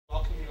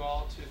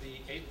to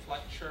the 8th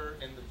lecture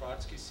in the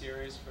Brodsky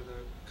Series for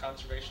the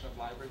conservation of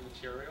library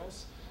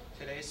materials.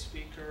 Today's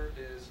speaker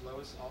is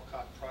Lois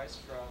Olcott Price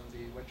from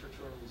the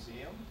Winterthur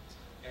Museum.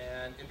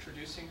 And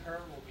introducing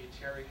her will be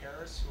Terry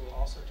Harris, who will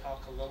also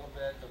talk a little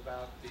bit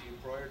about the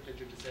Breuer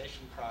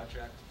digitization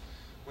project,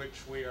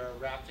 which we are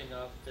wrapping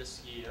up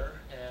this year,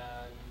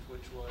 and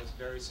which was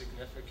very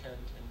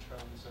significant in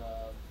terms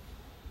of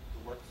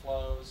the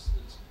workflows,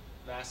 its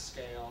mass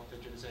scale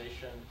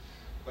digitization,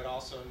 but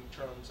also in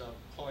terms of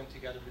pulling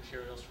together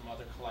materials from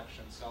other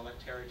collections. So I'll let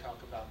Terry talk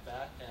about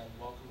that, and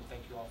welcome and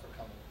thank you all for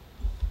coming.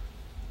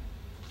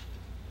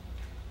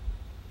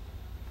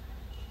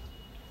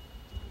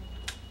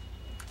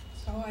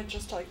 So I'd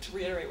just like to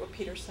reiterate what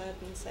Peter said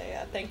and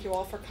say thank you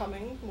all for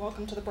coming.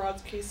 Welcome to the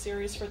Brodsky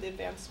Series for the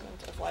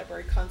advancement of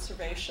library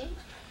conservation.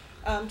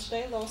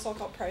 Today, Lois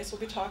Olcott Price will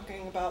be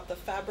talking about the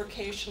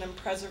fabrication and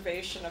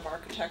preservation of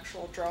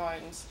architectural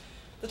drawings.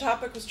 The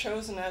topic was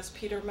chosen, as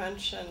Peter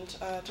mentioned,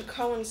 to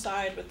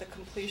coincide with the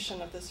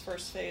completion of this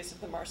first phase of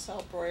the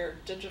Marcel Breuer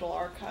Digital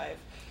Archive,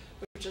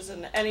 which is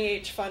an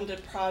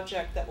NEH-funded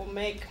project that will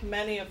make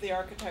many of the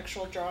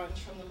architectural drawings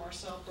from the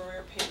Marcel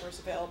Breuer papers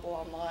available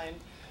online.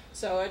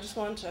 So I just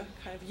wanted to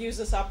kind of use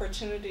this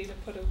opportunity to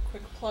put a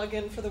quick plug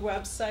in for the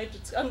website.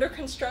 It's under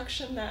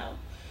construction now,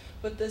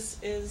 but this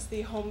is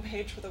the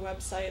homepage for the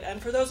website.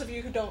 And for those of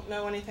you who don't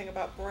know anything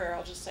about Breuer,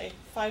 I'll just say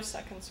 5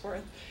 seconds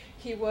worth.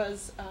 He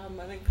was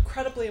an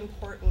incredibly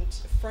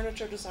important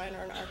furniture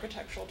designer and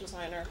architectural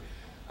designer.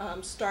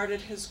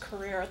 Started his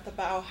career at the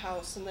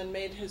Bauhaus and then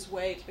made his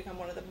way to become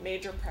one of the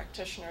major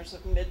practitioners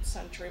of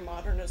mid-century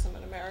modernism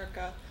in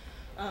America.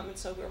 And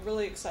so we're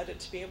really excited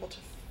to be able to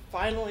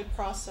finally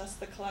process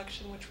the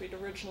collection, which we'd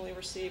originally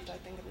received, I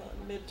think, in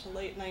the mid to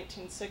late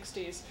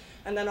 1960s,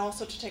 and then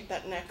also to take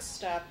that next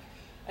step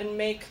and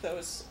make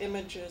those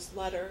images,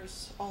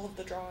 letters, all of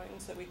the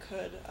drawings that we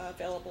could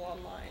available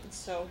online.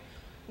 So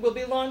we'll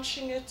be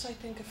launching it, I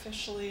think,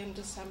 officially in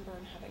December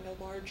and having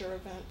a larger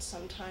event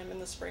sometime in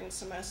the spring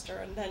semester,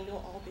 and then you'll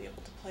all be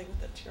able to play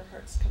with it to your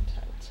heart's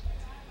content.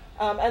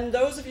 And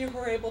those of you who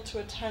are able to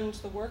attend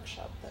the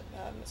workshop that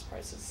Ms.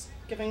 Price is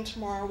giving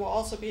tomorrow will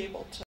also be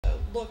able to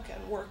look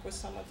and work with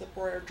some of the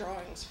Breuer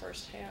drawings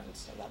firsthand,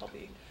 so that'll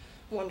be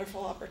a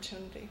wonderful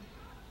opportunity.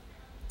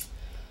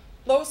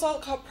 Lois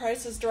Olcott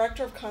Price is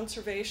Director of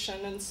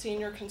Conservation and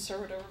Senior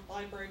Conservator of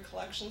Library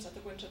Collections at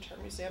the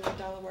Winterthur Museum in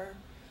Delaware.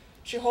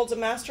 She holds a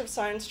Master of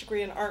Science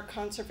degree in Art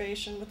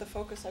Conservation with a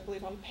focus, I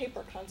believe, on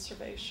paper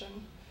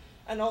conservation,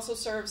 and also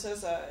serves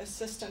as an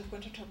Assistant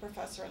Winterthur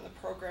Professor in the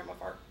Program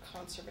of Art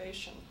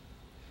Conservation.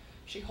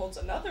 She holds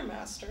another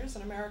Master's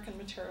in American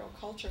Material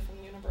Culture from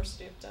the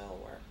University of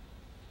Delaware.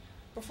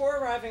 Before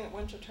arriving at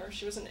Winterthur,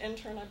 she was an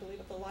intern, I believe,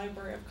 at the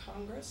Library of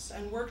Congress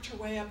and worked her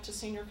way up to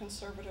senior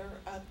conservator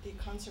at the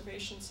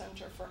Conservation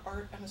Center for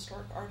Art and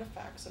Historic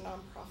Artifacts, a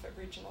nonprofit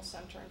regional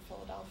center in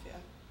Philadelphia.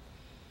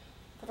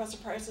 Professor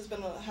Price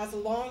has a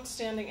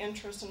long-standing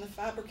interest in the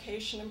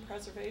fabrication and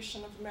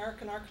preservation of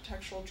American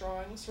architectural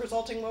drawings,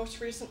 resulting most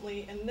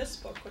recently in this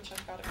book, which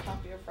I've got a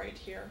copy of right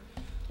here,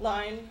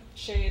 Line,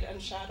 Shade,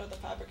 and Shadow, the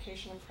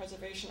Fabrication and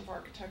Preservation of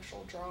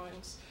Architectural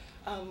Drawings,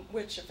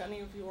 which, if any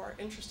of you are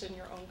interested in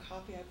your own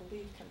copy, I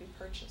believe can be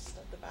purchased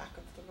at the back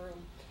of the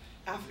room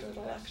after the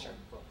lecture.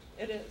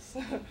 It is.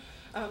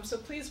 So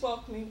please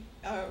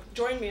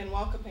join me in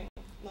welcoming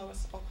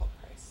Lois Olcott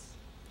Price.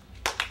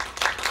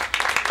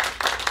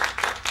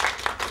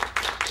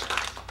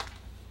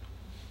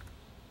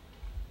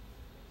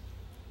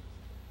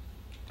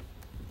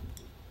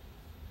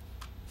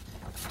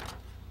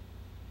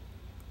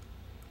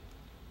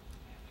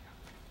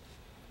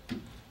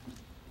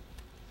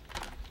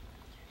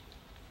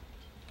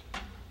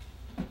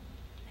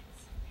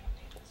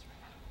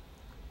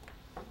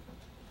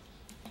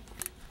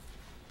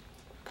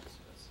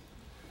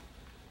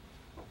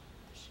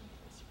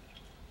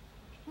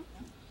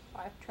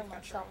 I've turned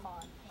myself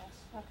on,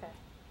 yes, okay.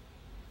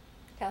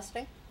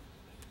 Testing.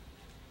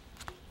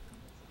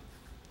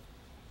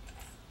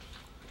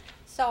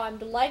 So I'm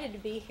delighted to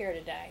be here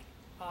today.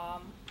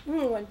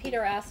 When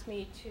Peter asked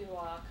me to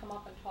come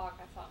up and talk,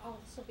 I thought, oh,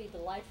 this will be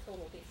delightful,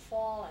 it'll be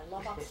fall, I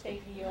love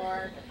upstate New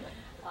York.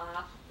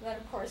 Then,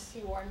 of course,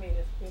 he warned me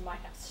that we might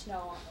have snow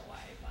on the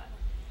way, but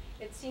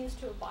it seems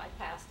to have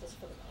bypassed us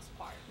for the most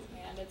part,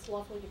 and it's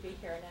lovely to be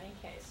here in any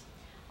case.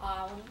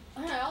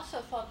 I also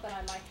thought that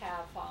I might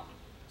have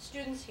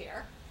students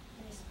here.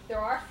 There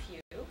are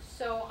few,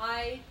 so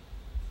I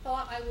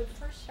thought I would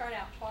first start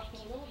out talking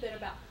a little bit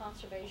about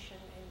conservation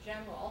in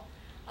general,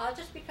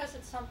 just because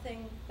it's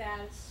something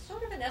that's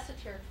sort of an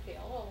esoteric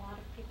field. A lot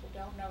of people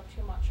don't know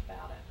too much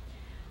about it.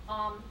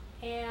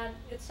 And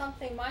it's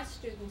something my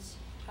students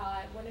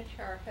at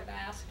Winterthur have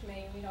asked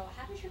me,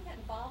 how did you get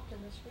involved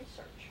in this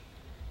research?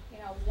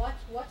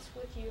 What's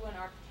with you in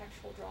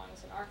architectural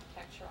drawings and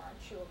architecture?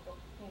 Aren't you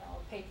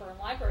a paper and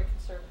library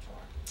conservator?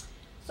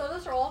 So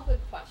those are all good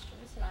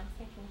questions, and I'm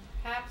thinking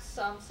perhaps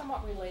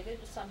somewhat related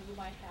to some you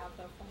might have,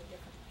 though, from a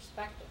different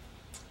perspective.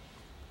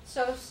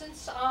 So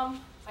since I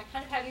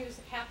kind of have you as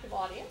a captive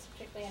audience,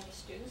 particularly any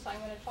students, I'm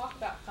going to talk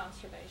about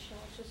conservation,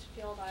 which is a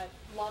field I've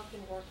loved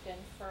and worked in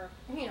for,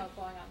 going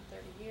on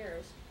 30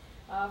 years.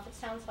 If it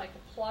sounds like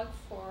a plug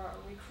for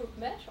a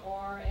recruitment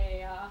or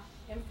a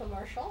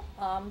infomercial,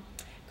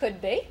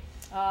 could be.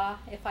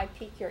 If I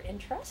pique your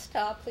interest,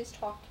 please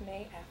talk to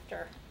me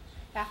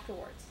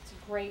afterwards. It's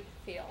a great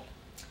field.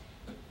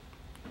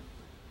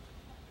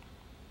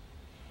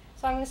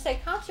 So I'm going to say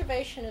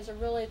conservation is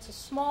it's a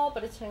small,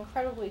 but it's an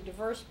incredibly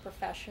diverse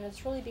profession.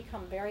 It's really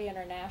become very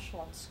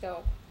international in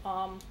scope.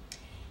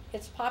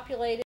 It's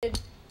populated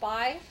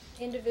by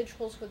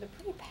individuals with a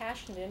pretty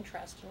passionate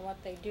interest in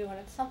what they do, and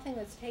it's something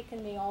that's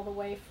taken me all the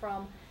way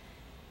from,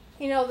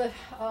 the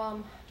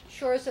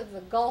shores of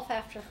the Gulf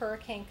after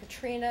Hurricane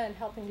Katrina and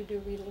helping to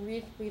do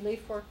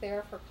relief work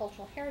there for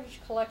cultural heritage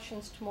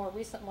collections to more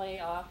recently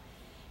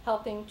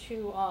helping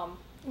to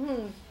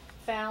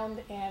found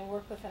and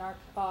work within our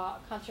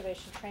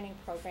conservation training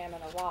program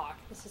in Iraq.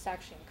 This is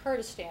actually in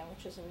Kurdistan,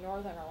 which is in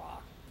northern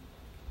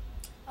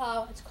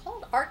Iraq. It's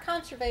called art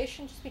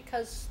conservation just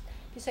because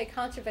if you say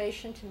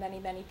conservation to many,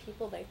 many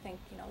people, they think,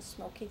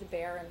 Smokey the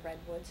Bear and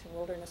redwoods and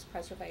wilderness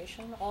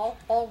preservation,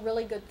 all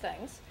really good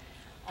things,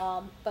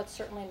 but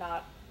certainly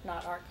not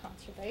art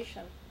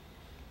conservation.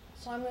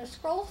 So I'm going to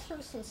scroll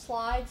through some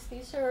slides.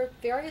 These are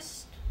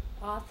various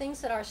things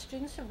that our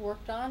students have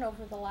worked on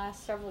over the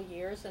last several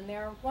years, and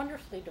they're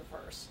wonderfully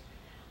diverse.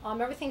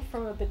 Everything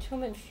from a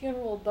bitumen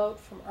funeral boat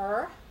from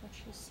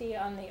which you see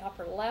on the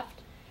upper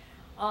left,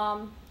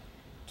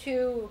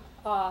 to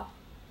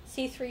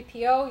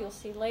C-3PO, you'll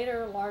see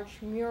later,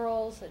 large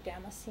murals, a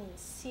Damascene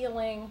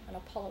ceiling, an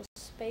Apollo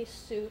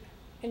spacesuit,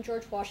 and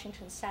George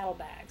Washington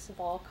saddlebags have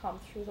all come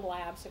through the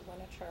labs at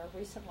Winterthur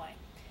recently.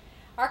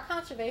 Art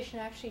conservation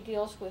actually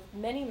deals with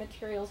many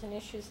materials and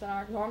issues that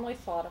aren't normally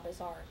thought of as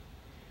art.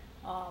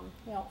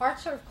 Art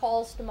sort of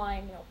calls to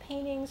mind,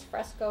 paintings,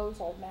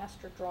 frescoes, old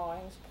master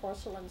drawings,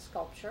 porcelain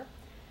sculpture.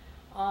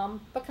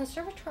 But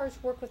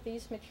conservators work with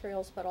these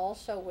materials, but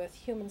also with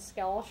human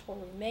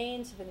skeletal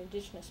remains of an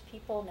indigenous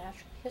people,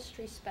 natural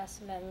history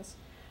specimens,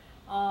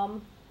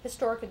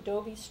 historic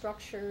adobe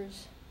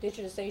structures,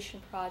 digitization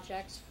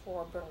projects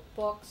for brittle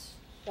books,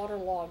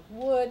 waterlogged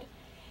wood,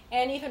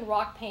 and even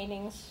rock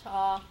paintings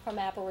from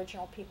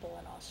Aboriginal people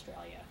in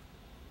Australia.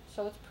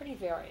 So it's pretty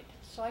varied.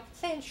 So I could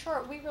say in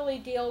short, we really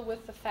deal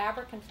with the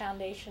fabric and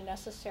foundation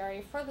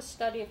necessary for the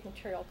study of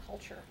material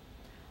culture.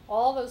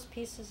 All those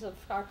pieces of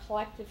our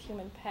collective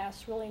human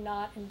past really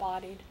not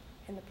embodied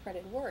in the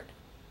printed word,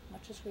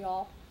 much as we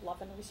all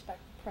love and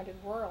respect the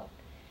printed world.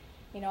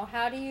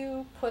 How do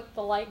you put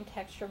the light and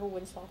texture of a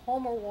Winslow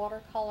Homer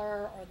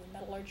watercolor or the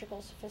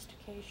metallurgical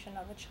sophistication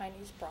of a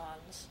Chinese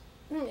bronze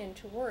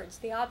into words?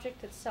 The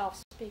object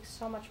itself speaks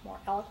so much more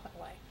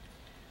eloquently.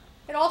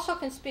 It also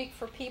can speak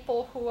for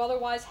people who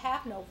otherwise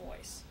have no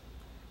voice.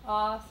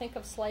 Think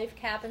of slave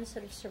cabins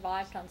that have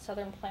survived on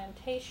southern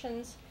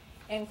plantations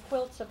and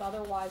quilts of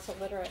otherwise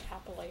illiterate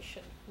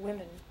Appalachian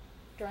women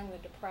during the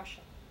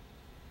Depression.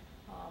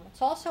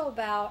 It's also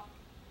about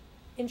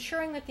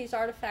ensuring that these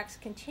artifacts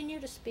continue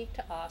to speak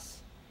to us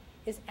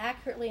as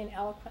accurately and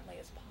eloquently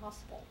as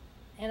possible.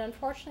 And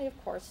unfortunately,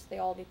 of course, they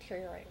all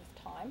deteriorate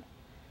with time.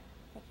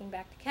 Looking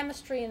back to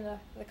chemistry and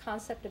the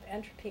concept of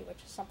entropy,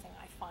 which is something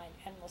I find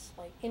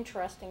endlessly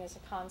interesting as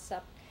a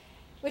concept,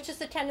 which is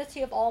the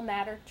tendency of all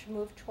matter to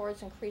move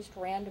towards increased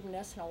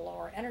randomness and a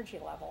lower energy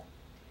level.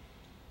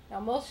 Now,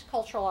 most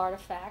cultural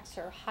artifacts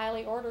are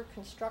highly ordered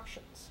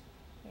constructions.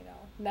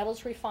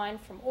 Metals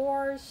refined from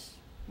ores,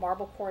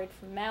 marble quarried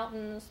from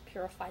mountains,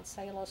 purified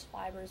cellulose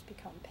fibers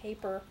become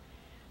paper,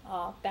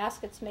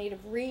 baskets made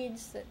of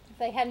reeds that, if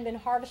they hadn't been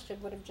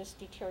harvested, would have just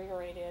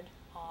deteriorated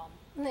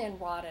and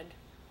rotted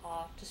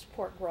to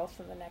support growth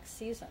in the next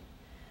season.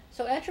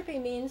 So entropy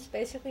means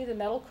basically the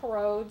metal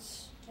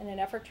corrodes in an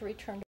effort to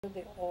return to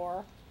the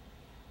ore.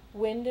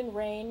 Wind and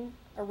rain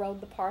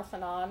erode the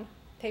Parthenon,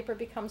 paper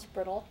becomes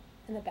brittle,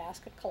 and the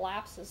basket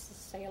collapses, the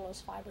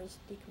cellulose fibers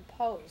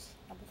decompose.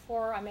 Now,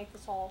 before I make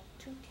this all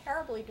too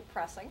terribly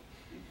depressing,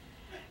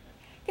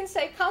 I can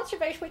say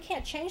conservation, we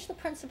can't change the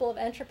principle of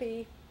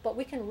entropy, but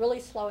we can really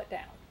slow it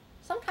down.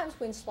 Sometimes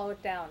we can slow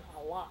it down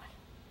a lot.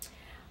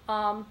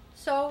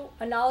 So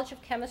a knowledge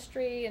of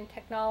chemistry and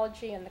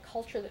technology and the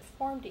culture that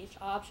formed each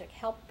object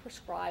helped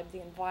prescribe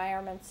the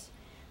environments,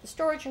 the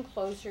storage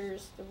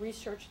enclosures, the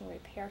research and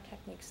repair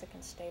techniques that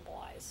can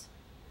stabilize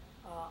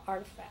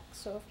artifacts.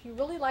 So if you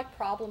really like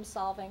problem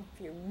solving,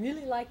 if you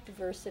really like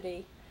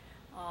diversity,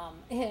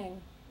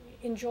 and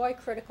enjoy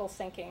critical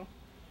thinking,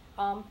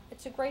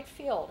 it's a great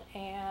field,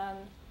 and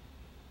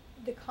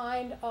the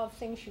kind of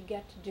things you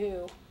get to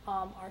do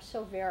are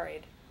so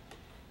varied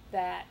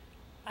that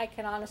I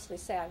can honestly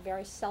say I've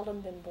very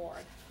seldom been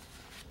bored.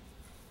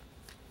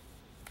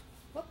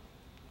 Whoop.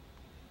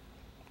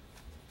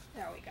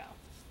 There we go.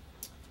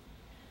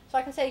 So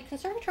I can say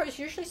conservatories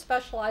usually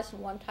specialize in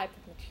one type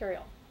of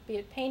material, be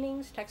it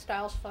paintings,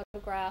 textiles,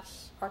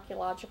 photographs,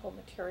 archaeological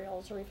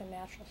materials, or even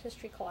natural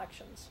history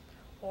collections,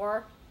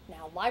 or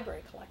now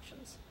library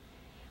collections.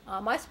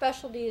 My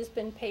specialty has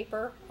been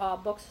paper,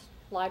 books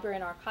library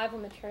and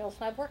archival materials,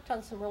 and I've worked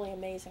on some really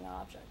amazing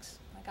objects.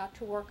 I got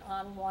to work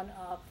on one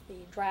of the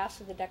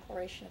drafts of the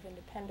Declaration of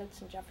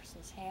Independence in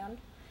Jefferson's hand.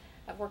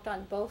 I've worked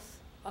on both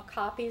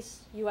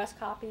U.S.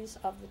 copies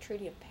of the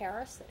Treaty of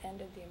Paris that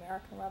ended the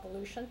American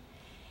Revolution,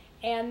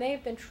 and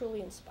they've been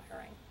truly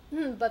inspiring.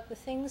 But the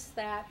things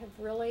that have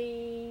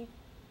really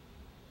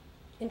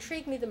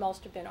intrigued me the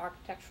most have been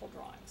architectural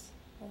drawings.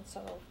 And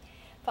so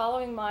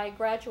following my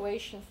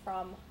graduation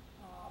from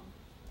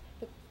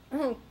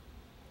the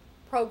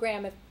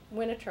program at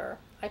Winterthur,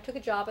 I took a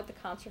job at the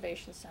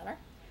Conservation Center,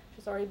 which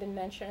has already been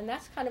mentioned, and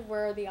that's kind of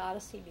where the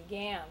odyssey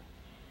began.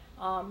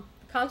 The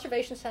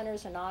Conservation Center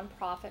is a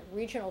nonprofit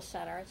regional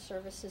center. It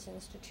services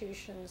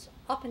institutions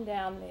up and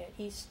down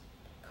the East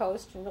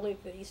Coast and really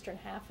the eastern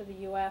half of the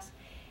U.S.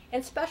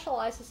 and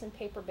specializes in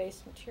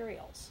paper-based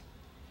materials.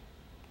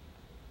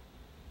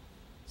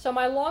 So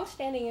my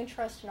long-standing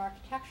interest in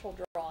architectural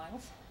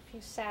drawings, a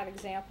few sad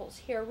examples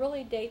here,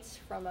 really dates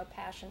from a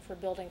passion for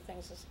building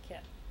things as a kid.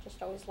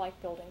 Just always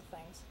liked building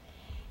things.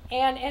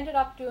 And ended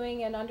up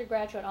doing an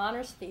undergraduate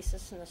honors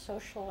thesis in the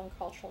social and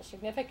cultural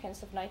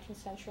significance of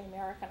 19th century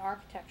American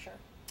architecture.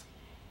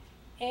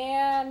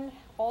 And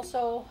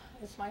also,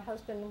 as my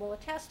husband will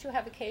attest to,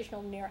 have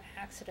occasional near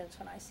accidents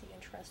when I see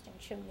interesting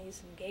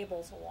chimneys and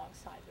gables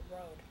alongside the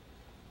road.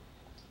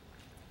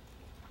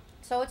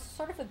 So it's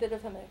sort of a bit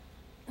of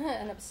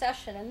an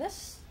obsession, and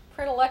this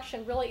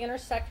predilection really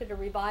intersected a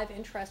revived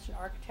interest in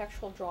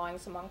architectural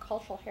drawings among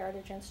cultural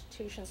heritage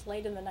institutions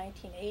late in the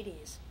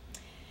 1980s.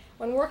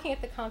 When working at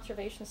the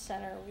Conservation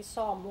Center, we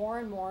saw more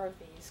and more of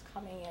these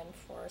coming in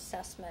for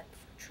assessment,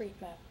 for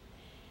treatment.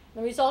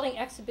 The resulting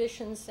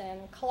exhibitions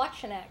and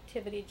collection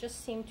activity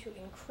just seemed to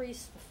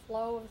increase the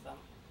flow of them.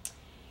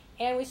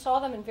 And we saw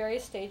them in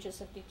various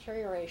stages of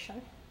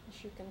deterioration,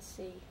 as you can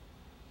see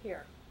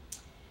here.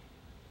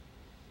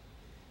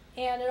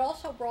 And it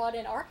also brought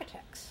in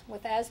architects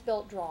with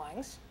as-built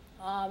drawings,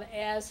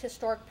 as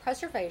historic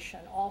preservation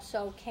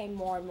also came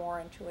more and more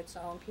into its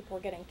own. People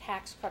were getting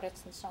tax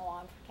credits and so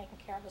on for taking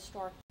care of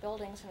historic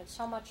buildings, and it's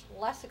so much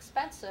less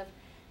expensive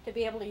to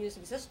be able to use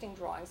existing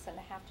drawings than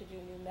to have to do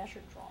new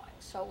measured drawings.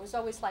 So it was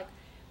always like,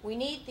 we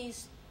need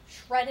these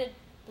shredded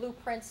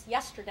blueprints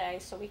yesterday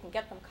so we can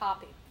get them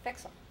copied,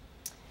 fix them.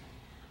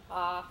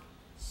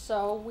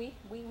 So we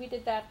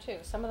did that too.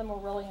 Some of them were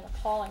really in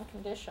appalling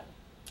condition.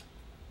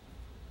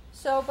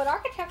 So, but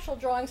architectural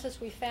drawings,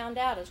 as we found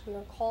out, as we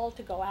were called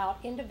to go out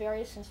into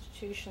various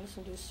institutions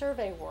and do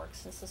survey work,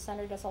 since the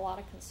center does a lot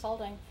of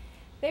consulting,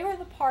 they were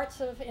the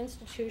parts of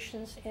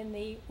institutions in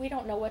the, we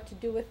don't know what to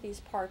do with these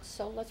parts,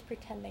 so let's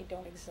pretend they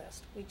don't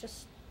exist. We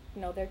just,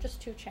 they're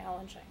just too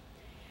challenging.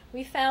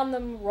 We found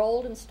them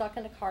rolled and stuck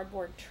into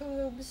cardboard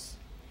tubes,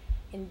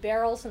 in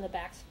barrels in the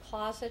backs of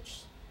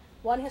closets.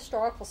 One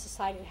historical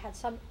society had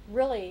some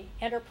really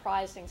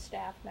enterprising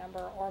staff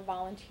member or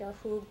volunteer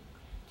who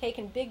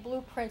taken big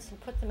blueprints and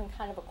put them in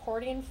kind of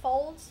accordion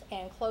folds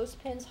and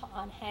clothespins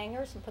on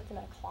hangers and put them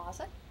in a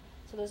closet.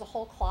 So there's a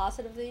whole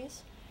closet of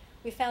these.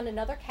 We found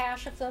another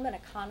cache of them in a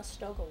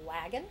Conestoga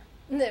wagon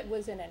that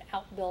was in an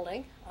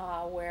outbuilding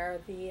where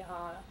the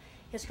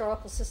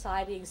Historical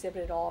Society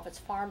exhibited all of its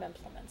farm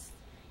implements.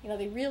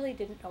 They really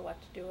didn't know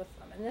what to do with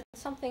them, and that's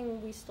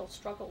something we still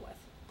struggle with.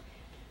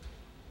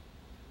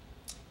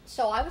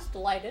 So I was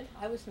delighted.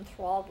 I was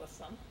enthralled with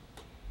them.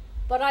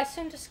 But I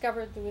soon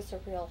discovered there was a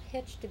real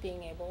hitch to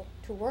being able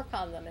to work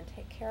on them and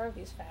take care of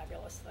these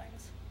fabulous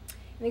things.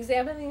 In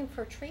examining them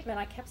for treatment,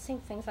 I kept seeing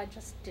things I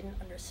just didn't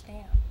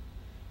understand.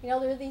 There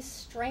are these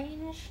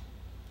strange,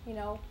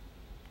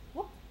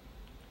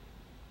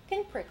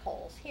 pinprick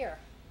holes here,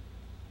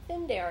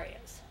 thinned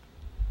areas,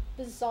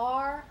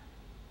 bizarre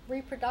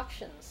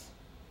reproductions,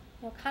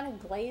 kind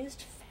of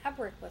glazed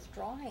fabric with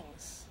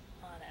drawings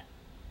on it.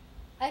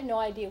 I had no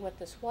idea what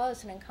this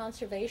was, and in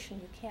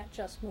conservation you can't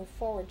just move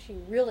forward till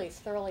you really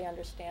thoroughly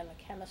understand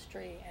the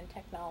chemistry and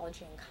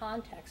technology and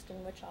context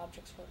in which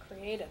objects were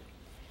created.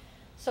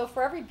 So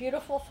for every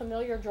beautiful,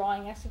 familiar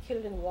drawing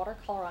executed in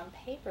watercolor on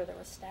paper, there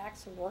were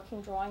stacks of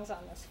working drawings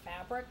on this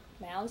fabric,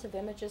 mounds of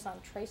images on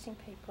tracing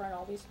paper, and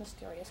all these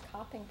mysterious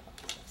copying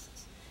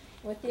processes.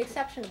 And with the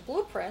exception of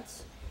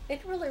blueprints, they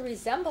didn't really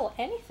resemble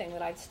anything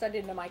that I'd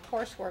studied in my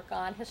coursework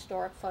on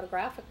historic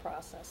photographic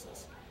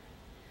processes.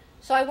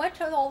 So I went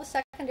to all the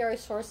secondary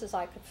sources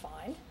I could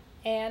find,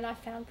 and I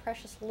found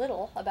precious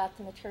little about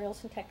the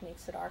materials and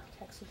techniques that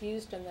architects had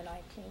used in the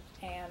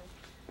 19th and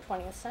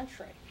 20th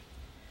century.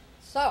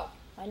 So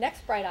my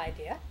next bright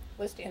idea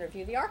was to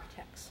interview the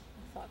architects.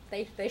 I thought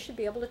they should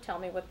be able to tell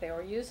me what they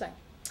were using.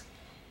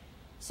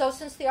 So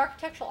since the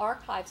Architectural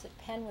Archives at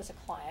Penn was a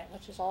client,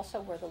 which is also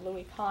where the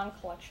Louis Kahn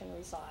collection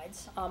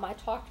resides, I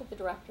talked with the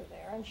director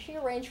there, and she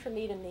arranged for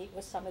me to meet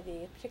with some of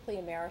the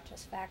particularly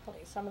emeritus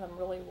faculty, some of them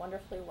really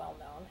wonderfully well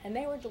known, and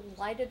they were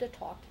delighted to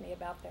talk to me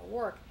about their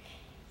work,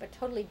 but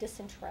totally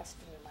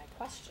disinterested in my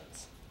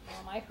questions.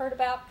 I heard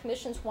about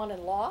commissions won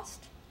and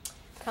lost,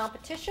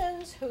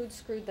 competitions, who'd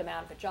screwed them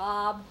out of a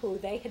job, who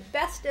they had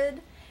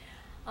bested,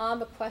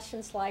 but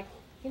questions like,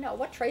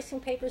 what tracing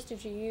papers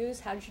did you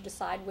use? How did you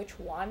decide which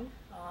one?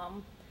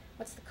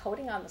 What's the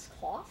coating on this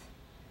cloth?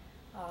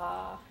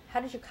 How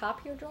did you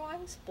copy your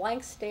drawings?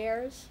 Blank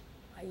stares.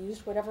 I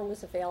used whatever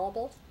was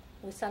available.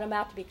 We sent them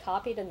out to be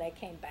copied and they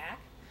came back.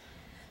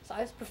 So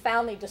I was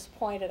profoundly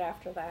disappointed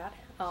after that.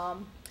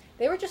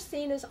 They were just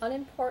seen as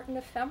unimportant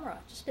ephemera,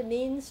 just a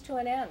means to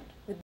an end.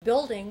 The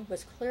building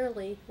was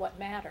clearly what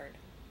mattered.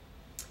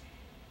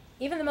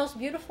 Even the most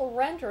beautiful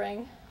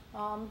rendering,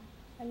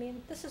 I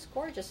mean, this is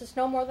gorgeous. It's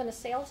no more than a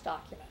sales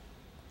document.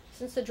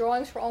 Since the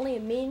drawings were only a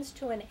means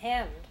to an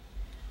end,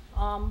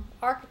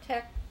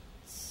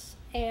 architects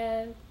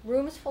and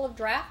rooms full of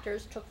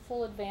drafters took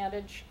full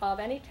advantage of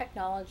any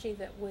technology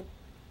that would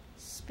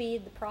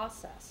speed the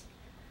process.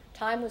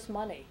 Time was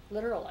money,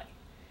 literally.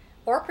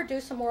 Or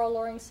produce a more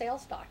alluring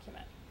sales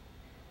document.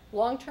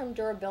 Long-term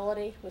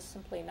durability was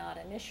simply not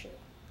an issue.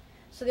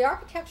 So the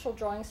architectural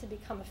drawings had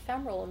become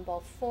ephemeral in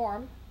both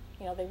form,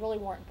 you know, they really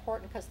weren't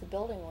important because the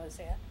building was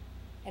it,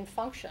 and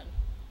function.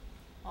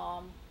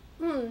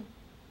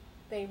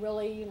 They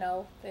really, you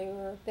know,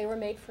 they were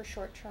made for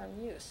short-term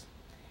use.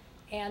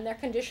 And their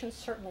condition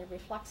certainly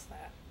reflects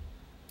that.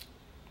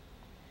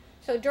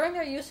 So during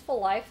their useful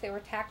life, they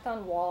were tacked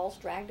on walls,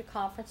 dragged to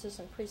conferences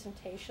and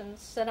presentations,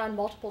 sent on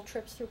multiple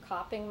trips through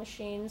copying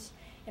machines,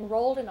 and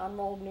rolled and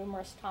unrolled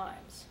numerous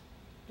times.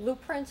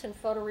 Blueprints and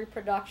photo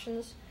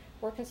reproductions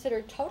were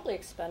considered totally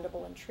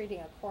expendable and treated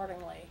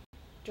accordingly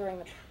during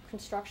the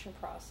construction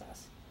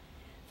process.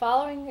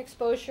 Following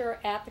exposure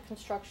at the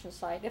construction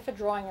site, if a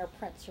drawing or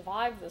print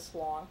survived this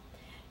long,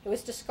 it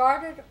was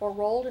discarded or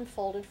rolled and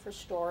folded for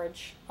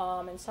storage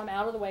in some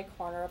out-of-the-way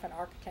corner of an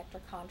architect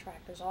or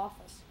contractor's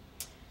office.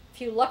 A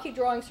few lucky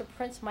drawings or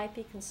prints might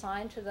be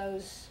consigned to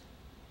those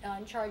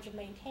in charge of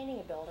maintaining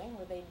a building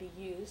where they'd be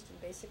used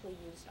and basically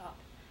used up.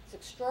 It's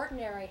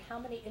extraordinary how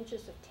many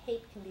inches of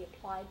tape can be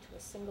applied to a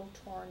single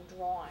torn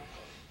drawing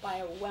by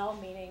a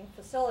well-meaning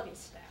facilities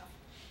staff.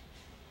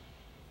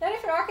 Then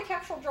if an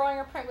architectural drawing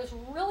or print was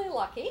really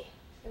lucky,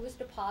 it was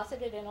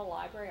deposited in a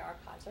library,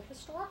 archives, or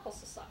historical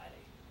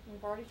society.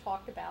 We've already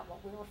talked about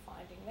what we were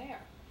finding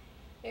there.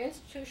 They're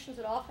institutions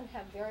that often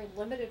have very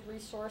limited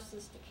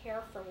resources to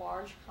care for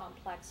large,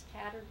 complex,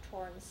 tattered,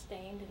 torn,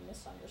 stained, and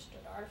misunderstood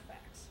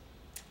artifacts.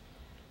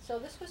 So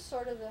this was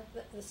sort of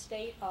the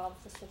state of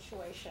the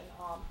situation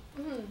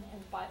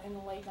in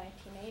the late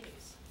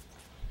 1980s.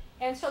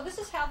 And so this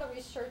is how the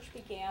research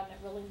began that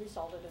really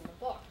resulted in the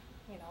book.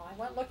 You know, I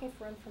went looking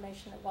for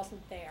information that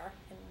wasn't there,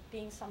 and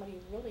being somebody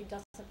who really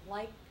doesn't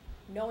like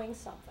knowing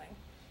something,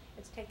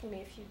 it's taken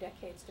me a few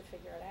decades to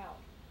figure it out.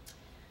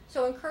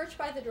 So encouraged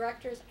by the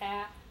directors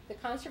at the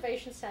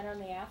Conservation Center in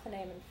the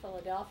Athenaeum in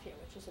Philadelphia,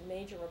 which is a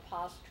major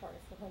repository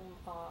for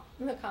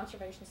whom the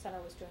Conservation Center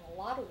was doing a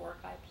lot of work,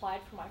 I applied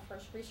for my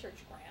first research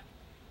grant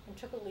and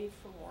took a leave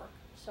from work.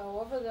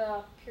 So over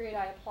the period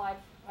I applied,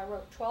 I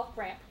wrote 12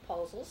 grant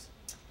proposals,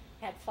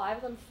 had 5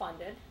 of them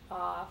funded.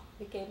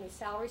 It gave me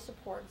salary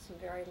support and some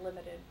very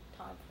limited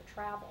time for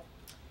travel.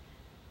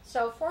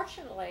 So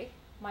fortunately,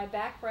 my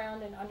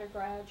background in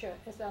undergraduate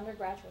as an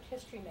undergraduate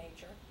history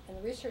major and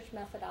the research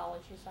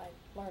methodologies I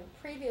learned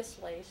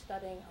previously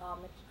studying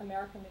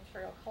American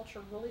material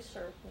culture really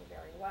served me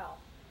very well.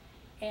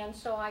 And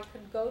so I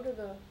could go to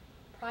the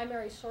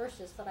primary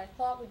sources that I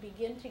thought would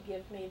begin to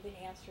give me the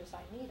answers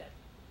I needed.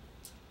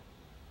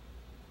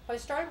 I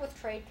started with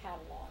trade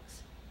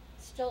catalogs.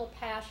 Still a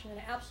passion and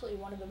absolutely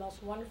one of the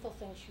most wonderful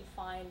things you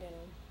find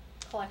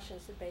in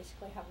collections that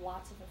basically have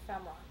lots of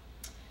ephemera.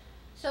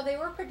 So they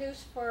were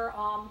produced for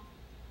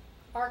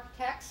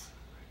architects.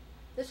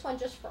 This one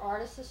just for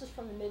artists. This is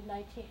from the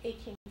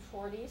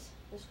mid-1840s.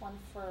 This one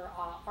for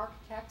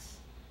architects,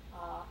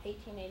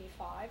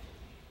 1885.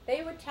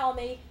 They would tell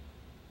me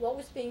what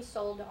was being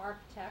sold to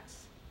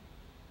architects.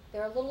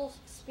 Their little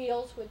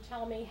spiels would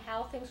tell me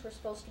how things were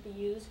supposed to be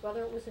used,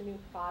 whether it was a new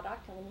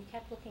product, and when you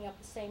kept looking up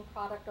the same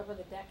product over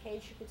the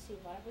decades, you could see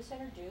when it was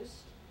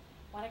introduced,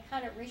 when it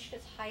kind of reached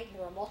its height, and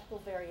there were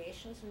multiple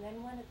variations, and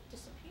then when it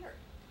disappeared.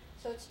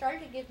 So it started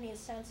to give me a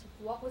sense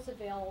of what was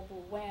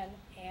available when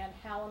and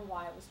how and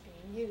why it was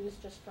being used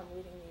just from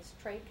reading these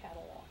trade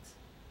catalogs.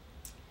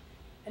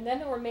 And then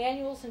there were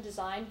manuals and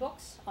design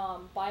books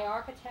by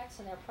architects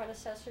and their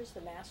predecessors, the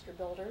master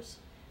builders,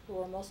 who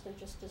were mostly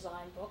just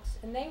design books,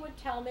 and they would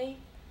tell me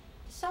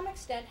to some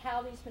extent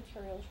how these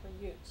materials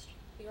were used.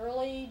 The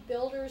early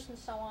builders and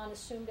so on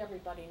assumed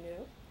everybody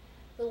knew.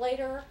 The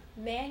later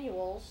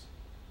manuals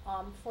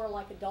for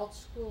like adult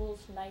schools,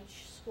 night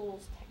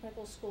schools,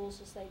 technical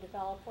schools as they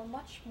developed were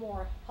much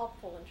more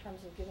helpful in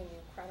terms of giving you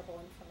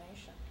credible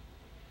information.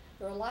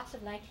 There were lots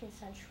of 19th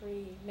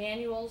century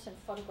manuals and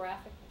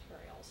photographic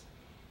materials.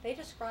 They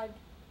described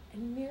a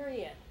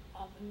myriad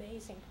of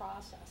amazing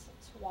processes.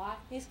 Why?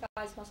 These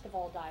guys must have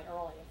all died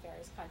early of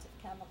various kinds of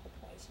chemical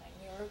poisoning.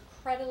 They were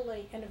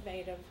incredibly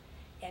innovative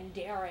and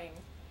daring,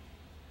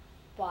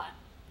 but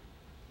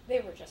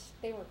they were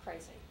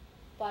crazy.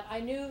 But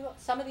I knew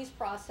some of these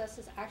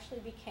processes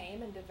actually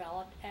became and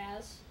developed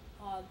as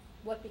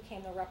what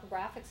became the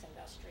reprographics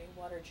industry,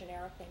 what are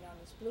generically known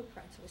as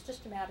blueprints. It was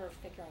just a matter of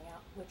figuring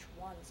out which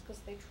ones,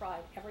 because they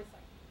tried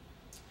everything.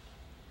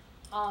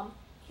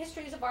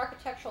 Histories of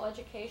architectural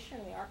education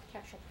and the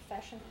architectural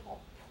profession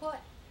helped put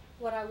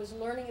what I was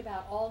learning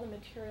about all the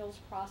materials,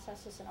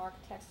 processes, and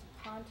architects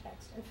and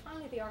context, and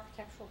finally the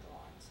architectural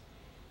drawings,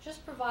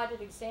 just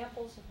provided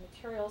examples of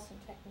materials and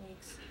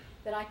techniques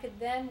that I could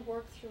then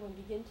work through and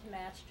begin to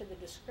match to the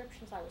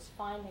descriptions I was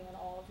finding in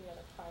all of the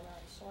other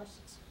primary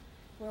sources.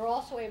 We were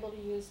also able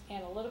to use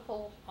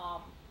analytical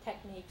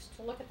techniques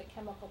to look at the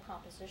chemical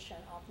composition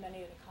of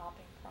many of the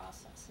copying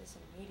processes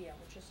in media,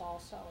 which is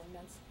also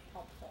immensely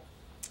helpful.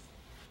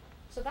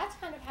 So that's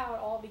kind of how it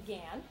all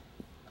began.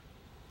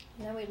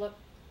 And then we looked,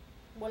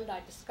 what did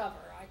I discover?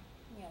 I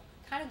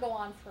kind of go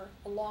on for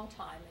a long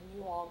time, and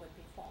you all would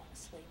be falling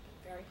asleep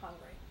and very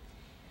hungry.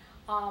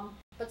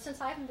 But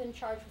since I haven't been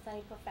charged with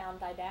any profound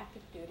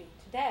didactic duty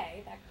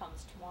today, that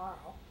comes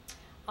tomorrow,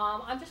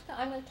 I'm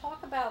going to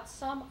talk about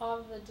some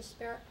of the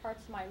disparate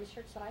parts of my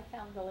research that I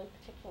found really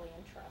particularly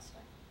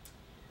interesting.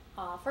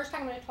 First,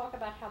 I'm going to talk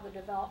about how the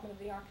development of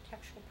the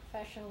architectural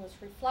profession was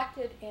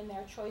reflected in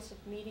their choice of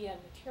media and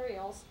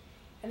materials,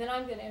 and then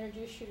I'm going to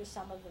introduce you to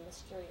some of the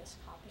mysterious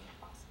copying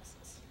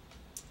processes.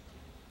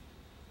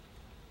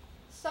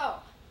 So,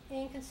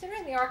 in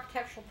considering the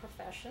architectural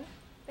profession,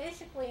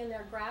 basically in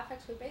their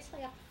graphics, we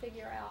basically have to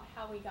figure out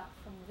how we got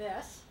from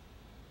this.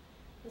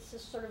 This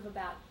is sort of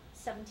about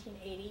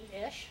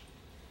 1780-ish.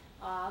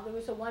 There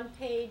was a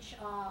one-page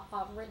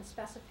of written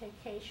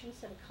specifications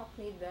that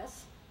accompanied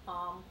this.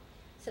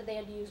 Said they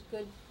had to use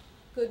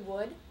good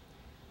wood.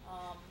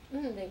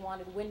 They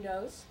wanted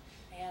windows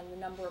and the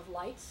number of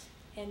lights,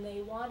 and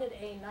they wanted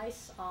a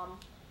nice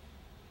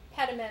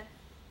pediment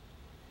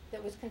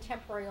that was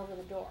contemporary over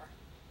the door.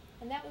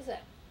 And that was it.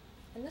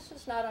 And this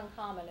was not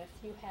uncommon if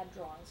you had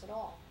drawings at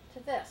all.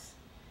 To this,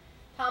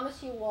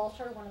 Thomas U.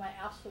 Walter, one of my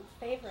absolute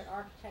favorite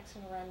architects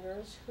and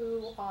renderers,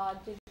 who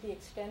did the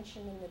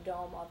extension in the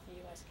dome of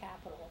the U.S.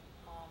 Capitol.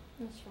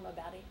 This from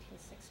about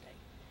 1860.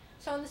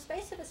 So in the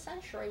space of a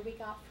century, we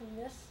got from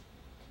this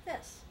to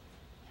this.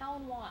 How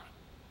and why?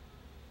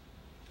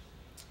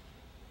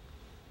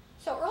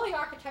 So early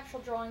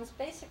architectural drawings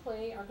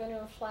basically are going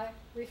to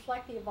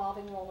reflect the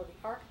evolving role of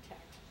the architect,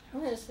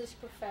 as this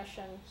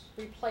profession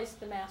replaced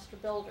the master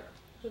builder,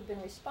 who'd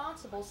been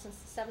responsible since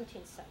the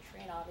 17th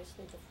century, and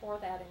obviously before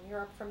that in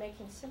Europe, for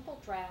making simple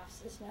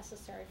drafts as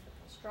necessary for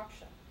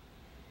construction.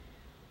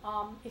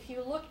 If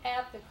you look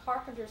at the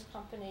Carpenters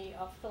Company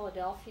of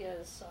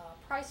Philadelphia's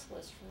price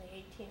list from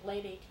the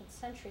late 18th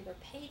century, there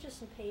are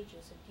pages and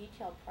pages of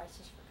detailed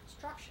prices for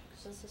construction,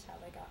 because this is how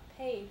they got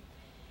paid.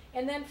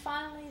 And then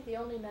finally, they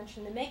only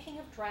mention the making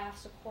of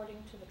drafts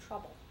according to the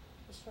trouble,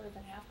 is sort of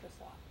an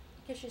afterthought.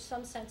 It gives you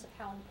some sense of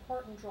how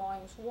important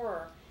drawings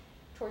were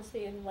towards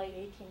the late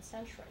 18th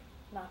century,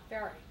 not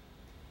very.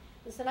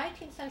 As the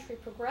 19th century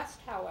progressed,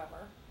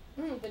 however,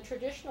 the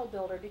traditional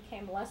builder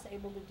became less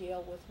able to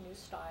deal with new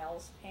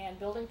styles and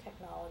building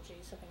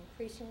technologies of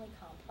increasingly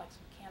complex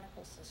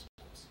mechanical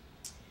systems,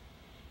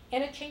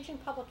 and a changing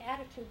public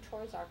attitude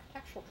towards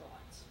architectural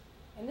drawings.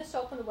 And this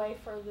opened the way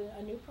for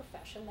a new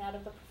profession, that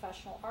of the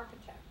professional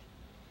architect.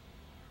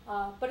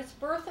 But its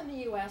birth in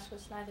the U.S.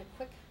 was neither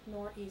quick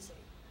nor easy.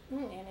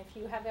 And if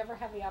you have ever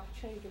had the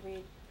opportunity to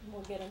read,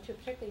 we'll get into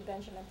particularly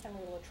Benjamin Henry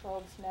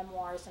Latrobe's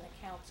memoirs and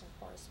accounts and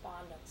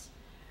correspondence,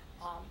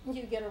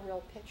 you get a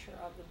real picture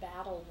of the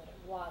battle that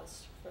it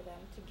was for them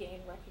to gain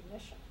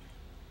recognition.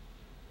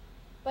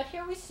 But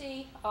here we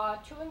see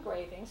two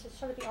engravings. It's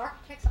sort of the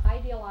architect's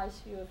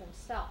idealized view of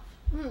himself.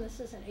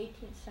 This is an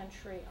 18th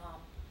century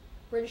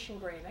British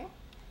engraving,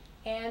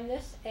 and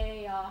this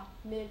a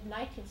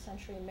mid-19th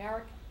century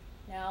American.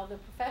 Now, the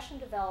profession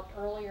developed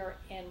earlier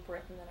in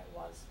Britain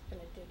than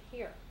it did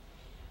here.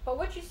 But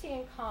what you see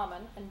in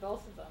common in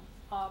both of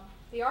them,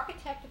 the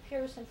architect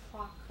appears in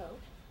frock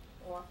coat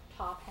or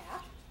top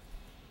hat,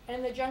 and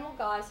in the general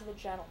guise of a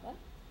gentleman,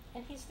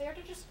 and he's there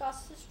to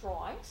discuss his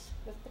drawings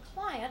with the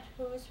client,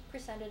 who is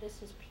presented as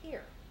his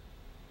peer,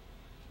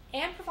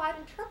 and provide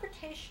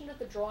interpretation of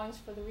the drawings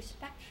for the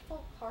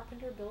respectful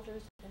carpenter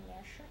builders in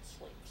their shirt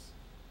sleeves.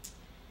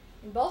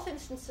 In both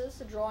instances,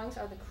 the drawings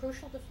are the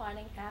crucial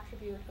defining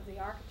attribute of the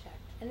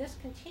architect, and this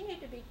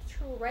continued to be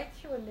true right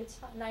through a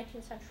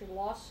mid-19th century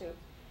lawsuit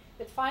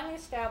that finally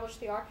established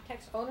the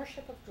architect's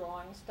ownership of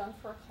drawings done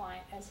for a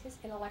client as his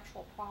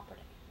intellectual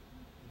property,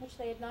 which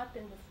they had not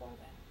been before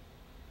then.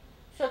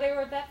 So they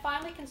were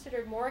finally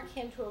considered more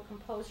akin to a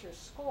composer's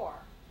score,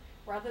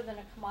 rather than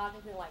a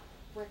commodity like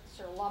bricks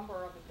or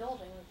lumber of a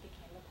building that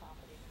became the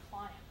property of the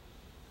client.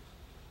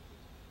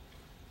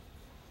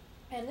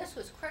 And this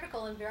was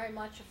critical and very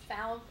much a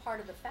part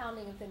of the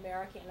founding of the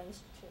American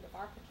Institute of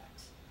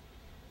Architects.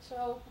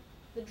 So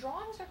the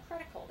drawings are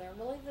critical. They're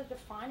really the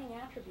defining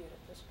attribute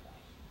at this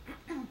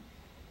point.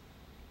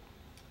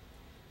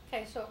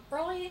 Okay, so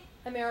early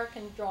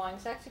American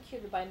drawings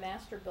executed by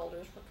master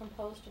builders were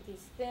composed of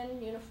these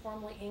thin,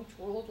 uniformly inked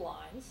ruled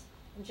lines,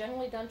 and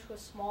generally done to a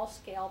small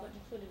scale that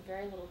included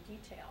very little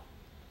detail.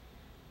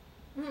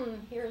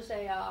 Here's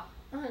a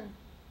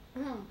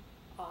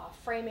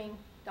framing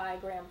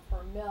diagram for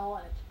a mill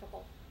and a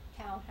typical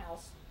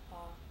townhouse.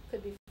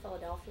 Could be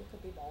Philadelphia,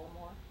 could be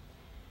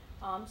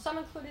Baltimore. Some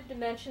included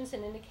dimensions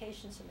and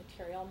indications of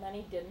material,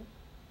 many didn't.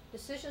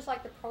 Decisions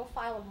like the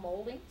profile of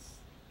moldings,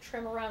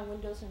 trim around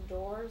windows and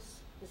doors,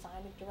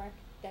 design of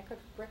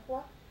decorative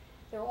brickwork,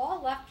 they were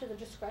all left to the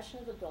discretion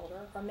of the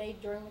builder or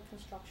made during the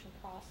construction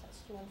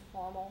process through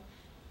informal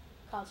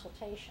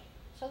consultation.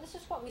 So this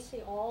is what we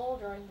see all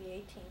during the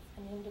 18th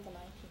and into the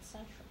 19th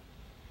century.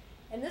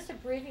 And this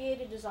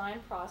abbreviated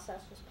design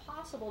process was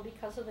possible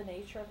because of the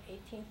nature of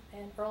 18th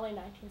and early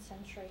 19th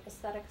century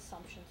aesthetic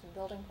assumptions and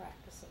building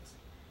practices.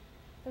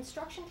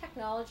 Construction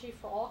technology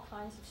for all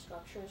kinds of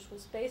structures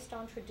was based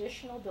on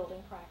traditional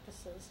building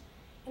practices,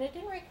 and it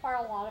didn't require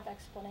a lot of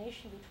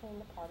explanation between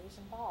the parties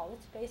involved.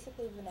 It's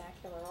basically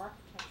vernacular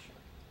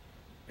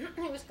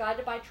architecture. It was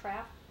guided by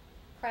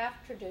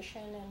craft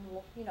tradition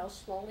and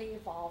slowly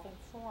evolving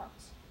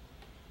forms.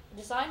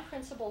 The design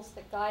principles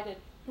that guided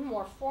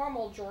more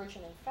formal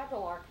Georgian and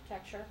federal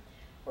architecture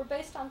were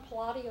based on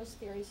Palladio's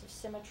theories of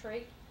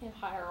symmetry and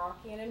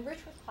hierarchy and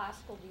enriched with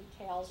classical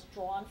details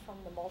drawn from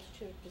the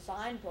multitude of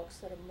design books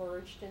that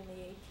emerged in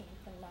the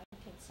 18th and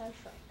 19th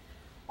century,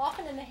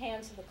 often in the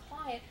hands of the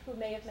client who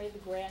may have made the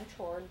grand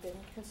tour and been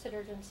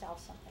considered himself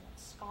something of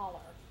a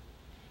scholar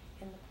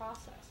in the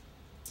process.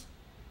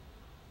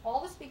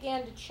 All this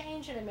began to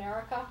change in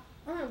America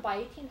by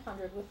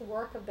 1800 with the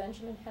work of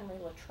Benjamin Henry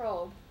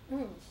Latrobe.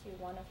 You see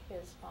one of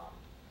his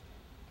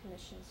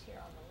commissions here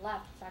on the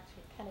left. It's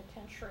actually a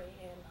penitentiary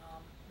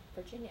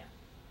in Virginia.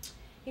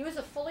 He was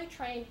a fully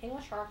trained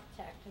English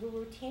architect who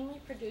routinely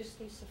produced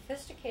these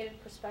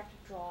sophisticated perspective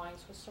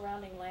drawings with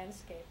surrounding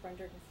landscape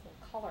rendered in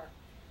full color.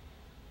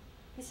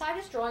 Beside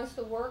his drawings,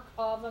 the work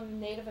of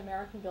Native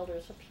American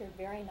builders appeared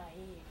very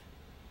naive,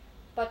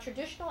 but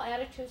traditional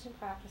attitudes and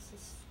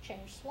practices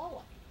changed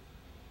slowly.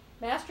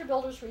 Master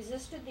builders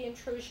resisted the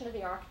intrusion of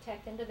the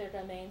architect into their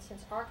domain,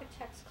 since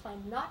architects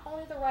claimed not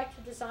only the right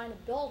to design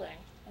a building,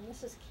 and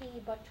this is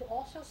key, but to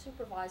also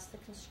supervise the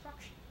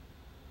construction.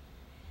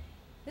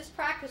 This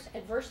practice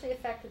adversely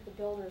affected the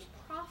builder's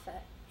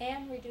profit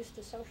and reduced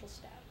his social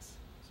status.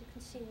 So you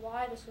can see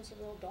why this was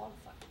a real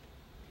dogfight.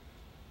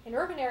 In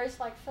urban areas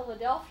like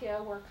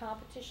Philadelphia, where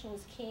competition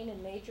was keen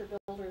and major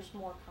builders'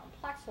 more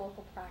complex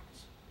local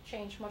practice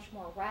changed much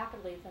more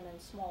rapidly than in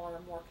smaller,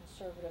 more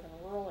conservative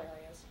and rural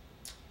areas,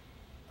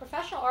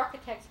 professional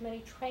architects,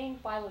 many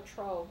trained by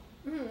Latrobe,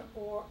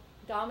 or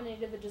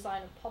dominated the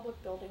design of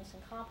public buildings in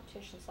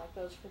competitions like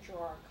those for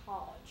Girard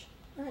College.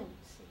 You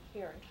see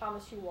here, and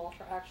Thomas U.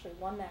 Walter actually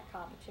won that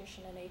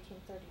competition in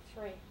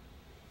 1833.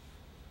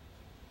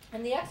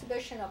 And the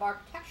exhibition of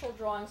architectural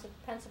drawings at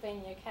the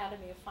Pennsylvania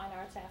Academy of Fine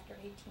Arts after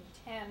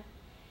 1810,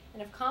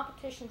 and of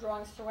competition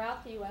drawings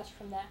throughout the U.S.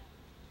 from that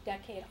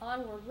decade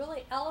onward,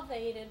 really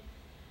elevated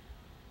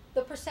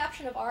the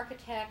perception of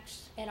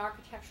architects and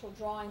architectural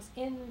drawings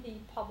in the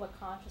public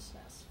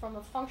consciousness from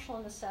a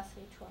functional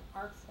necessity to an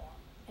art form.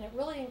 And it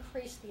really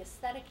increased the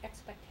aesthetic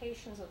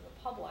expectations of the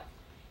public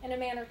in a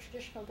manner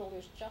traditional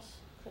builders just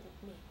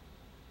couldn't meet.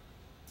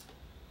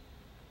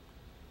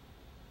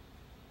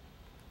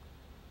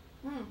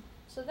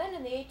 So then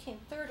in the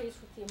 1830s,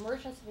 with the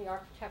emergence of the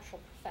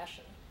architectural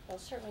profession, though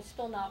certainly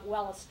still not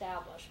well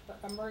established, but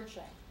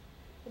emerging,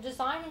 the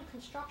design and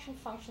construction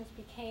functions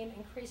became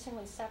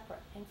increasingly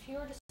separate, and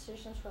fewer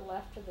decisions were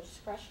left to the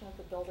discretion of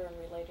the builder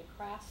and related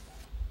craftsmen.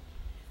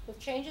 With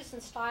changes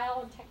in style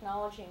and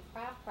technology and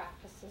craft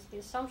practices, the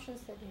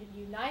assumptions that had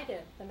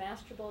united the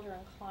master builder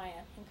and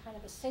client in kind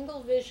of a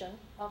single vision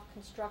of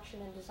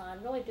construction and design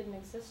really didn't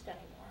exist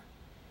anymore.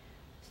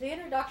 So the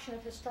introduction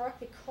of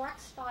historically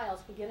correct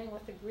styles, beginning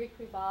with the Greek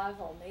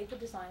Revival, made the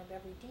design of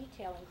every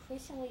detail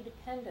increasingly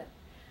dependent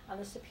on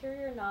the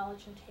superior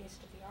knowledge and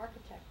taste of the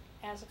architect,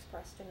 as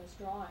expressed in his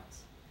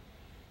drawings.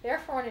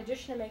 Therefore, in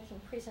addition to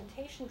making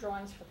presentation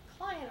drawings for the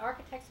client,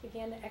 architects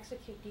began to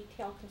execute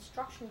detailed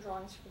construction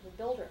drawings for the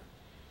builder.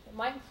 It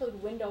might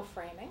include window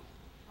framing,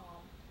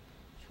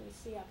 which we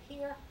see up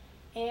here,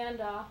 and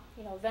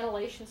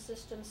ventilation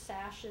systems,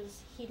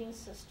 sashes, heating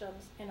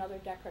systems, and other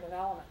decorative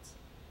elements.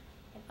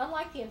 And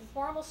unlike the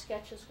informal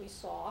sketches we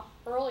saw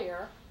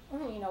earlier, of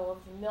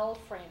the mill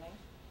framing,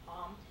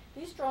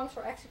 these drawings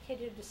were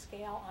executed to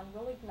scale on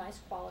really nice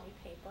quality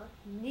paper,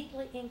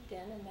 neatly inked in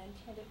and then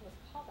tinted with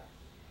color.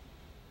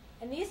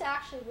 And these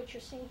actually, what you're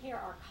seeing here,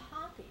 are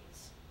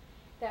copies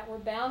that were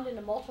bound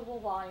into multiple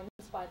volumes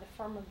by the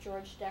firm of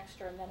George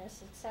Dexter and then his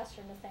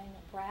successor,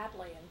 Nathaniel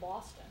Bradley, in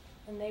Boston.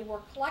 And they were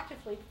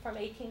collectively from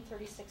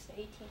 1836 to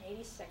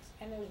 1886,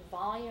 and there's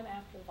volume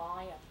after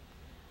volume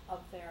of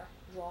their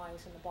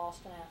drawings in the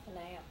Boston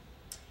Athenaeum.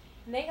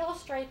 And they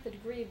illustrate the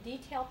degree of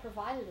detail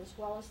provided as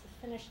well as the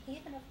finish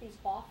even of these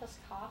office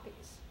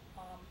copies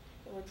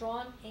that were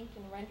drawn, inked,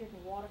 and rendered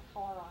in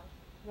watercolor on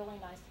really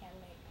nice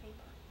handmade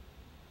paper.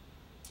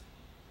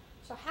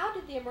 So how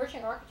did the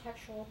emerging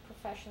architectural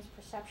profession's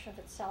perception of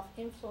itself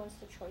influence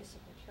the choice of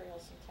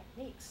materials and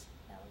techniques?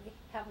 Now that we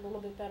have a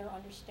little bit better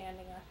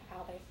understanding of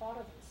how they thought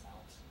of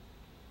themselves.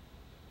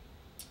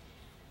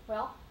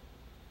 Well,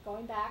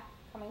 going back,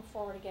 coming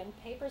forward again,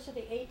 papers of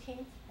the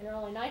 18th and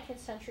early 19th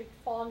century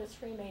fall into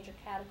three major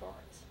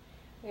categories.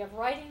 We have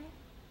writing,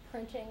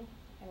 printing,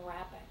 and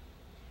wrapping.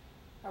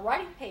 Now,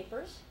 writing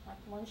papers,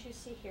 like the ones you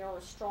see here,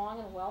 were strong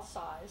and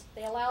well-sized.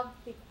 They allowed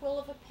the quill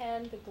of a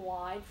pen to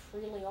glide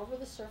freely over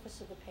the surface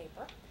of the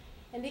paper.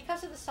 And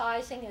because of the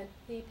sizing,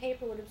 the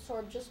paper would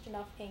absorb just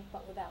enough ink,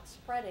 but without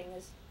spreading,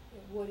 as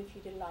it would if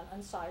you did it on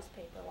unsized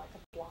paper, like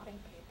a blotting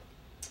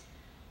paper.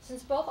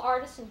 Since both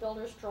artists' and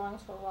builders'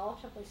 drawings were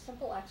relatively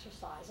simple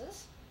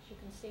exercises, as you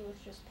can see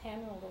with just pen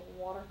and a little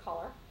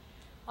watercolor,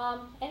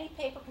 any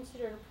paper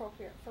considered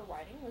appropriate for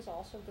writing was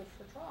also good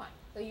for drawing,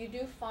 though you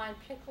do find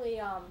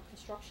particularly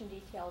construction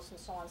details and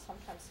so on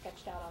sometimes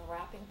sketched out on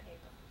wrapping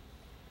paper.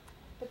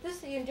 But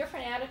the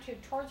indifferent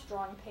attitude towards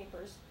drawing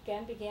papers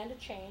again began to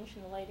change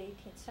in the late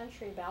 18th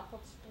century, about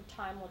the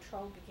time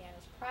Latrobe began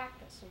his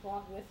practice and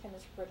brought with him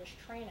his British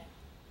training.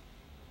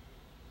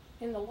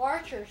 In the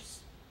larger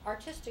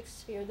artistic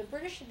sphere, the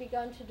British had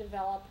begun to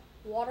develop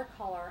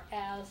watercolor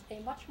as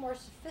a much more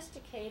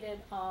sophisticated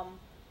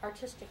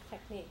artistic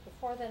technique.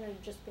 Before then, it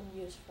had just been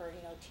used for,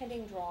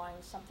 tinting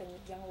drawings, something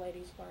that young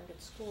ladies learned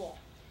at school.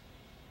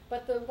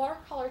 But the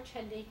watercolor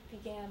technique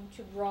began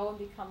to grow and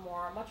become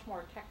much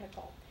more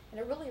technical, and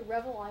it really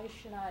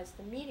revolutionized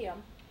the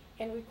medium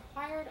and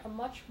required a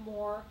much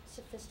more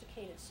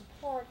sophisticated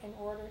support in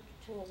order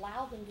to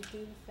allow them to do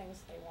the things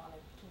they wanted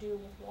to do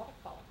with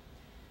watercolor.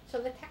 So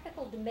the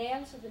technical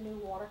demands of the new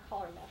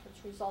watercolor methods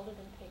resulted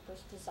in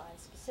papers designed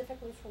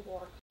specifically for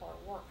watercolor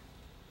work.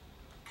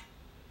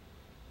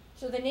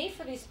 So the need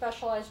for these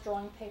specialized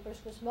drawing papers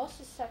was most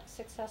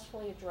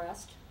successfully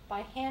addressed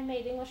by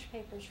handmade English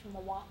papers from the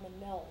Whatman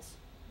mills.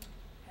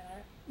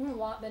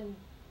 Whatman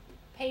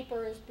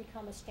paper has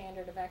become a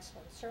standard of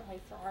excellence, certainly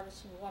for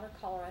artists and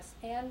watercolorists,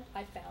 and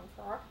I found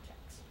for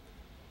architects.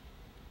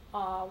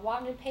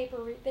 Whatman paper,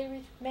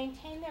 they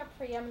maintain their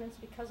preeminence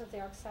because of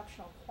their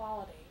exceptional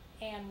quality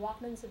and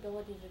Whatman's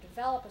ability to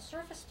develop a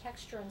surface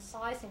texture and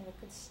sizing that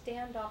could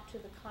stand up to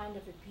the kind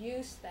of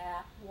abuse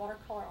that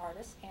watercolor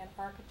artists and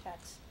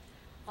architects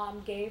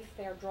gave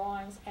their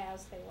drawings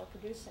as they were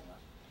producing them.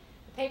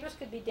 The papers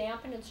could be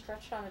dampened and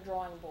stretched on a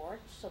drawing board,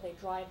 so they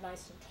dried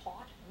nice and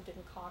taut and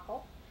didn't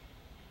cockle.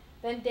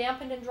 Then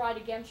dampened and dried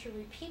again through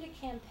repeated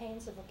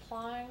campaigns of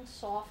applying,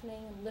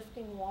 softening, and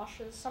lifting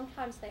washes.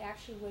 Sometimes they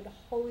actually would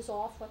hose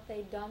off what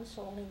they'd done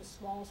so only the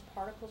smallest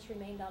particles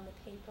remained on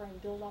the paper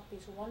and build up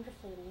these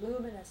wonderfully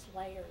luminous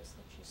layers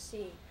that you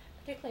see,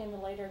 particularly in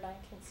the later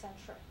 19th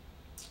century.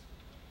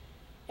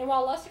 And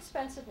while less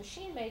expensive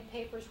machine-made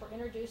papers were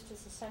introduced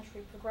as the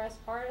century progressed,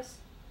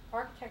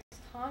 architects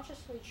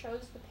consciously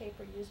chose the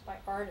paper used by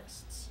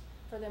artists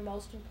for their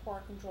most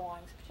important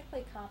drawings,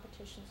 particularly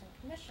competitions and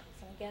commissions.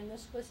 And again,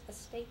 this was a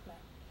statement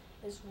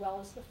as well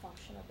as the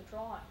function of the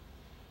drawing.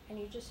 And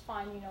you just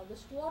find,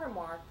 this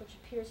watermark which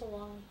appears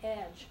along the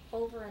edge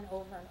over and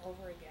over and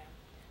over again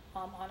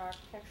on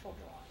architectural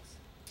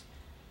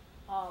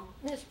drawings.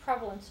 This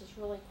prevalence is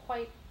really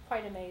quite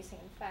amazing.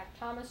 In fact,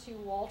 Thomas U.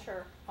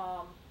 Walter,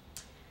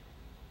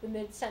 the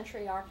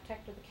mid-century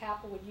architect of the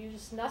Capitol, would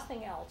use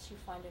nothing else you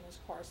find in his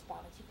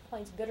correspondence. He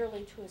complains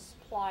bitterly to his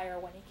supplier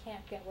when he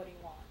can't get what he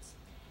wants.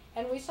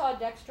 And we saw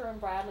Dexter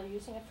and Bradley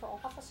using it for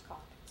office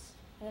copies.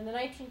 And in the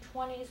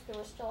 1920s, there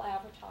were still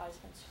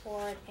advertisements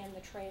for it in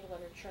the trade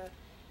literature,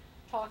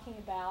 talking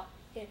about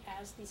it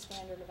as the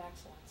standard of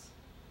excellence.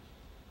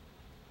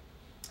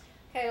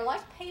 Okay,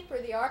 like paper,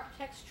 the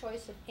architect's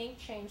choice of ink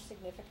changed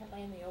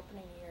significantly in the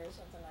opening years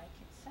of the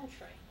 19th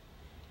century.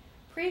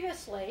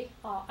 Previously,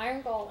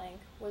 iron gall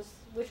ink,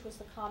 which was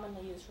the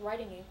commonly used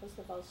writing ink, was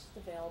the most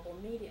available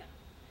medium.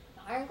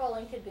 Now, iron gall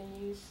ink had been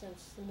used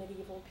since the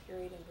medieval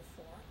period and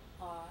before.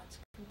 It's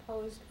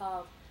composed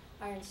of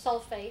iron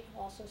sulfate,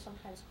 also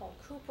sometimes called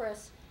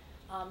cuprous,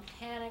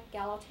 tannic,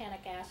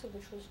 gallotannic acid,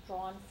 which was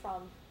drawn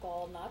from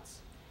gall nuts,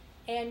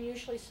 and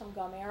usually some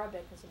gum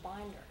arabic as a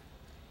binder.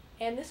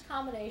 And this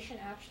combination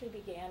actually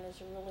began as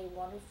a really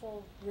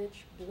wonderful,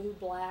 rich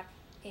blue-black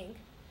ink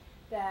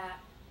that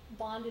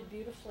bonded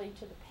beautifully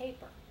to the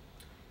paper.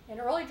 And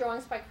early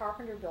drawings by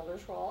carpenter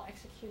builders were all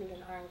executed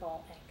in iron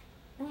gall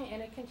ink.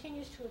 And it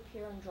continues to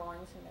appear in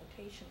drawings and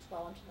notations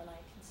well into the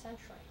 19th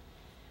century.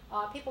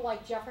 People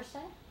like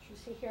Jefferson, which you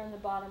see here in the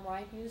bottom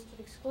right, used it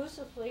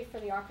exclusively for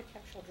the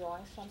architectural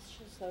drawings,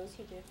 such as those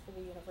he did for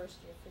the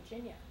University of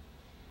Virginia.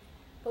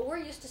 But we're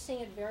used to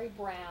seeing it very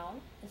brown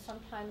and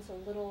sometimes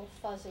a little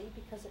fuzzy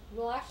because it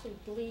will actually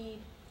bleed,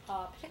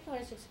 particularly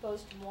when it's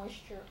exposed to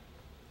moisture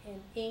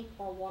in ink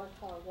or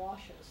watercolor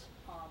washes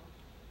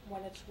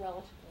when it's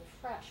relatively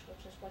fresh,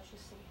 which is what you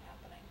see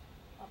happening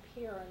up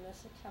here in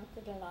this attempt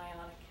at an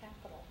ionic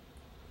capital.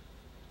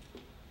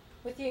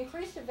 With the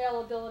increased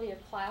availability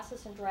of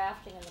classes in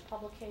drafting and the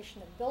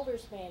publication of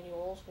builders'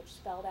 manuals, which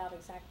spelled out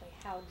exactly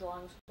how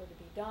drawings were to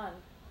be done,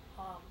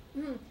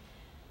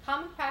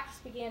 common practice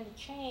began to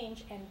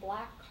change, and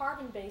black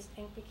carbon-based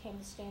ink became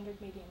the standard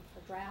medium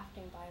for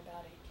drafting by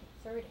about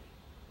 1830.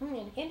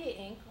 And India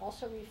ink,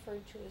 also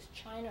referred to as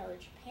China or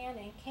Japan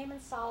ink, came in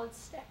solid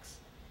sticks,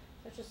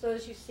 such as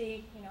those you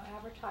see,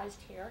 advertised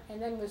here,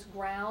 and then was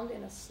ground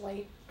in a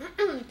slate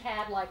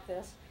pad like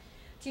this,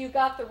 till you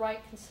got the right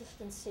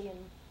consistency and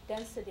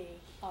density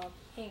of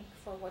ink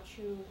for what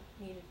you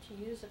needed to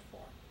use it for.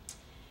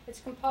 It's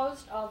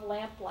composed of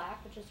lamp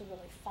black, which is a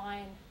really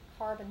fine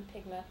carbon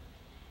pigment,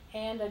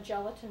 and a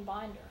gelatin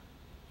binder.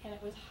 And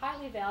it was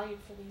highly valued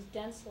for these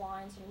dense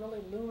lines and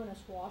really luminous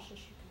washes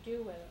you could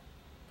do with it,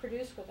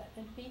 produce with it.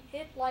 And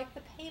it, like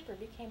the paper,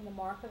 became the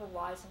mark of a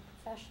rising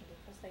profession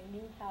because they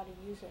knew how to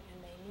use it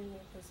and they knew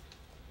it was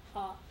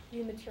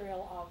new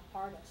material of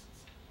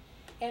artists.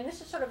 And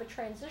this is sort of a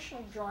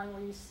transitional drawing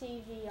where you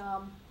see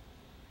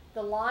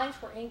the lines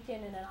were inked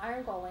in an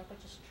iron gall ink,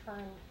 which is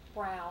turned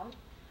brown,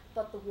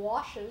 but the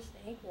washes,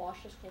 the ink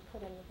washes, were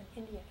put in with an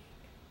Indian ink.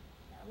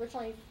 Now,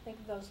 originally, think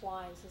of those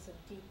lines as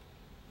a deep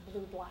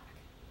blue-black.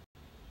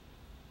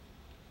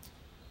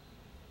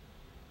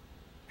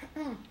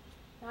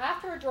 Now,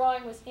 after a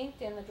drawing was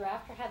inked in, the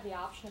drafter had the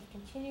option of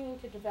continuing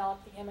to develop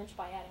the image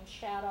by adding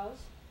shadows,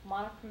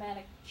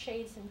 monochromatic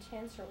shades and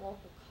tints, or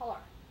local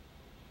color.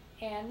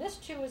 And this,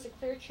 too, was a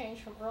clear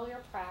change from earlier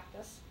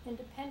practice and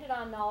depended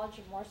on knowledge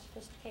of more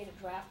sophisticated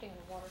drafting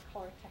and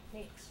watercolor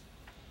techniques.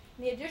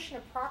 And the addition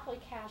of properly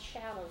cast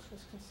shadows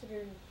was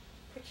considered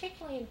a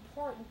particularly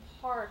important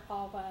part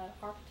of an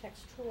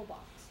architect's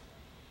toolbox.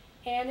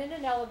 And in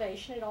an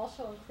elevation, it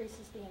also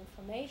increases the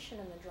information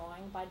in the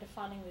drawing by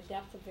defining the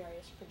depth of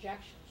various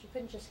projections. You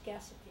couldn't just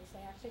guess at these.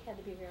 They actually had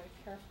to be very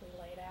carefully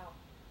laid out.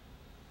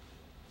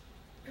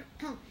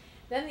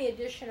 Then the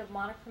addition of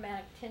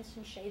monochromatic tints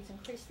and shades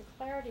increased the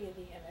clarity of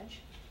the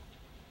image.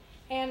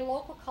 And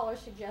local color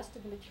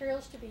suggested the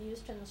materials to be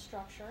used in the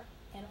structure,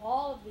 and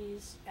all of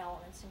these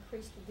elements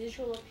increased the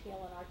visual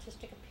appeal and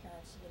artistic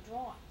appearance of the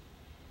drawing,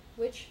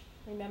 which,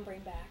 remembering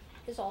back,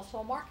 is also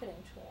a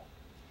marketing tool.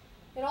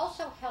 It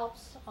also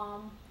helps,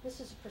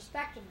 this is a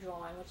perspective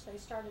drawing, which they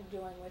started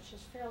doing, which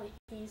is fairly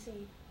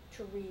easy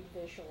to read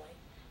visually.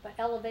 But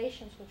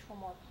elevations, which were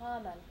more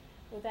common,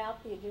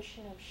 without the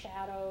addition of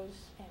shadows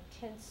and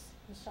tints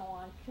and so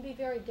on, can be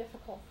very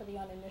difficult for the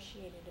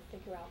uninitiated to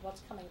figure out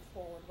what's coming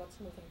forward, what's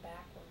moving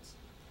backwards.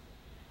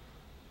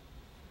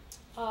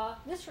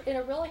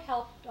 It really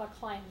helped a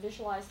client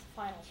visualize the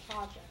final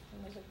project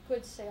and was a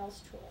good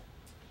sales tool.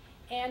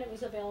 And it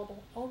was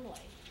available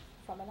only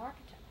from an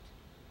architect.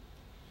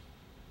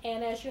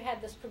 And as you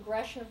had this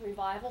progression of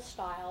revival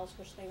styles,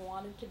 which they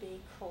wanted to be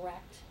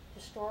correct,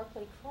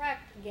 historically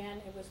correct, again,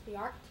 it was the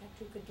architect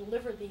who could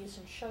deliver these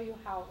and show you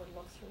how it would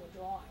look through a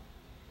drawing.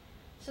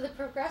 So the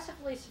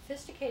progressively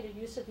sophisticated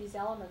use of these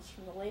elements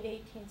from the late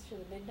 18th through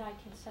the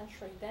mid-19th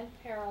century then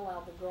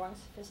paralleled the growing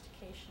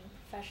sophistication and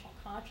professional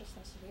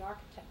consciousness of the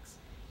architects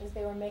as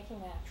they were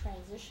making that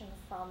transition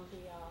from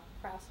the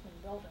craftsman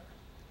builder.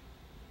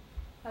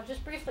 Now,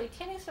 just briefly,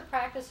 tinting is the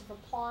practice of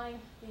applying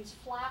these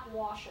flat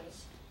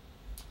washes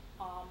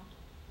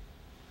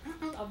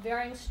of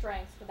varying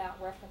strength without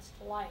reference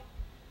to light.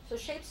 So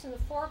shapes in the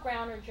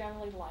foreground are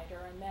generally lighter,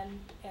 and then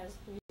as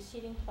the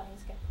receding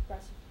planes get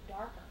progressively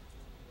darker.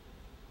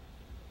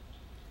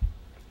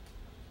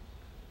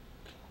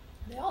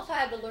 They also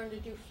had to learn to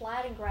do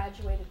flat and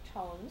graduated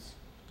tones,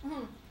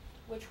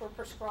 which were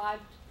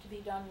prescribed to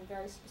be done in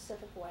very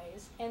specific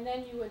ways. And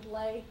then you would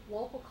lay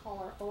local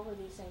color over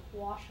these ink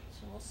washes,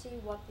 and we'll see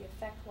what the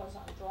effect was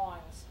on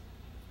drawings.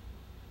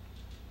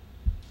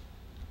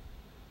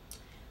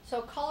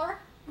 So color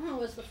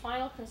was the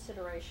final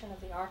consideration of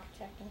the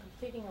architect in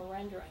completing a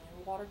rendering,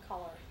 and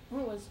watercolor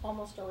was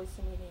almost always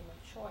the medium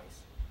of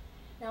choice.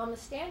 Now, in the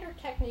standard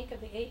technique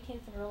of the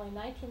 18th and early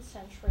 19th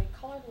century,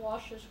 colored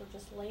washes were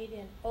just laid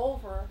in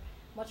over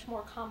much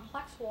more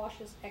complex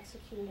washes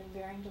executed in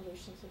varying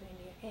dilutions of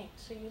India ink.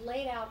 So you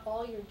laid out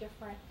all your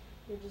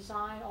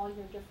design, all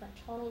your different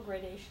tonal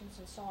gradations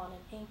and so on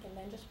in ink, and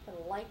then just put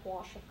a light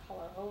wash of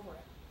color over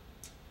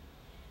it.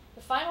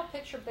 The final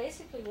picture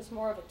basically was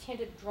more of a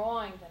tinted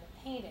drawing than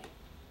a painting.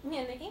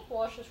 And the ink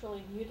washes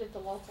really muted the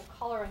local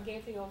color and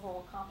gave the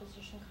overall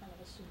composition kind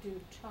of a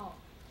subdued tone.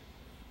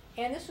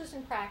 And this was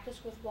in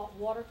practice with what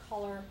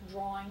watercolor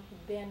drawing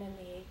had been in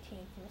the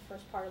 18th and the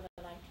first part of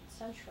the 19th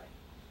century.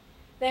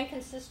 Then,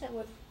 consistent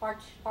with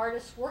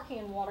artists working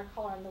in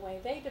watercolor and the way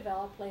they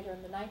developed later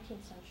in the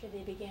 19th century,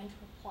 they began to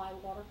apply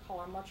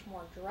watercolor much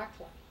more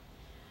directly,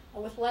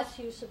 with less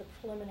use of the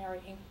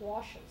preliminary ink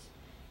washes.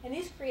 And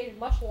these created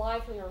much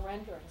livelier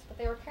renderings, but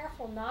they were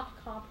careful not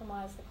to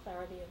compromise the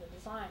clarity of the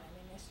design. I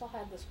mean, they still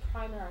had this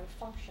primary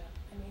function.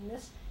 I mean,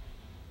 this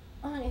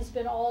has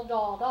been all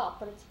dolled up,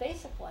 but it's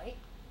basically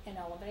an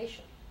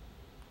elevation.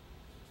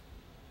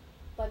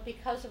 But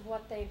because of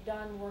what they've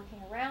done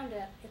working around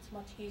it, it's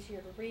much easier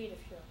to read if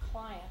you're a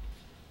client.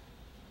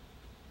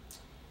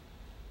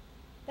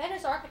 Then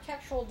as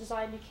architectural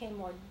design became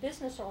more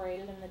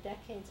business-oriented in the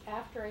decades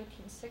after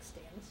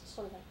 1860, and this is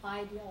sort of an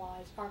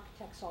idealized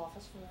architect's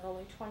office from the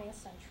early 20th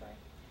century,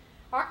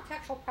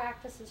 architectural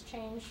practices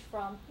changed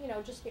from,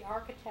 just the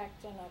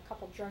architect and a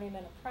couple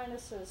journeyman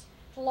apprentices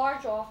to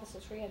large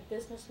offices where you had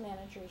business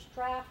managers,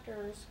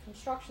 drafters,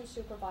 construction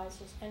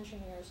supervisors,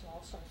 engineers, and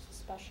all sorts of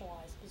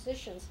specialized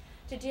positions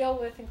to deal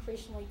with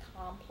increasingly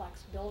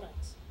complex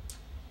buildings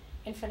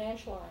and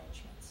financial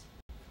arrangements.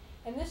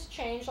 And this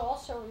change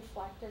also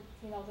reflected,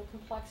 the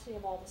complexity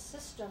of all the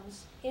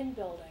systems in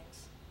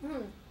buildings.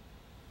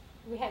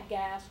 We had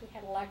gas, we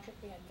had electric,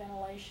 we had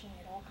ventilation, we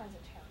had all kinds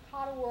of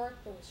terracotta work,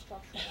 there was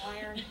structural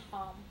iron.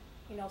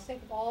 You know,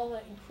 think of all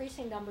the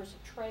increasing numbers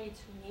of trades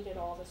who needed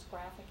all this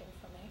graphic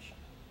information.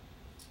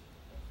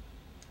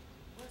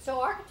 So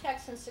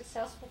architects and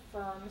successful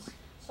firms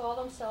saw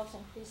themselves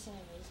increasingly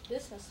as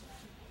businessmen.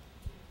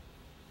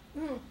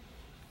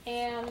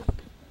 And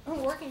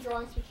working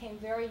drawings became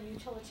very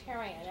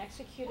utilitarian,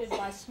 executed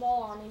by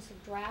small armies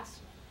of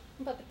draftsmen.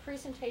 But the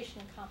presentation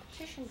and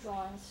competition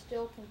drawings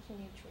still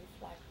continued to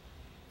reflect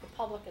the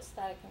public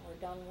aesthetic and were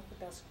done with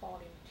the best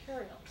quality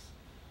materials.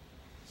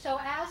 So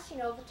as you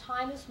know, the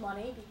time is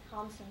money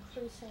becomes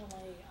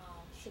increasingly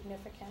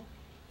significant.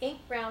 Ink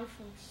ground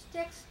from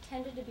sticks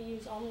tended to be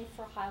used only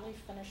for highly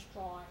finished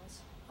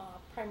drawings,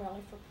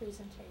 primarily for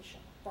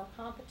presentation or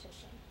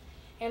competition.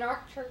 And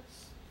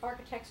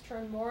architects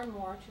turned more and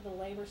more to the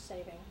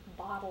labor-saving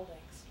bottled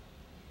inks.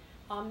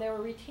 They were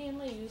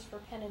routinely used for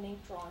pen and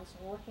ink drawings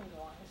and working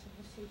drawings. And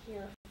you see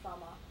here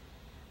from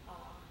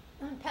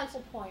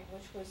Pencil Point,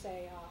 which was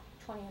a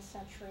 20th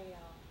century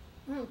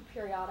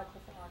periodical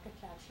for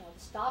architects. You know,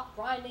 stop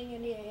grinding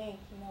in the ink.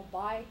 You know,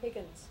 buy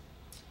Higgins.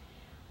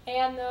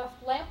 And the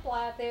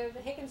lampblack, the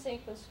Higgins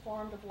ink was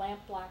formed of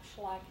lampblack,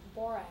 shellac, and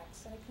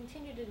borax, and it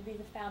continued to be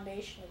the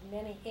foundation of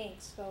many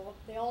inks. So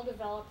they all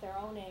developed their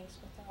own inks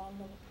with their own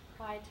little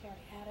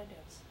proprietary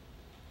additives.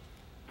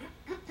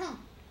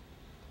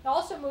 They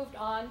also moved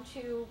on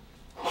to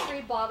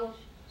pre-bottled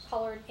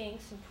colored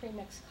inks and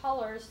pre-mixed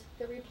colors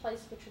that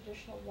replaced the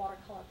traditional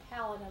watercolor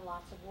palette in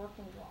lots of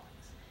working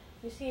drawings.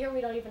 You see here we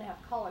don't even have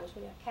colors.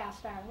 We have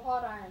cast iron,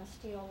 wrought iron,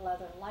 steel,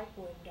 leather, light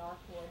wood, dark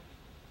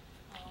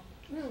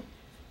wood.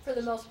 For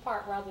the most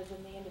part, rather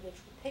than the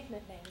individual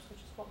pigment names, which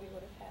is what we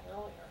would have had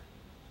earlier.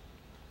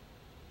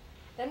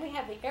 Then we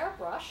have the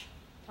airbrush,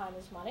 time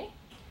is money,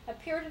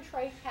 appeared in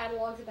trade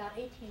catalogs about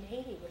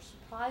 1880, which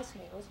surprised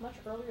me. It was much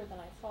earlier than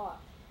I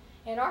thought.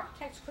 And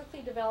architects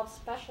quickly developed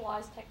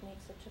specialized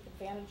techniques that took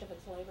advantage of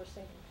its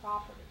labor-saving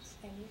properties.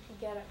 And you can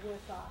get it with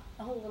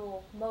a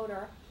little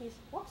motor.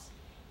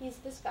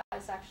 This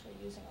guy's actually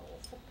using a little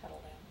foot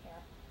pedal down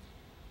here.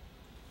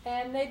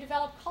 And they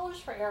developed colors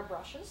for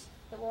airbrushes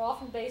that were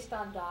often based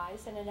on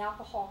dyes and an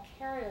alcohol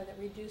carrier that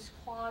reduced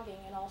clogging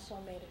and also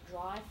made it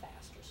dry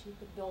faster, so you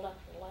could build up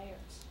your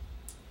layers.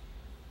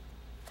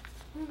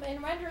 And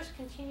renderers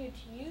continued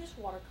to use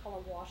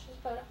watercolor washes,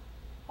 but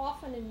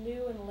often in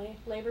new and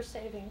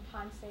labor-saving,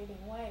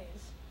 time-saving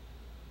ways.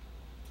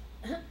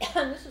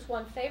 And this is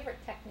one favorite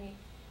technique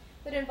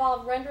that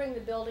involved rendering the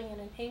building in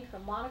an ink or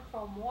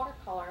monochrome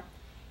watercolor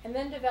and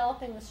then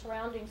developing the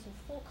surroundings in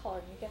full color.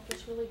 And you get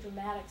this really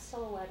dramatic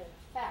silhouette and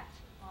effect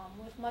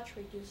with much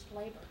reduced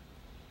labor.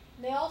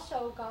 And they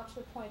also got to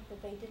the point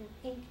that they didn't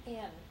ink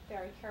in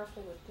very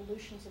carefully with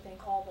dilutions of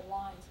ink all the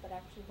lines, but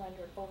actually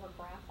rendered over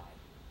graphite.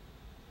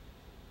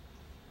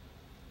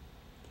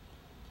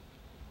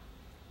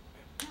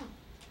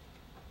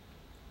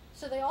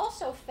 So they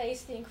also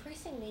faced the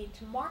increasing need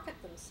to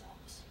market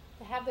themselves,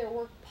 to have their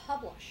work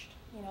published.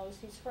 You know, as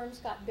these firms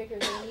got bigger,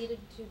 they needed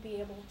to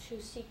be able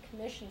to seek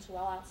commissions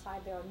well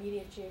outside their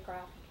immediate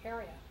geographic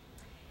area.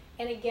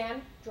 And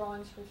again,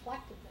 drawings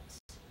reflected this.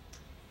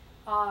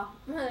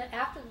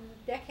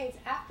 Decades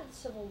after the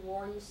Civil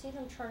War, you see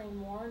them turning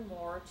more and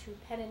more to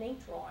pen and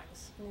ink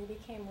drawings, and they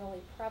became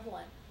really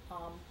prevalent.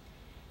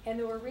 And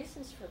there were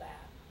reasons for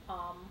that.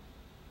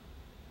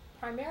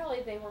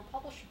 Primarily, they were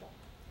publishable.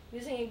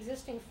 Using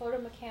existing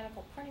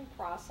photomechanical printing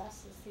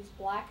processes, these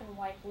black and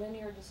white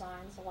linear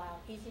designs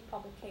allowed easy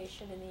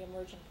publication in the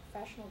emerging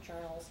professional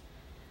journals,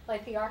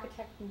 like the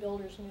Architect and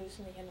Builders News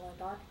and the Inland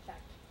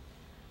Architect.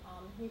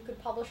 You could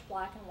publish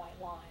black and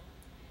white line.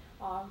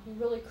 You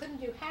really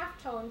couldn't do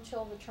halftone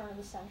until the turn of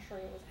the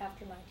century. It was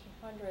after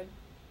 1900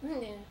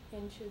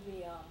 into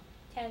the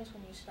 10s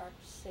when you start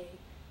to see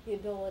the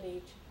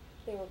ability to,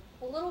 they were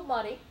a little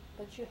muddy,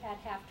 but you had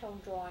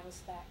halftone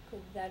drawings that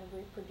could then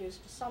reproduce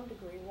to some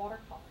degree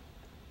watercolor.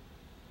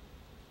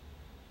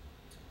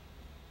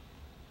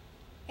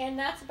 And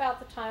that's about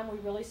the time we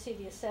really see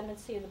the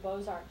ascendancy of the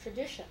Beaux-Arts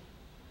tradition,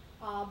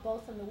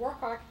 both in the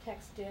work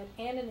architects did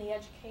and in the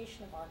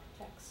education of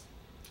architects.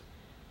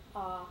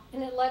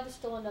 And it led to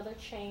still another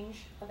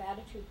change of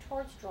attitude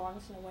towards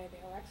drawings and the way they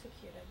were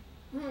executed.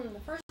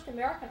 The first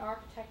American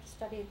architect to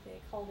study at the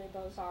École des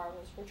Beaux-Arts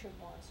was Richard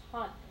Morris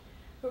Hunt,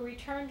 who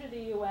returned to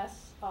the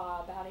U.S.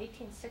 About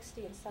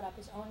 1860 and set up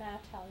his own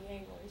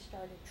atelier where he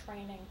started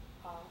training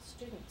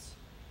students.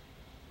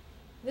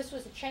 This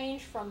was a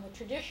change from the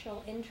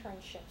traditional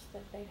internships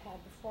that they'd had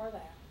before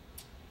that.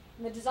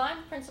 And the design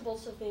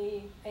principles of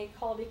the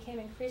École became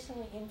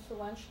increasingly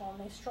influential,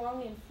 and they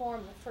strongly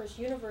informed the first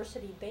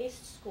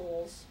university-based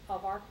schools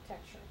of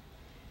architecture.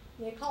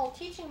 The École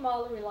teaching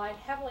model relied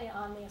heavily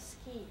on the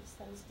esquisses,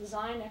 that is,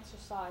 design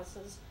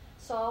exercises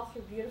solved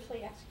through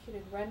beautifully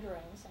executed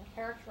renderings and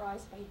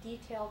characterized by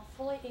detailed,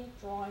 fully inked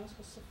drawings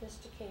with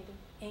sophisticated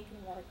ink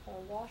and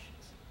watercolor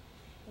washes.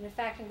 And in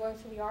fact, in going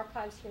through the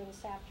archives here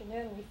this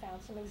afternoon, we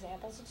found some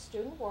examples of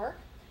student work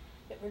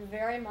that were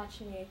very much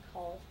in the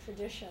École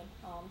tradition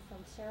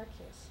from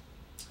Syracuse.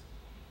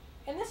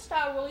 And this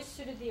style really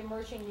suited the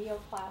emerging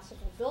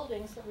neoclassical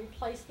buildings that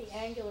replaced the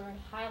angular and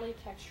highly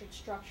textured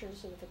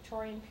structures of the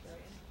Victorian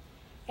period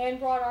and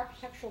brought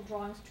architectural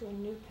drawings to a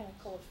new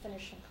pinnacle of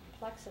finish and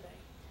complexity.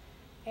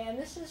 And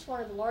this is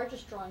one of the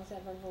largest drawings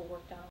I've ever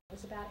worked on. It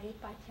was about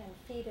 8 by 10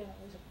 feet, and it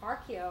was an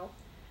Archeo,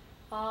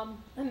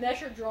 a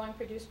measured drawing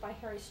produced by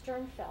Harry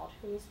Sternfeld,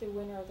 who was the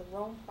winner of the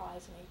Rome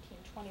Prize in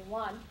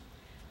 1821.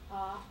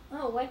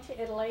 Went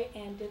to Italy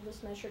and did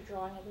this measured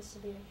drawing of the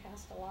Sabina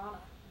Castellana.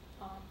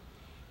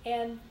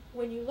 And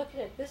when you look at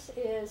it, this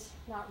is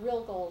not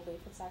real gold leaf.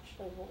 It's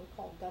actually what we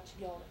call Dutch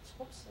gilt.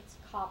 It's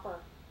copper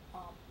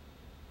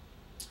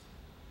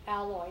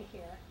alloy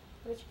here.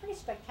 But it's pretty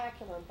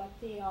spectacular. But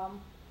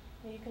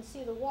you can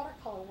see the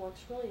watercolor works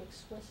really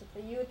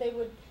exquisitely. They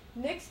would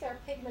mix their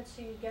pigments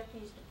so you get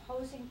these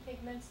deposing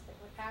pigments that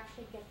would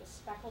actually get the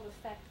speckled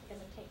effect to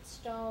imitate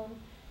stone.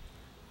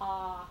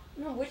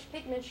 Which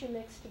pigments you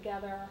mix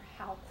together,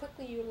 how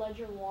quickly you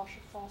ledger wash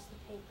across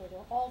the paper. There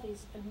are all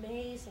these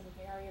amazing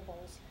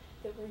variables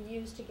that were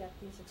used to get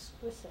these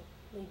exquisitely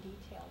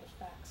detailed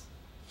effects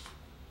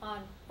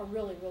on a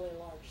really, really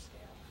large scale.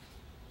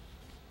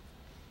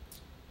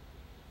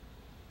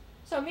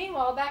 So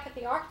meanwhile, back at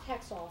the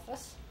architect's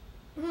office,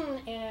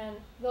 and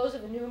those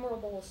of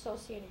innumerable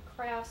associated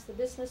crafts, the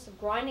business of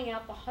grinding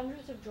out the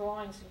hundreds of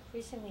drawings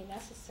increasingly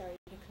necessary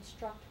to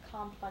construct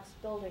complex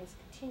buildings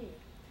continued.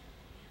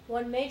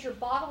 One major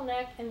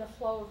bottleneck in the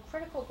flow of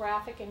critical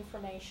graphic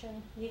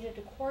information needed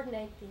to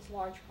coordinate these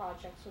large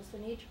projects was the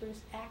need to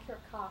produce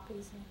accurate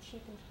copies in a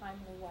cheap and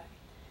timely way.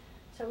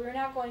 So we're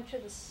now going to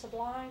the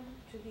sublime,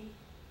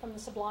 from the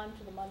sublime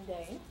to the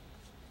mundane,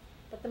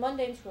 but the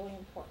mundane is really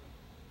important.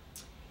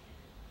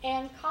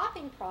 And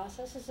copying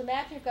process is,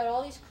 imagine you've got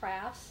all these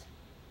crafts,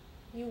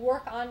 you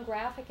work on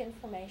graphic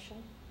information.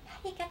 How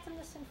do you get them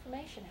this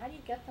information? How do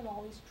you get them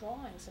all these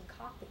drawings and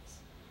copies?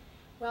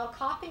 Well,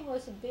 copying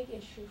was a big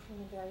issue from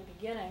the very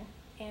beginning,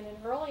 and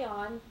early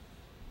on,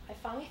 I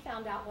finally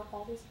found out what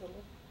all these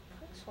little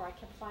tricks were. I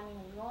kept finding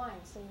in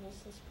drawings. There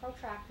was this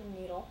protractor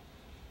needle,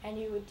 and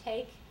you would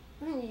take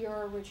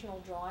your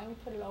original drawing,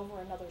 put it over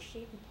another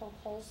sheet, and poke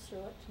holes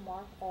through it to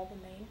mark all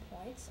the main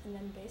points, and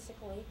then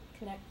basically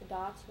connect the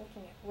dots,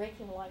 looking at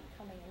raking light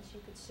coming in so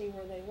you could see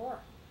where they were.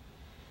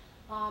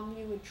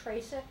 You would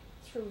trace it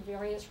through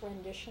various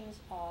renditions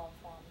of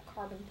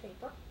carbon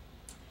paper.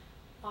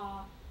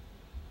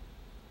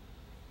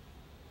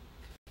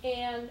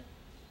 And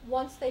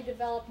once they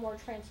developed more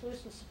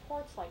translucent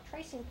supports like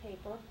tracing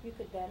paper, you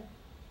could then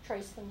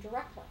trace them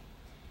directly.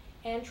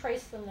 And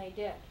trace them they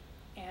did.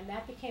 And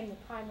that became the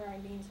primary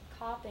means of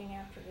copying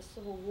after the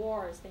Civil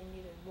War, as they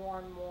needed more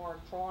and more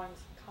drawings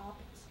and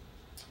copies.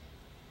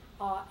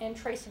 And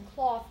tracing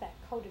cloth, that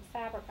coated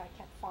fabric I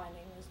kept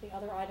finding, was the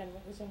other item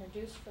that was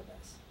introduced for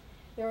this.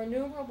 There are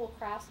innumerable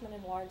craftsmen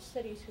in large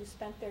cities who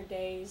spent their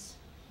days,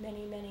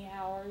 many, many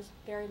hours,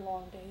 very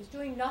long days,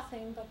 doing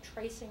nothing but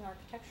tracing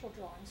architectural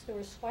drawings. There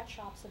were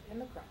sweatshops of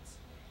immigrants.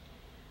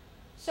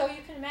 So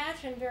you can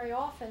imagine very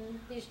often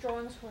these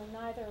drawings were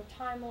neither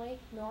timely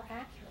nor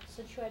accurate,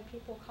 since you had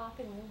people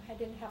copying them who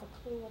didn't have a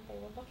clue what they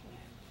were looking at.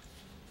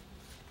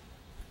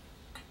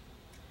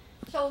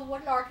 So what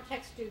did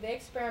architects do? They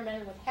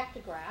experimented with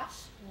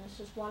hectographs, and this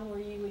is one where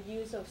you would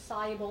use a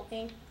soluble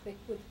ink that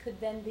could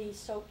then be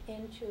soaked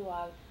into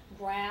a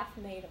graph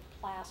made of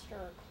plaster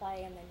or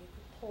clay, and then you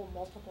could pull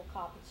multiple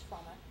copies from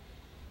it.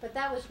 But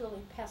that was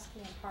really pesky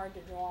and hard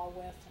to draw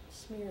with and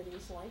smeared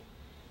easily.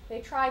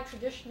 They tried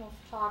traditional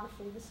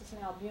photography. This is an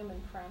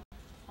albumin print.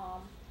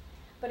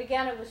 But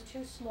again, it was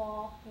too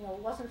small. You know,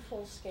 it wasn't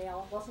full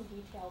scale. It wasn't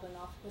detailed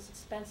enough. It was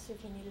expensive.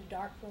 You needed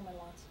dark room and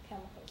lots of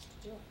chemicals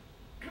to do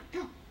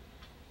it.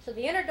 So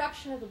the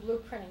introduction of the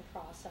blueprinting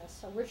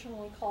process,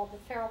 originally called the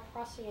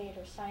ferroprosciate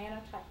or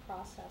cyanotype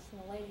process in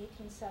the late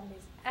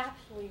 1870s,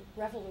 absolutely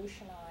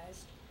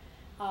revolutionized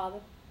the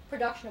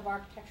production of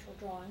architectural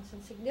drawings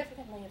and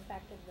significantly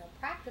affected the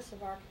practice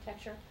of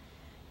architecture,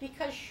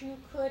 because you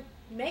could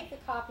make the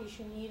copies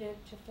you needed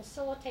to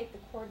facilitate the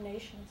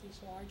coordination of these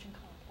large and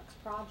complex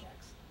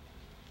projects.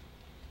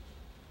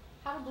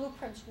 How do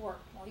blueprints work?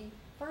 Well, you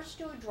first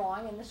do a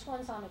drawing, and this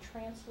one's on a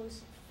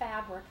translucent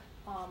fabric,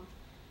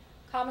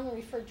 commonly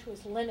referred to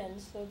as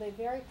linens, though they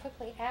very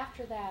quickly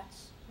after that,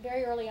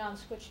 very early on,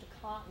 switched to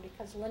cotton,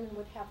 because linen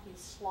would have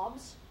these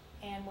slubs,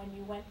 and when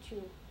you went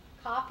to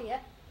copy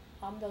it,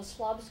 those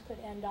slubs could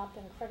end up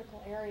in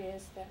critical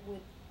areas that would,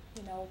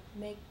 you know,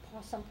 make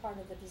some part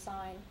of the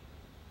design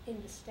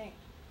indistinct.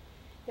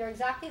 They're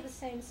exactly the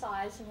same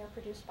size, and they're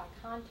produced by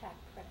contact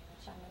printing,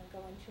 which I'm going to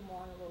go into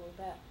more in a little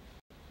bit.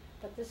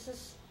 But this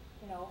is,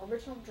 you know,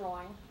 original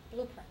drawing,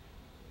 blueprint.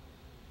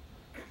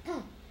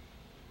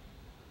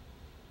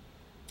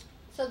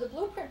 So the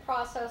blueprint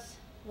process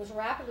was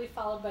rapidly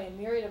followed by a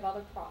myriad of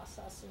other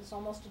processes,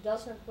 almost a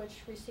dozen of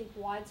which received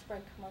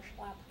widespread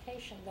commercial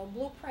application, though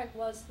blueprint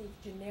was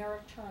the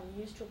generic term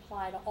used to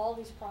apply to all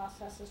these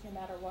processes, no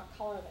matter what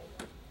color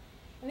they were.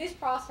 And these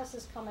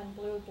processes come in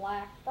blue,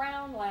 black,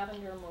 brown,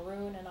 lavender,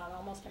 maroon, and on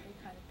almost every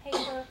kind of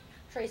paper,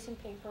 tracing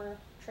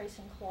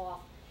cloth,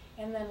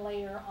 and then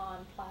later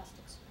on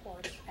plastic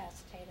supports,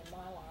 acetate and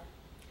mylar.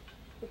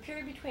 The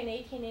period between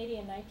 1880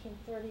 and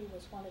 1930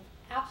 was one of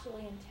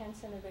absolutely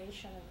intense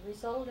innovation and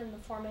resulted in the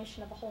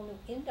formation of a whole new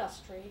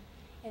industry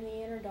and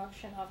the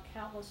introduction of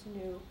countless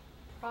new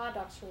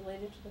products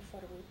related to the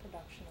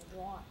photo-reproduction of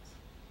drawings.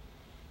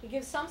 To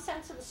give some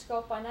sense of the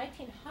scope, by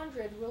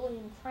 1900,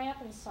 William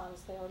Cramp and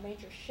Sons, they were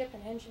major ship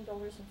and engine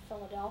builders in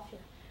Philadelphia,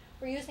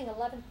 were using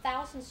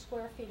 11,000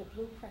 square feet of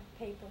blueprint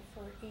paper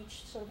for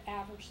each sort of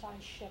average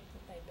size ship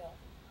that they built.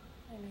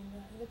 I mean,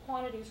 the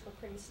quantities were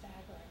pretty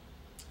staggering.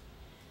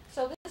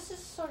 So this is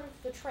sort of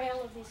the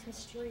trail of these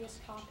mysterious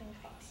copying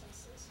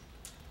processes.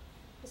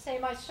 To say,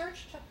 my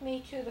search took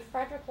me to the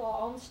Frederick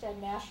Law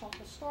Olmsted National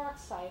Historic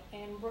Site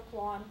in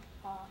Brooklawn,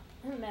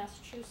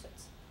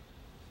 Massachusetts.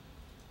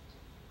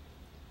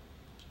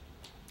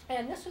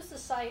 And this was the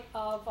site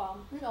of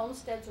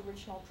Olmsted's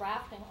original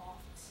drafting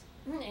office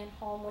and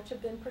home, which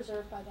had been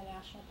preserved by the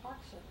National Park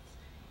Service.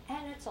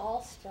 And it's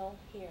all still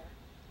here.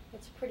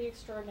 It's pretty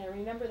extraordinary.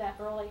 Remember that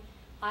early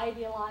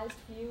idealized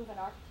view of an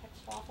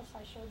architect's office?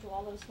 I showed you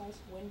all those nice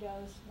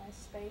windows, nice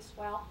space.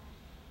 Well,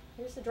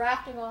 here's the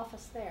drafting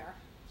office there.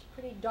 It's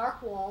pretty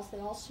dark walls. They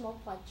all smoke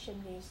like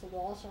chimneys. The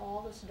walls are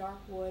all this dark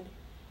wood.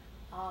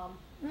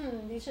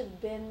 These are the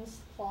bins,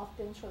 cloth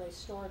bins where they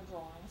stored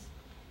drawings.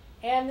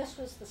 And this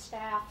was the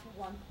staff at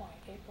one point,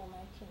 April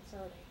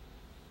 1930.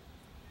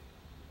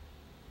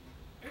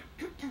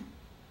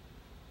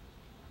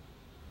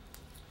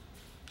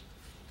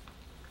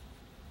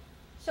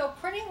 So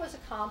printing was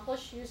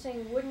accomplished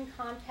using wooden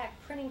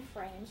contact printing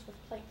frames with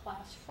plate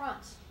glass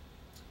fronts.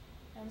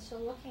 And so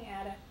looking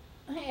at it,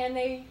 and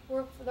the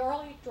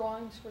early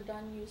drawings were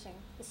done using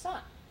the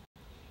sun.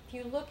 If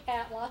you look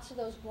at lots of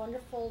those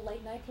wonderful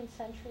late 19th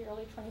century,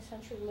 early 20th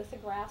century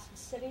lithographs of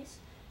cities,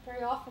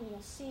 very often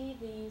you'll see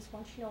these,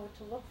 once you know what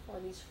to look for,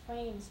 these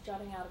frames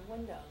jutting out of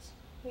windows.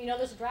 You know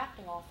there's a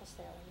drafting office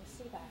there when you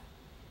see that.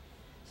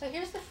 So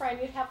here's the frame.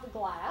 You'd have the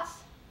glass.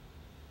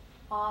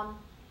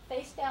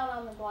 Face down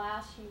on the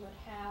glass, you would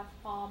have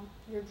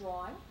your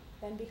drawing.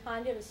 Then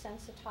behind it is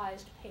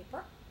sensitized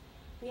paper.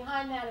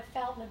 Behind that, a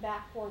felt and a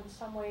backboard in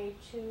some way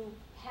to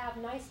have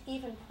nice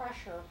even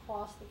pressure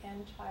across the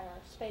entire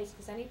space,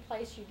 because any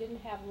place you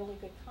didn't have really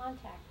good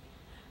contact,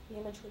 the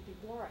image would be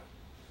blurry.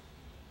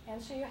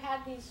 And so you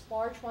had these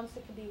large ones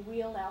that could be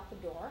wheeled out the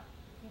door.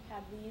 You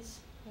had these,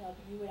 that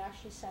you would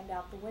actually send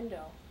out the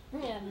window.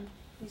 And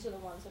these are the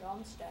ones at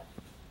Olmsted.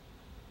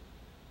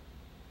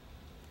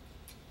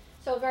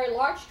 So very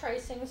large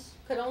tracings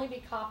could only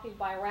be copied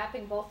by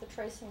wrapping both the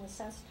tracing and the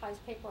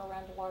sensitized paper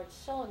around a large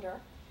cylinder.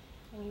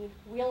 And you'd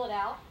wheel it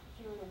out,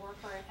 if you were the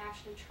worker, and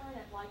actually turn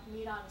it like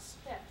meat on a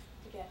stick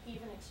to get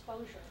even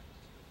exposure,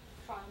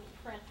 trying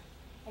to print.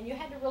 And you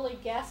had to really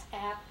guess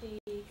at the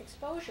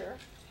exposure,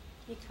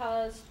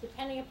 because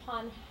depending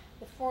upon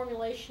the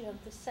formulation of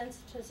the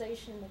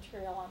sensitization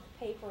material on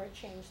the paper, it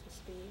changed the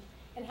speed,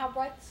 and how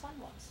bright the sun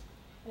was.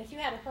 And if you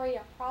had a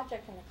hurry-up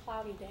project on a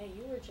cloudy day,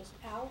 you were just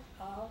out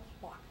of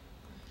luck.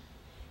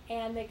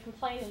 And they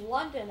complained in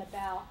London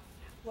about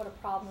what a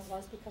problem it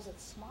was because of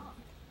smog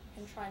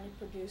and trying to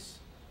produce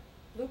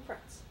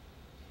blueprints.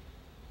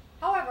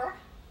 However,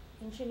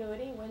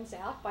 ingenuity wins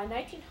out. By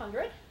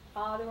 1900,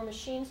 there were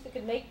machines that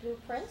could make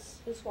blueprints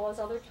as well as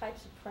other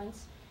types of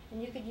prints.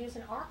 And you could use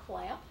an arc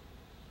lamp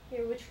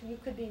here, which you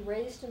could be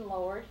raised and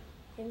lowered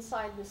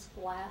inside this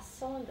glass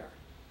cylinder.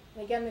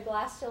 And again, the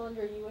glass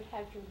cylinder, you would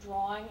have your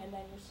drawing and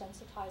then your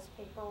sensitized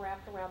paper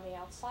wrapped around the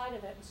outside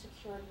of it and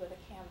secured with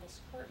a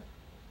canvas curtain.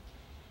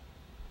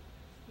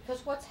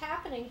 Because what's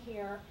happening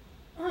here,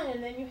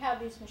 and then you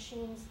have these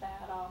machines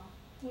that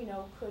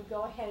could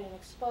go ahead and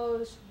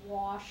expose,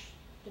 wash,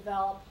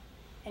 develop,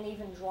 and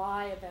even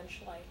dry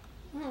eventually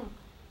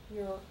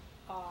your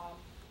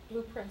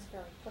blueprints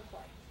very quickly.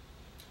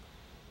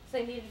 So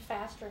they needed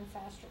faster and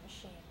faster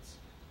machines.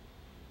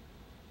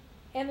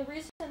 And the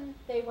reason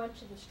they went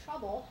to this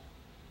trouble,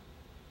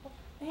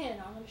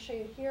 and I'm going to show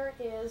you here,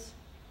 is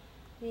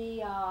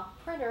the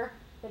printer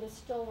that is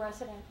still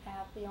resident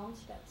at the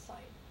Olmsted site.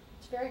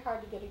 It's very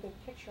hard to get a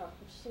good picture of it.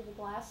 You see the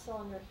glass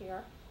cylinder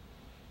here.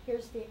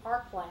 Here's the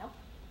arc lamp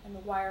and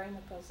the wiring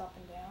that goes up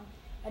and down.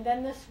 And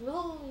then this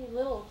really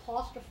little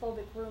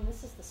claustrophobic room,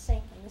 this is the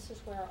sink, and this is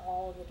where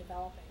all of the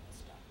developing is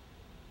done.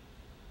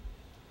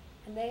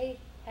 And they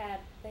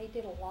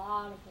did a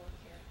lot of work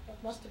here.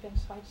 It must have been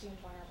quite the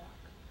environment.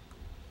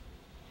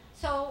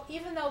 So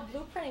even though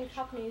blueprinting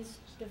companies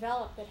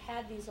developed that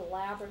had these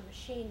elaborate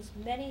machines,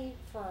 many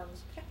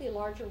firms, particularly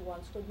larger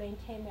ones, would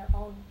maintain their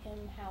own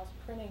in-house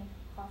printing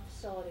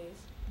facilities.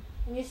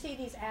 And you see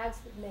these ads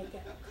that make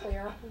it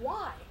clear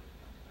why.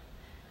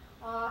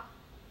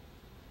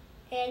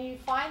 And you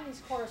find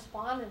these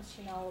correspondence,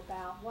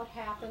 about what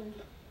happened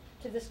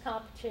to this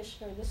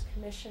competition or this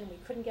commission. We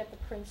couldn't get the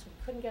prints, we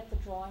couldn't get the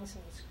drawings,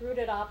 and we screwed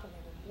it up, and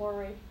they were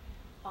blurry.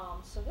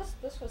 So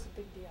this was a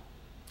big deal.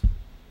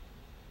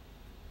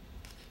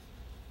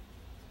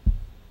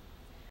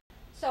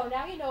 So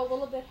now you know a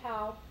little bit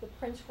how the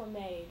prints were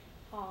made.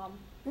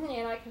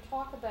 And I can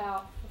talk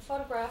about the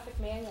photographic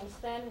manuals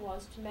then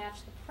was to match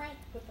the print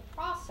with the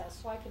process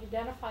so I could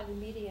identify the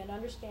media and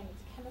understand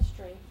its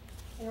chemistry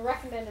and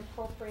recommend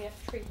appropriate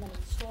treatment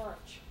and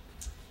storage.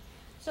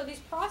 So these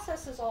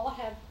processes all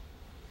had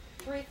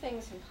three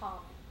things in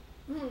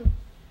common.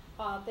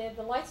 They had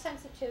the light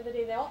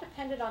sensitivity. They all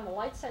depended on the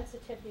light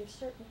sensitivity of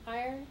certain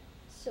iron,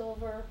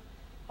 silver,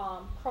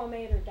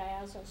 chromate, or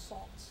diazo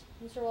salts.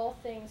 These are all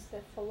things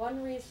that, for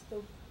one reason,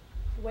 the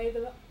way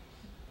the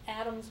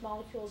atoms,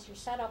 molecules are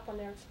set up, when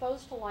they're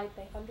exposed to light,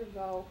 they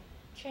undergo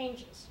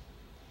changes.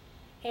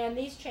 And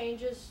these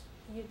changes,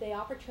 they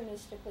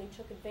opportunistically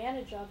took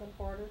advantage of in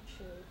order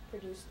to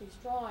produce these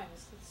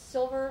drawings. The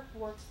silver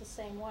works the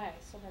same way.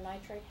 Silver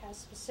nitrate has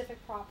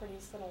specific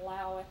properties that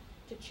allow it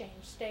to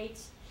change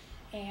states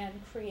and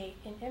create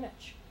an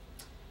image.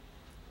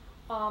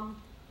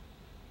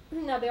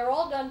 Now, they're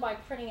all done by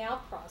printing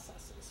out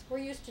processes. We're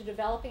used to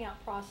developing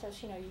out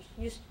process. You know,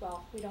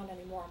 well, we don't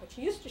anymore, but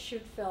you used to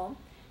shoot film.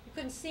 You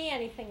couldn't see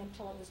anything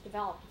until it was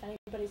developed. If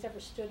anybody's ever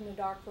stood in a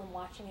dark room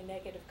watching a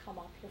negative come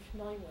up, you're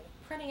familiar with it.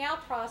 Printing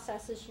out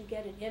processes, you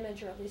get an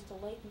image, or at least a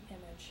latent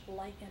image, a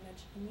light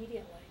image,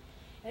 immediately.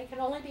 And it can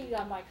only be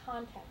done by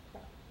contact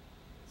print.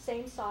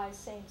 Same size,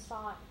 same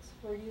size.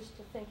 We're used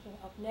to thinking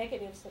of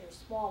negatives that are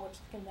small, which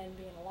can then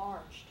be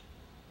enlarged.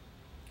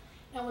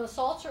 Now, when the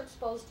salts are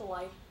exposed to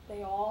light,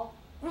 they all,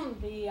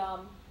 the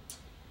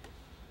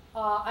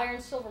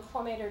iron, silver,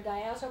 chromate, or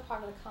diazo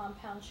part of the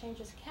compound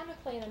changes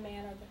chemically in a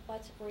manner that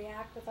lets it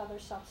react with other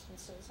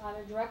substances,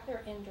 either directly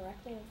or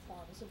indirectly, and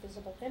forms a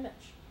visible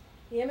image.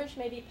 The image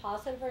may be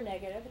positive or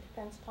negative. It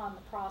depends upon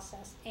the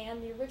process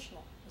and the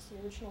original. Is the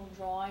original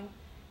drawing,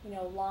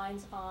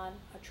 lines on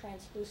a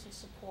translucent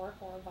support,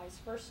 or vice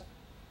versa?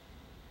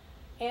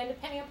 And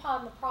depending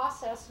upon the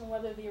process and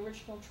whether the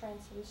original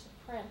translucent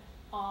print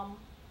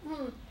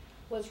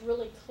was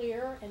really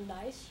clear and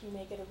nice, you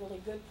may get a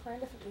really good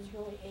print. If it was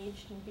really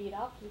aged and beat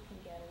up, you can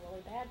get a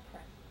really bad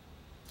print.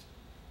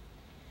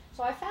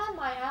 So I found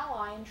my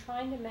ally in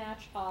trying to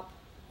match up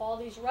all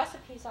these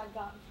recipes I'd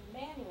gotten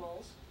from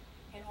manuals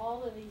and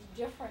all of these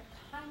different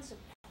kinds of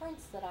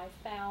prints that I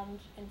found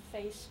and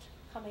faced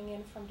coming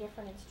in from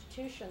different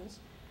institutions,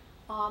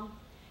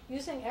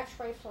 using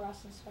X-ray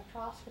fluorescence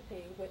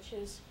spectroscopy, which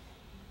is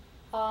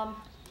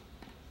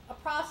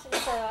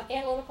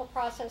analytical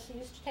process that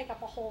used to take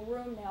up a whole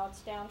room. Now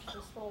it's down to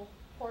this little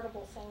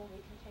portable thing that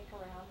we can take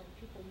around, and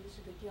people use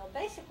a good deal.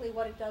 Basically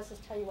what it does is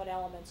tell you what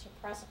elements are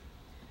present.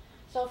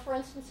 So for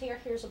instance,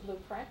 here's a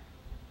blueprint.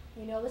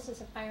 This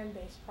is an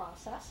iron-based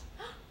process.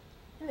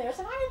 And there's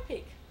an iron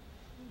peak.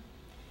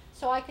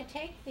 So I could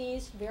take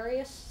these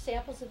various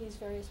samples of these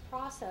various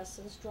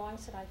processes,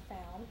 drawings that I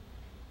found.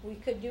 We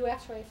could do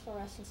X-ray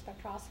fluorescence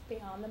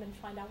spectroscopy on them and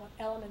find out what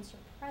elements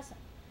are present.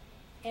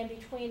 And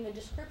between the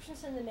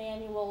descriptions in the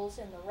manuals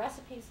and the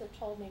recipes that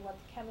told me what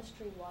the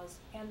chemistry was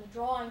and the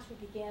drawings, we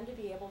began to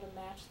be able to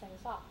match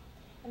things up.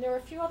 And there were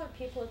a few other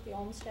people at the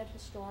Olmsted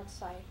Historic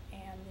Site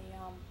and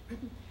the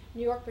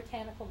New York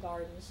Botanical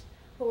Gardens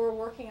who were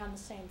working on the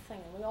same thing,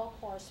 and we all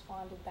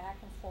corresponded back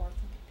and forth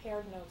and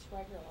compared notes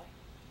regularly.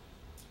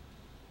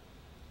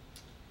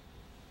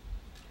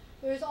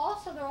 There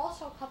are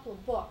also a couple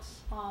of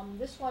books.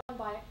 This one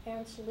by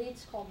Ernst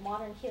Leitz called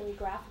Modern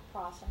Heliographic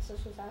Process.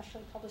 This was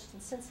actually published in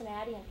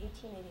Cincinnati in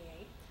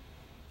 1888.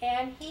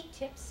 And he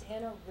tips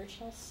in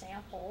original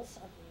samples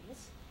of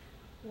these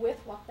with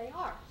what they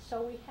are.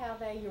 So we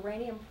have a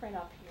uranium print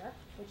up here,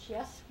 which,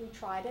 yes, we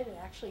tried it. It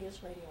actually is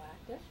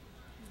radioactive.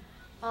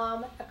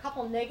 A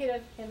couple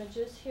negative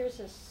images. Here's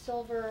a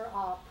silver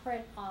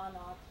print on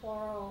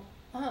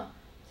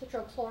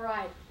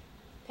citrochloride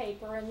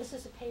paper, and this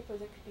is a paper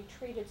that could be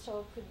treated, so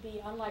it could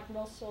be, unlike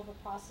most silver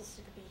processes,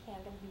 it could be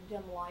handled in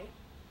dim light.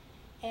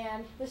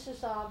 And this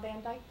is a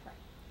Van Dyke print.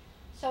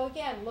 So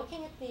again,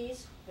 looking at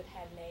these that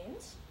had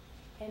names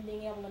and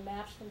being able to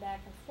match them back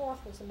and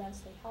forth was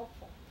immensely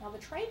helpful. Now the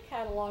trade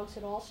catalogs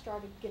had all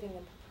started giving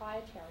them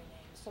proprietary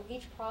names, so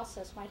each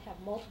process might have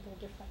multiple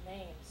different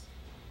names.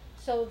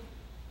 So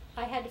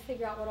I had to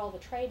figure out what all the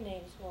trade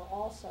names were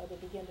also to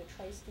begin to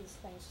trace these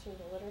things through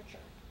the literature.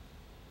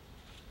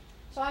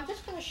 So I'm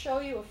just going to show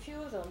you a few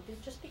of them,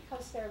 just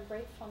because they're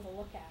great fun to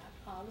look at.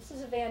 This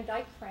is a Van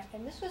Dyke print,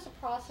 and this was a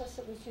process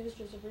that was used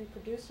as a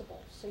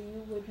reproducible. So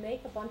you would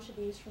make a bunch of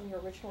these from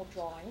your original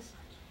drawings,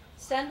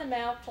 send them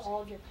out to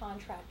all of your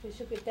contractors,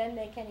 who could then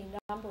make any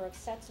number of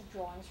sets of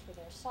drawings for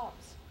their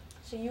subs.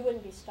 So you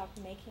wouldn't be stuck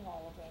making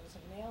all of those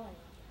and mailing them.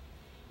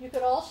 You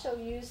could also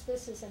use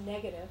this as a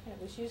negative, and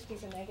it was used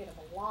as a negative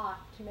a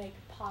lot, to make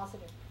a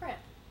positive print.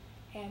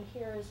 And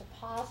here is a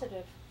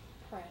positive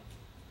print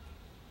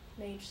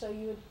made. So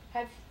you would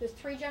have the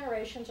three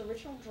generations: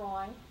 original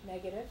drawing,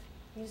 negative,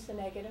 use the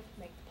negative,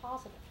 make the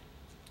positive.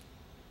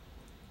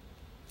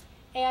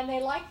 And they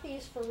like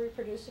these for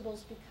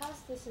reproducibles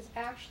because this is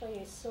actually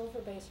a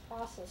silver-based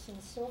process, and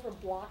silver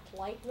blocked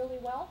light really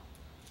well.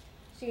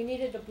 So you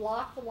needed to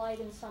block the light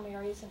in some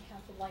areas and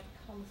have the light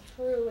come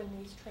through in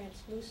these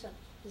translucent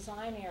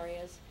design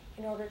areas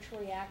in order to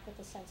react with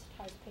the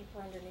sensitized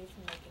paper underneath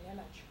and make an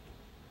image.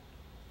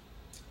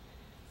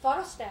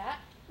 Photostat,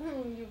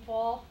 you've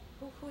all,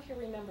 who here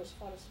remembers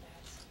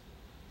photostats?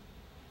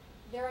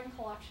 They're in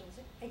collections.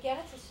 Again,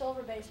 it's a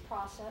silver-based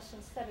process.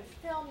 Instead of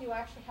film, you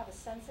actually have a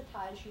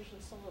sensitized,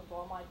 usually silver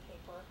bromide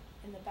paper,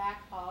 in the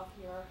back of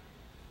your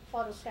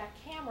photostat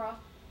camera.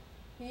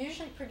 You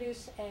usually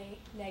produce a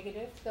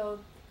negative, though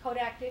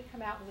Kodak did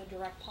come out with a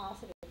direct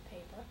positive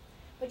paper.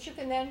 But you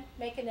can then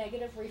make a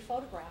negative,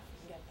 rephotograph,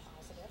 and get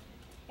positive.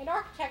 And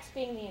architects,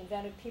 being the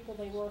inventive people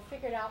they were,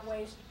 figured out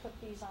ways to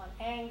put these on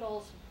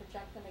angles and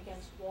project them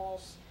against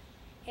walls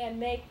and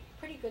make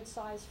pretty good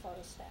sized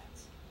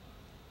photostats.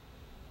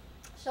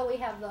 So we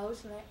have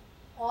those, and they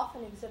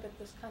often exhibit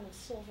this kind of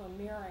silver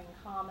mirroring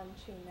common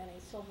to many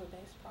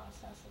silver-based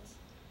processes.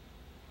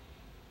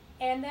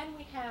 And then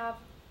we have,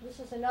 this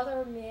is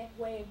another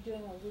way of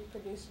doing a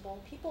reproducible.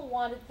 People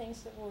wanted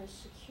things that were as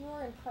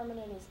secure and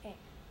permanent as ink.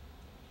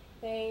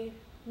 They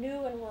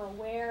knew and were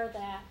aware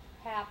that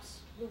perhaps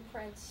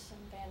blueprints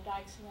and Van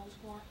Dycks and those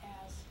weren't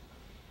as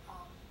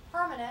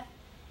permanent,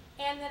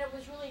 and that it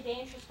was really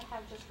dangerous to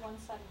have just one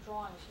set of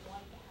drawings. You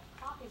wanted to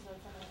have copies of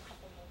them in a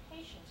couple of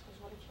locations,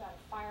 because what if you had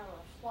a fire or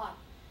a flood?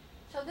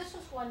 So this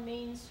is one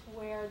means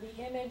where the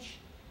image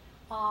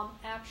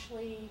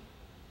actually,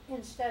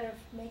 instead of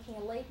making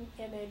a latent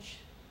image,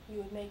 you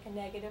would make a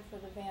negative for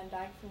the Van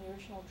Dyck from the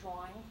original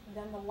drawing.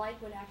 Then the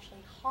light would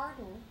actually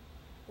harden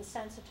the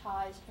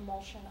sensitized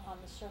emulsion on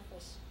the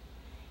surface.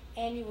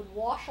 And you would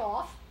wash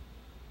off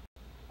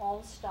all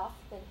the stuff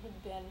that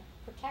had been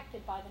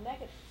protected by the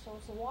negative. So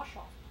it's a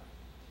wash-off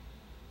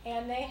print.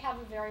 And they have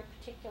a very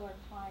particular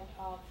kind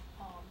of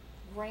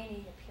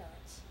grainy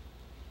appearance.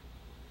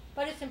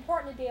 But it's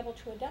important to be able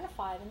to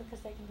identify them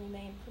because they can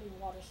remain pretty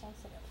water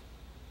sensitive.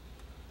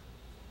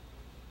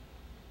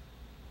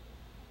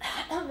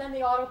 Then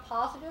the auto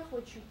positive,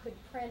 which you could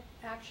print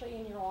actually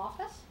in your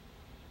office,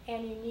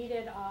 and you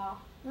needed a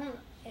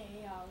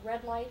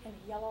red light and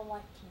a yellow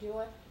light to do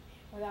it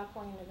without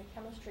going into the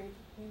chemistry.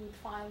 You would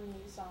find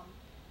these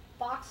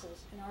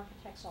boxes in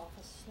architects'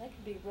 offices, and they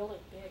could be really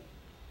big.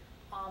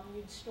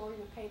 You'd store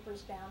your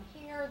papers down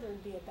here,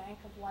 there'd be a bank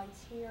of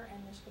lights here, and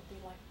this would be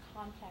like a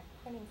contact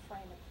printing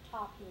frame at the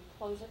top. You would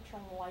close it,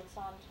 turn the lights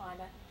on, time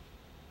it,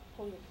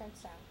 pull your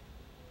prints out.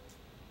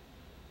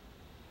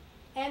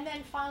 And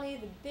then finally,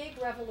 the big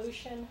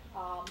revolution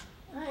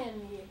in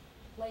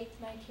the late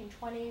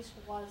 1920s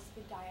was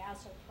the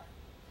diazo print.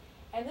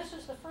 And this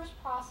was the first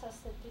process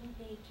that didn't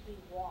need to be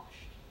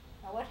washed.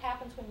 Now what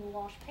happens when you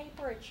wash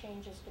paper? It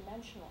changes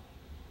dimensionally.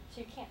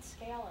 So you can't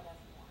scale it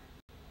anymore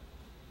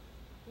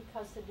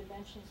because the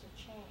dimensions have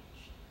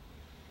changed.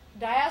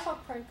 Diazo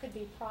print could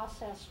be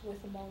processed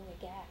with ammonia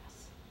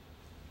gas.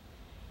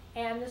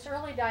 And this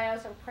early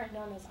diazo print,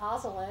 known as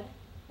Ozolid,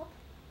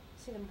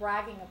 see them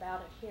bragging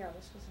about it here.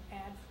 This was an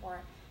ad for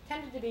it.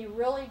 Tended to be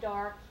really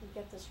dark. You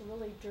get this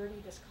really dirty,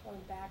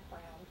 discolored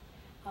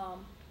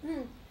background.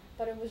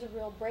 But it was a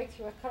real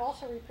breakthrough. It could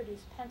also reproduce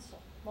pencil.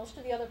 Most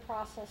of the other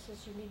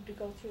processes, you need to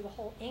go through the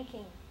whole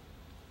inking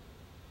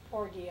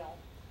ordeal.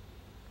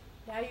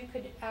 Now you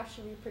could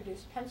actually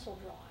reproduce pencil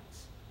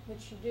drawings,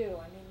 which you do.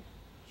 I mean,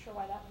 not sure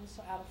why that one's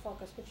so out of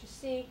focus, but you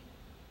see,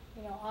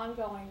 you know,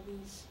 ongoing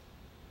these.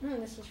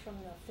 This is from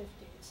the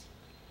 50s.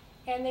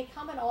 And they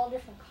come in all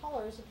different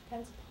colors. It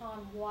depends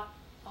upon what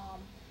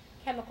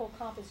chemical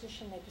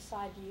composition they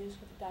decide to use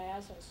with the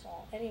diazo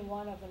salt. Any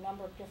one of a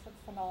number of different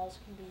phenols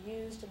can be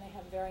used, and they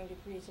have varying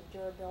degrees of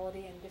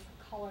durability and different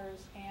colors.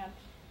 And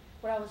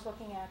what I was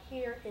looking at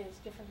here is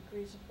different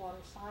degrees of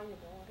water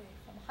solubility,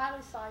 from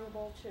highly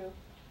soluble to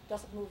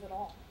doesn't move at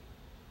all.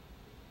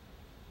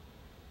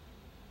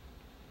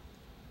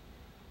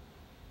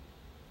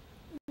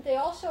 They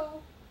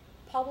also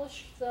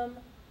published them.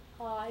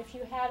 If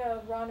you had a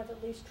run of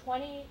at least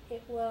 20,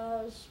 it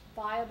was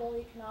viable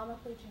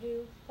economically to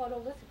do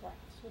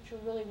photolithographs, which are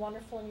really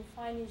wonderful, and you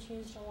find these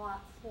used a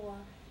lot for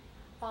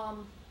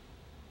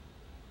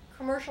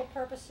commercial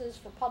purposes,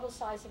 for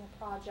publicizing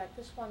a project.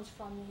 This one's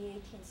from the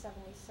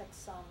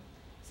 1876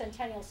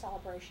 centennial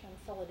celebration in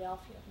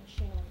Philadelphia at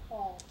Machinery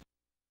Hall.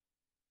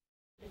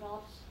 It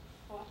develops,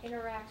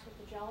 interacts with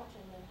the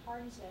gelatin and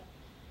hardens it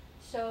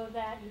so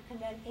that you can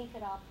then ink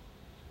it up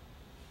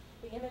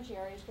the image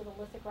areas with a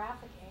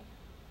lithographic ink,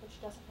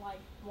 which doesn't like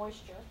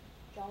moisture,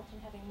 gelatin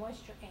having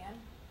moisture, and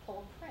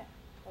pull a print,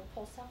 or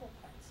pull several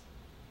prints.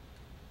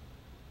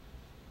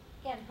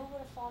 Again, who would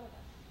have thought of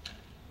it?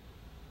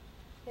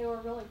 They were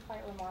really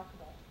quite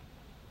remarkable.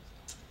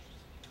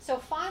 So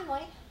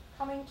finally,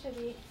 coming to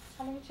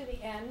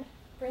the end,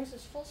 brings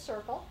us full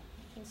circle.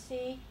 You can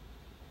see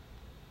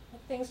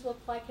what things look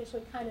like as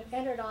we kind of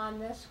entered on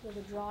this with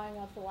a drawing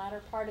of the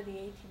latter part of the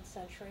 18th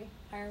century.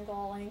 Iron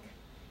gall ink,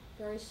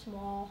 very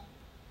small,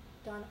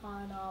 done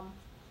on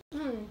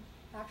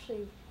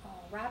actually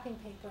wrapping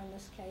paper in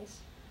this case.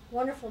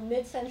 Wonderful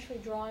mid-century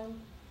drawing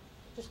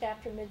just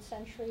after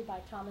mid-century by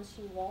Thomas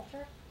U.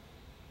 Walter.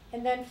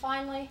 And then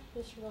finally,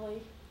 this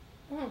really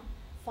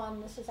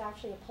fun, this is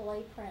actually a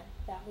Palais print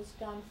that was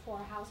done for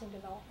a housing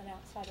development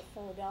outside of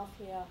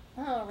Philadelphia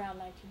around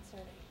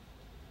 1930.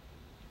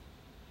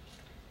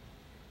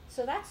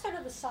 So that's sort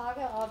of the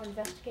saga of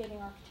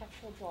investigating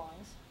architectural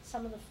drawings.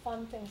 Some of the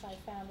fun things I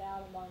found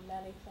out among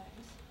many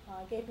things.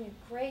 Gave me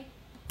a great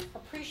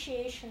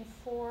appreciation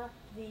for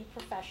the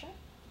profession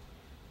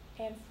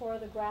and for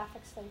the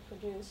graphics they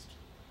produced,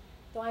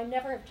 though I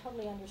never have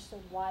totally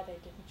understood why they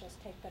didn't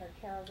just take better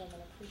care of them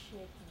and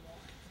appreciate them more.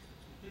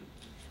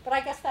 But I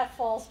guess that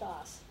falls to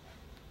us.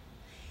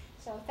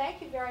 So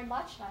thank you very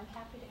much, and I'm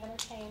happy to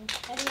entertain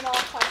any and all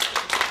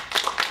questions.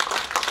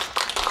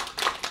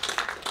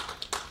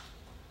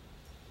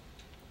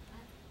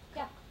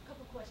 Yeah. A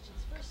couple questions.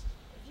 First,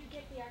 if you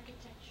get the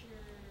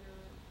architecture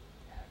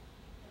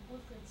the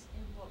blueprints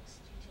in books,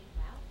 do you take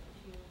them out or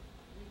do you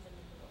leave them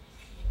in the books?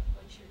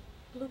 What's your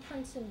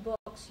Blueprints in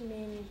books, you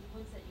mean? the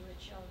ones that you had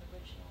shown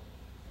original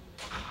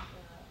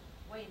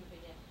way in the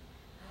beginning?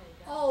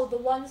 Oh, the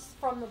ones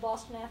from the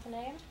Boston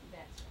Athenaeum?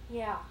 That's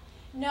Yeah.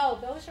 No,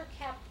 those are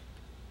kept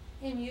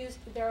in use.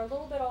 They're a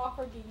little bit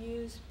awkward to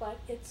use, but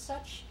it's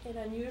such an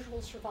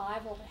unusual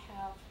survival to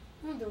have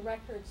the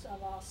records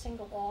of a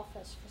single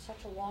office for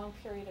such a long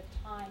period of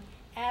time,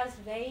 as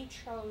they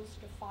chose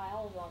to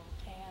file them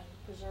and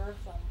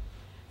preserve them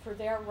for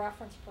their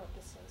reference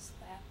purposes,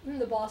 that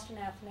the Boston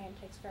Athenaeum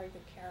takes very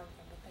good care of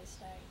them, but they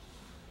stay.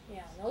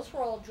 Yeah, and those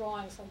were all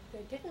drawings. Like,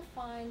 they didn't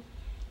find,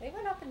 they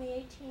went up in the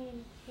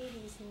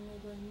 1880s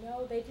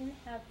and they didn't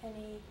have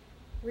any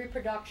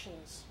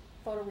reproductions,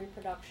 photo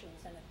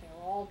reproductions in it. They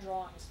were all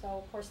drawings. So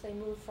of course they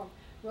moved from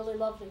really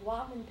lovely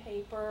Whatman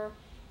paper,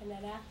 and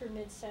then after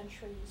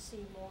mid-century you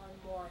see more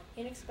and more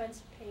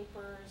inexpensive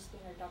papers, the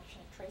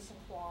introduction of tracing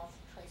cloth,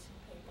 tracing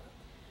paper.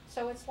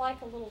 So it's like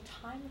a little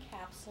time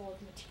capsule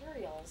of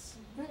materials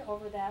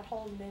over that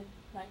whole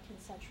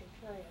mid-19th century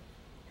period.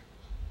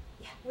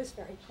 Yeah, it was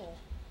very cool.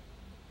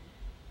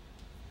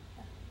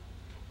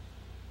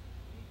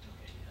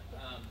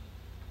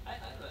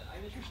 I'm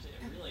interested,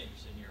 I'm really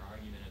interested in your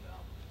argument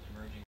about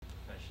emerging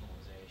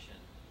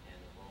professionalization and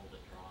the role that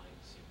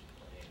drawings seem to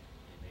play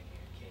in making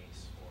a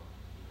case for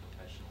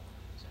professional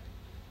architect.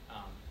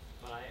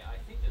 But I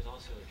think there's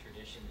also a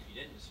tradition that you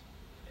didn't,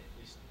 at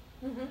least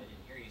I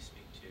didn't hear you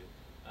speak to,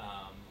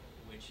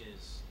 which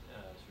is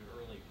sort of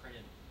early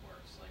printed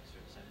works, like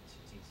sort of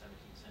 16th,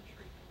 17th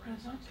century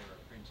Renaissance era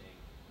printing,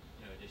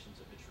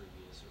 editions of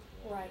Vitruvius or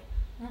Waldo, Right.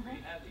 where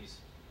you have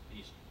these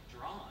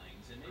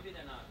drawings, and maybe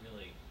they're not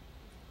really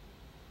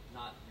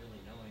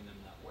knowing them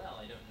that well.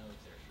 I don't know if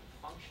they're sort of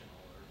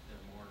functional or if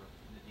they're more,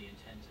 the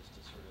intent is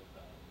to sort of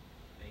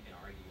make an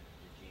argument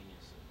for the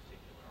genius of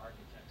particular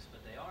architects,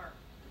 but they are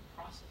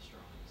process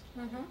drawings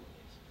in a lot of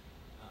ways.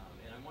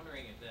 And I'm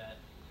wondering if that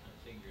kind of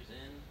figures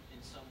in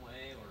some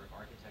way, or if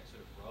architects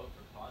sort of wrote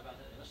or thought about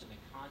that. They must have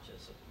been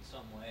conscious of, in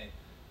some way,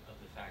 of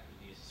the fact that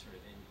these sort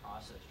of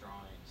in-process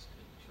drawings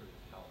could sort of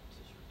help to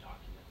sort of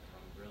document their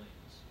own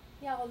brilliance.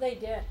 Yeah, well, they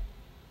did.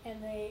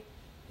 And they,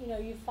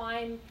 you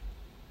find,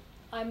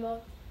 I'm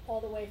all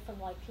the way from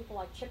like people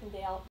like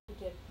Chippendale who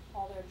did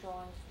all their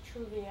drawings,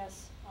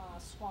 Vitruvius,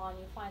 Swan.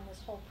 You find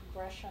this whole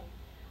progression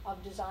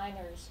of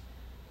designers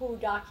who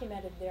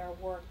documented their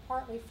work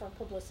partly for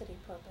publicity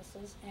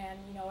purposes, and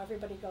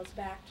everybody goes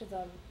back to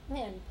them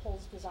and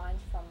pulls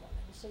designs from them.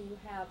 And so you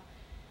have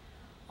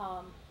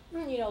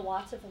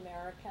lots of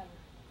American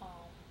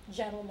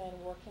gentlemen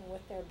working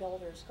with their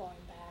builders going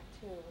back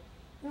to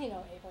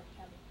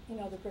Abraham,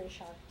 the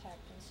British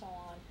architect and so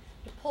on,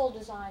 to pull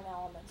design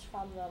elements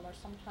from them, or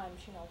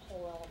sometimes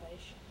whole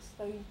elevations.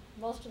 Though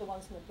most of the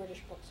ones in the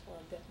British books were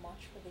a bit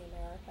much for the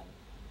American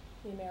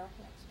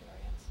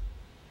experience.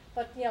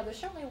 But there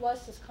certainly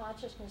was this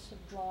consciousness of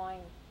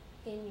drawing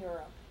in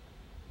Europe,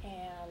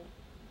 and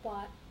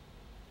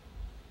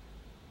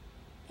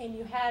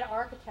you had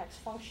architects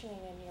functioning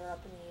in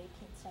Europe in the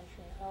 18th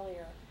century and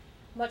earlier,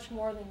 much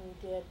more than you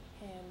did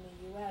in the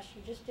U.S.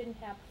 You just didn't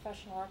have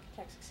professional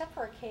architects, except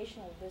for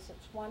occasional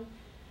visits. One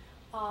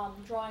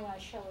drawing I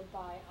showed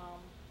by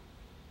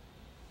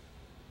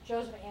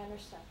Joseph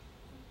Anderson,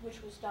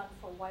 which was done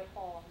for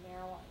Whitehall in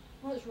Maryland.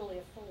 It was really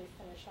a fully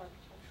finished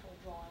architectural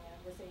drawing, and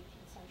it was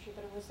 18th century,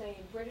 but it was a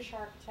British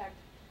architect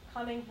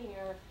coming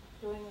here,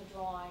 doing the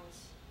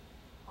drawings,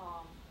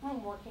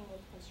 working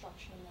with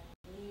construction, and then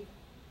leaving.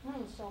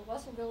 So it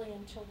wasn't really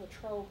until the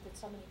trope that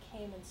somebody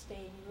came and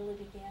stayed, you really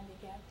began to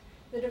get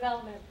the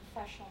development of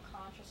professional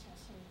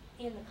consciousness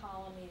in the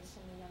colonies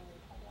and the young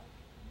republic.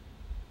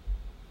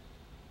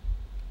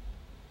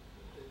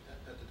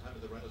 At the time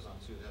of the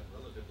Renaissance, you had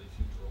relatively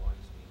few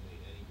drawings being made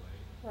anyway.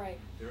 Right.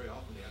 Very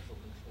often the actual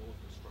control of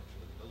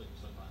construction of the building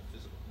was done by a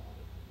physical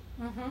model.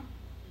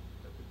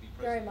 That would be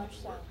present Very in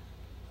much the so. work.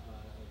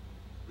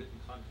 Written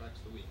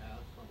contracts that we have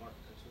from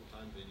architects of the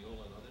time,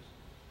 Vignola and others,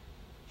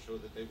 show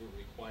that they were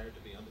required to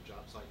be on the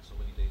job site so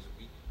many days a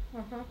week.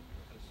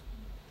 Because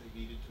they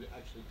needed to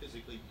actually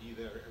physically be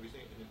there,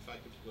 everything. And in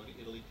fact, if you go to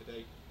Italy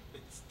today,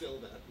 it's still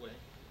that way.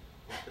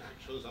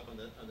 It shows up on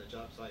the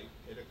job site,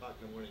 8 o'clock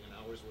in the morning, an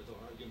hour's worth of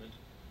argument.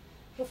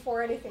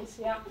 Before anything's,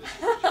 yeah. This is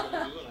what you're going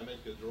to do, and I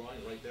make a drawing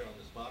right there on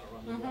the spot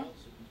or on the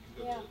walls. You can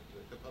go to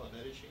the Capella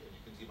Medici, and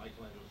you can see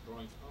Michelangelo's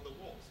drawings on the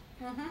walls.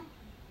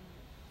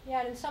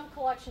 Yeah, and in some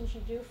collections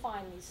you do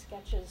find these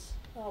sketches.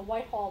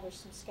 Whitehall, there's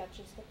some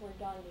sketches that were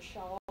done to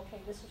show, okay,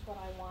 this is what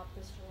I want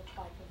this to look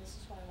like, or this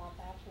is what I want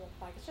that to look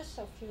like. It's just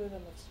so few of them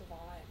have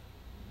survived.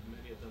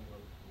 Many of them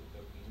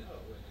that we know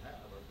and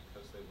have are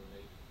because they were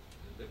made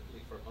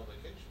deliberately for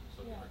publication.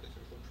 So the Yeah.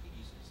 architectural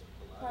treatises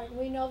and Right,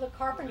 we know the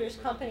Carpenters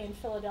Company in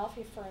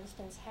Philadelphia, for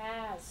instance,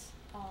 has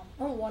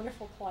a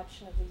wonderful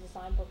collection of these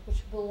design books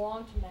which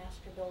belong to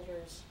master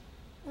builders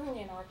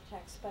and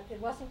architects, but it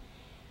wasn't,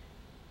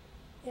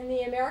 in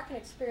the American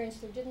experience,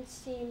 there didn't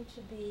seem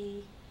to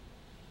be,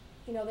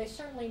 you know, they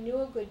certainly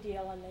knew a good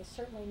deal and they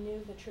certainly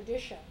knew the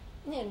tradition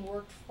and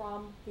worked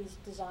from these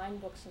design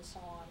books and so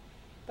on,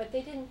 but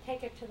they didn't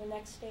take it to the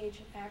next stage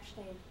and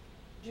actually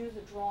do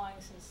the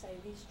drawings and say,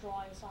 these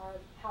drawings are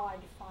how I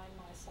define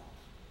myself.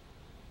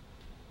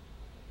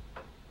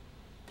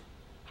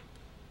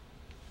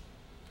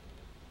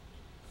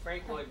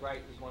 Frank Lloyd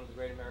Wright was one of the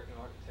great American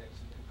architects,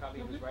 and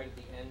probably was right at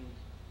the end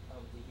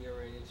of the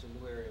era and into a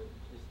new era.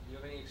 Do you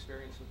have any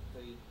experience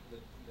with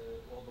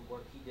all the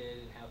work he did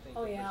and how things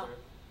were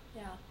preserved?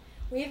 Yeah.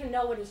 We even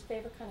know what his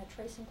favorite kind of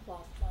tracing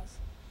cloth was.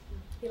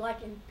 He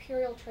liked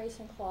imperial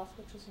tracing cloth,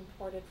 which was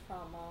imported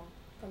from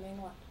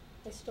England.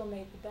 They still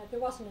made the bed. There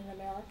wasn't an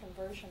American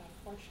version,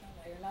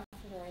 unfortunately, or not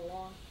for very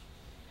long.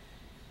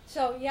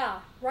 So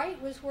yeah,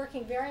 Wright was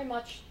working very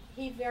much.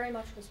 He very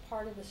much was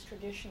part of this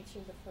tradition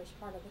through the first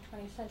part of the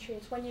 20th century.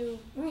 It's when you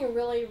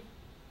really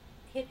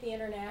hit the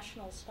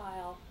international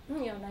style,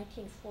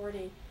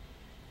 1940,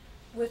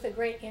 with a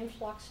great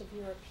influx of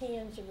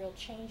Europeans, a real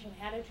change in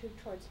attitude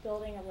towards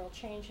building, a real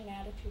change in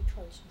attitude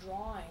towards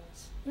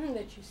drawings,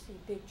 that you see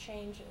big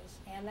changes.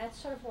 And that's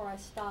sort of where I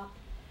stopped,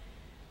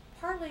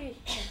 partly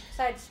because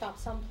I had to stop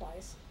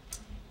someplace.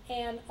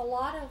 And a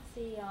lot of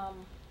the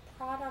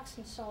products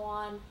and so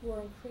on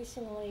were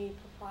increasingly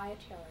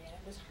proprietary, and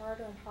it was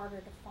harder and harder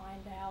to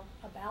find out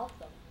about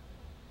them.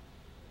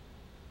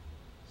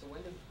 So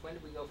when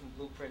did we go from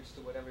blueprints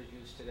to whatever's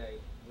used today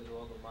with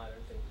all the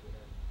modern things we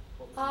have?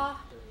 What was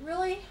the period?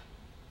 Really,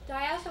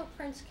 diazo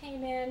prints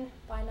came in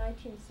by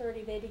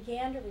 1930. They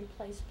began to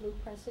replace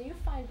blueprints. So you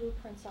find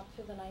blueprints up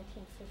through the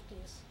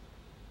 1950s,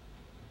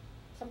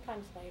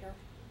 sometimes later.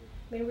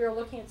 I mean, we were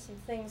looking at some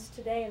things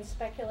today and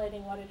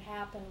speculating what had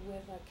happened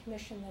with a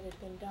commission that had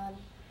been done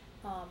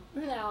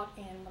out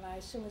in what I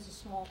assume is a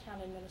small town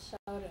in Minnesota,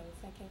 and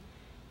thinking,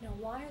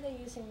 why are they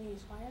using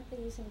these? Why aren't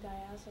they using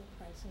diazo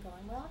prints? And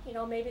going, well,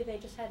 maybe they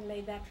just hadn't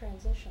made that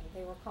transition.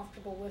 They were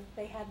comfortable with,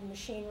 they had the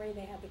machinery,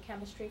 they had the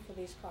chemistry for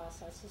these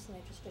processes, and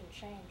they just didn't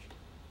change.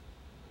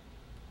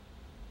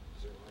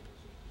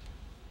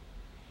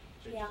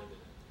 Yeah,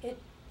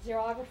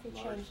 xerography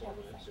changed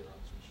everything.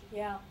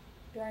 Yeah,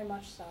 very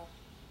much so.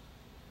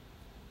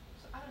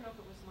 So I don't know if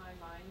it was my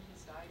mind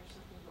has died or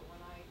something, but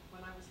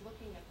when I was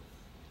looking at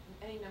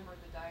any number of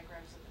the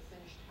diagrams of the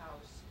finished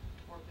house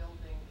or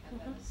building and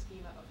then the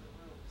schema of the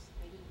rooms,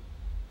 they didn't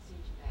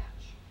seem to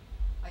match.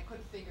 I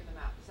couldn't figure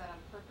them out. Is that on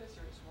purpose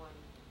or is one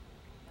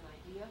an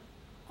idea?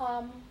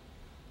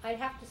 I'd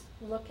have to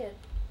look at,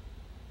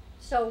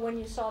 so when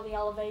you saw the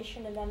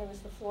elevation and then there was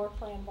the floor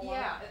plan below.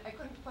 Yeah, I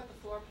couldn't put the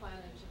floor plan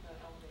into the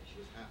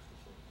elevation. It was half the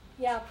floor.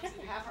 Yeah, Is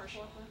it half our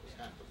floor plan? It was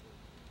half the floor.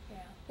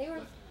 yeah, they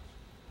were, Left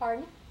half.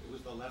 pardon? It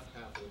was the left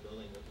half of the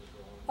building that was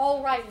drawn.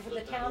 Oh, right, for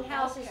the Flipped that over.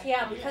 townhouses, Okay.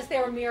 yeah, because they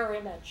were mirror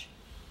image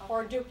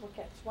or Okay.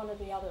 duplicates, one or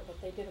the other, but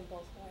they did them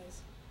both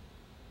ways.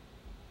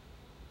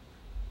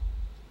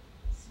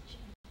 So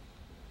you're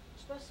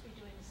supposed to be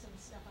doing some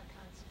stuff on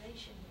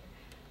conservation here.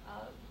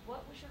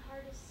 What was your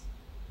hardest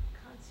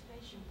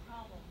conservation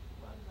problem?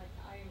 What, like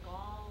the iron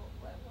gall?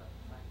 What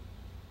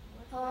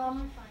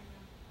did you find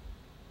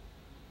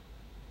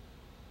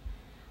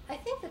there? I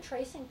think the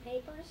tracing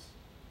papers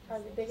are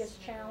the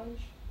biggest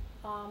challenge.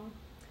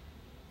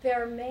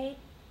 They're made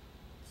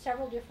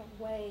several different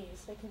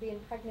ways. They can be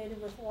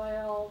impregnated with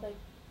oil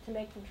to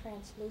make them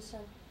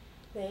translucent.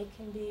 They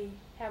can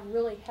have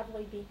really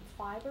heavily beaten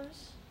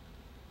fibers,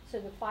 so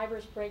the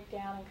fibers break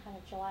down and kind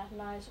of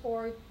gelatinize,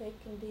 or they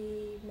can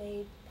be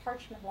made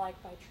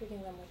parchment-like by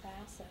treating them with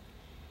acid.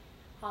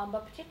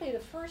 But particularly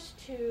the first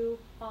two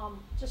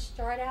just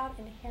start out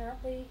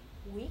inherently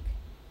weak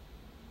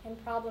and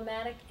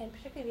problematic, and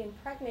particularly the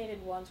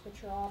impregnated ones,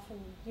 which are often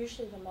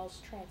usually the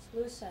most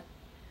translucent.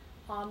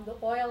 The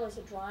oil is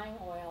a drying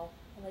oil,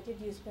 and they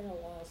did use mineral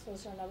oils,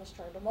 those are another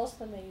story, but most of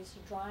them they use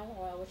a drying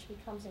oil, which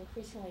becomes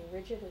increasingly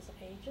rigid as it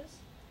ages.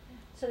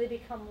 So they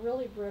become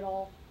really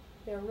brittle,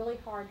 they're really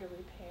hard to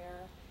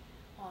repair.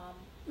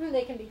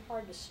 They can be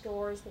hard to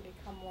store as they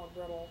become more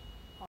brittle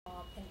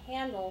and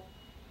handle,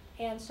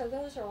 and so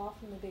those are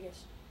often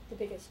the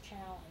biggest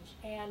challenge.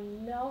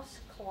 And most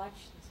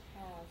collections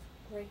have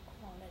great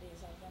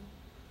quantities of them.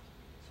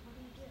 So what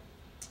do you do?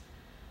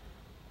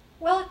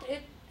 Well,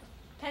 it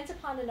depends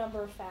upon a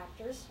number of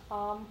factors.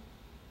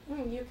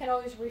 You can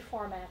always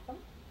reformat them.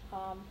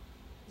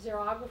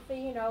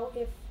 Xerography,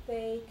 if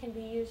they can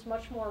be used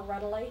much more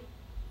readily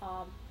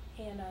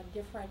in a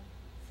different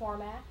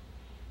format,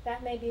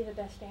 that may be the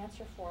best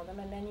answer for them.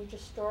 And then you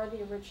just store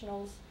the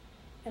originals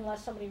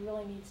unless somebody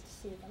really needs to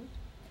see them.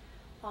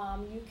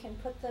 You can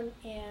put them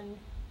in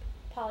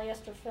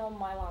polyester film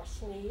mylar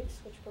sleeves,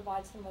 which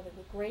provides them with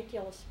a great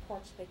deal of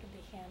support so they can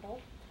be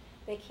handled.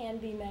 They can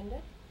be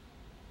mended.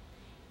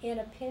 In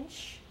a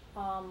pinch,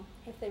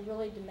 if they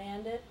really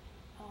demand it,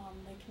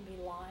 they can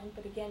be lined.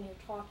 But again,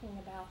 you're talking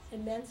about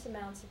immense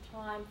amounts of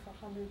time for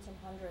hundreds and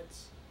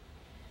hundreds.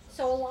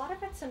 So a lot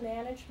of it's a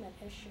management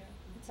issue.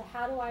 It's a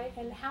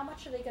how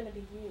much are they going to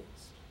be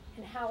used?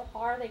 And how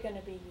are they going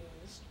to be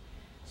used?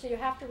 So you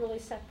have to really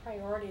set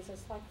priorities.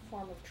 It's like a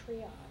form of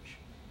triage.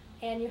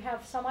 And you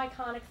have some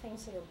iconic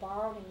things that are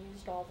borrowed and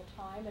used all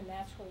the time, and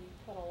that's where you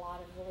put a lot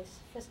of really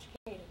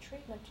sophisticated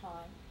treatment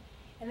time.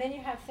 And then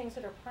you have things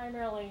that are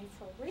primarily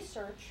for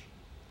research,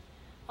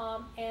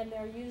 and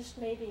they're used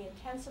maybe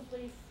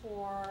intensively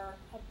for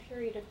a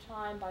period of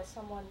time by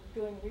someone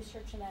doing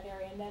research in that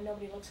area, and then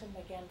nobody looks at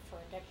them again for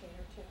a decade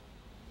or two.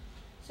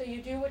 So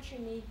you do what you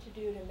need to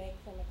do to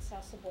make them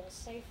accessible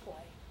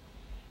safely.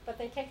 But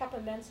they take up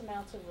immense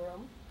amounts of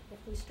room. If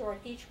we stored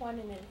each one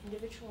in an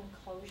individual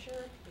enclosure,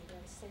 it could be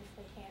very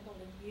safely handled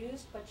and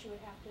used, but you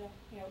would have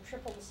to,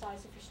 triple the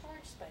size of your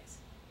storage space.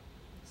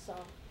 So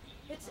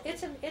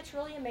it's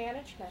really a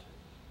management.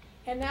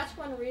 And that's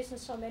one reason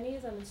so many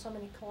of them in so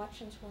many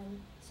collections were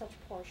in such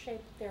poor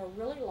shape. They're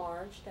really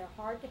large, they're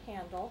hard to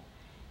handle,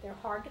 they're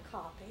hard to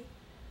copy,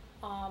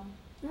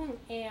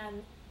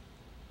 and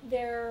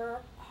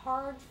they're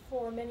hard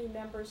for many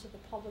members of the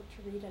public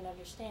to read and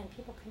understand.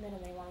 People come in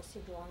and they want to see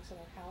drawings in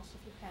their house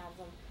if you have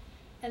them,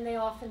 and they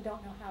often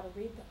don't know how to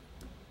read them.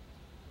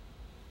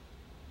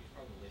 You've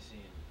probably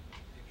seen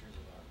pictures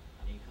of our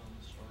honeycomb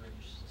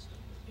storage system.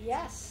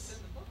 Yes,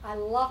 I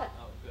love it.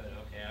 Oh, good.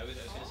 Okay, I was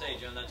going to say,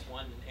 Joan, that's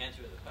one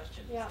answer to the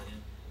question. Yeah.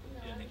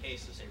 In the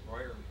case of, say,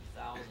 Breuer, we have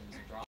thousands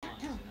of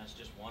drawings, and that's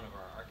just one of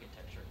our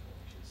architecture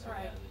collections. So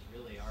Right. yeah, there's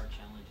really are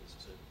challenges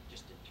to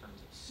just in terms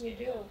of scale. You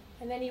do.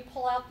 And then you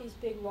pull out these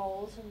big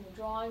rolls, and the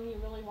drawing you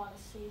really want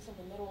to see is in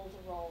the middle of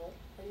the roll.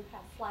 Or you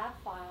have flat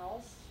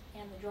files,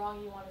 and the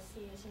drawing you want to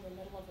see is in the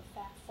middle of a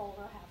fat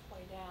folder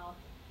halfway down.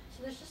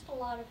 So there's just a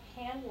lot of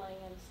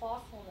handling and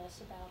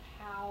thoughtfulness about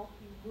how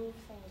you move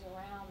things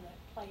around that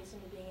plays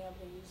into being able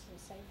to use them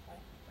safely.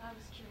 I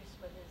was curious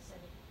whether it's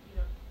any, you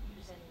don't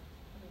use any,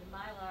 the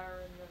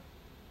Mylar and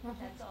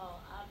that's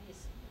all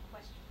obvious in the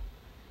question.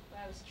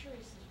 What I was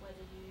curious is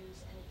whether you use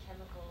any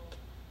chemical,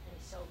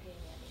 any soaking,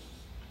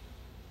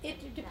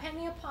 any.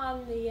 Depending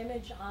upon the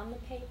image on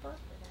the paper,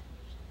 For that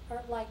reason.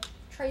 or like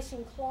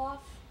tracing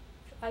cloth,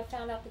 I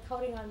found out the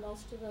coating on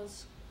most of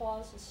those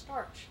cloths is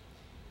starch.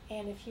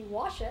 And if you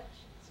wash it,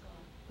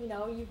 It's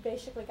gone. you've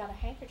basically got a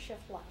handkerchief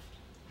left.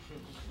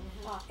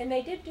 And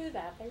they did do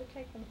that. They would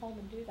take them home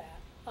and do that.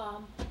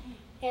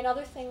 And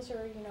other things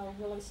are,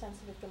 really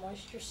sensitive to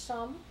moisture.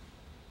 Some,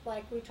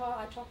 like I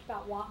talked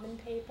about Whatman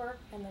paper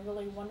and the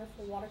really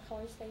wonderful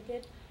watercolors they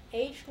did.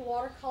 Aged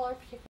watercolor,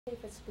 particularly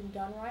if it's been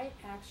done right,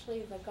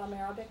 actually the gum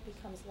arabic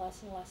becomes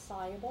less and less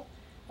soluble.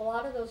 A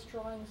lot of those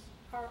drawings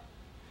are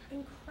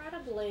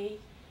incredibly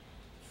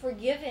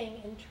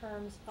forgiving in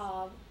terms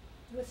of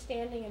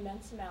withstanding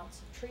immense amounts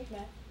of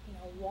treatment,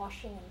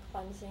 washing and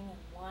cleansing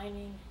and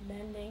lining,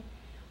 mending,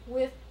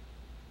 with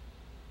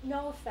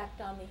no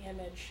effect on the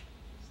image.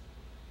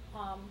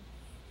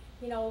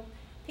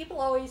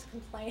 People always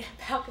complain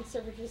about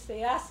conservatories.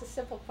 They ask the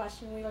simple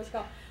question, we always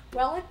go,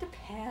 well, it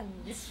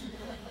depends.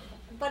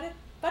 but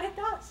it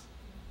does.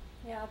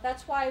 Yeah,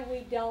 that's why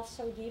we delve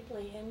so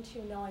deeply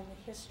into knowing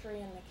the history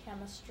and the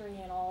chemistry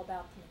and all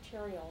about the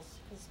materials,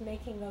 because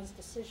making those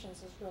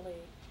decisions is really,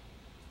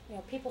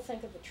 people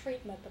think of the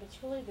treatment, but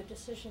it's really the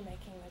decision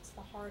making that's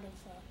the heart of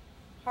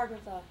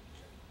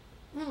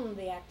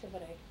the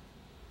activity.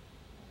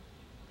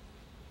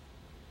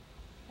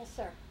 Yes,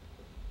 sir.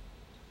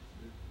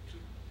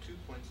 Two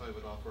points I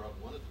would offer up.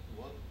 One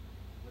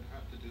would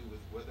have to do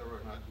with whether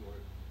or not you are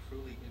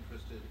truly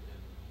interested in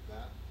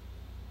that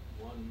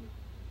one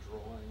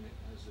drawing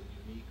as a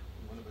unique,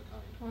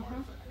 one-of-a-kind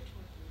artifact,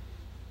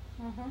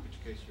 in which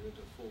case you're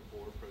into full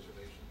bore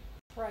preservation.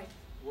 Right.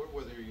 Or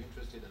whether you're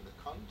interested in the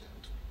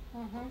content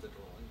of the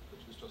drawing,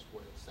 which is just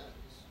what it says.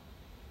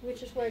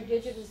 Which is where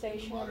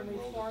digitization in the modern and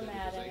world of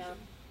reformatting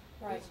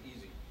digitization, right. It's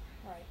easy.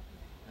 Right.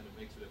 And it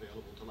makes it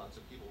available to lots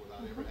of people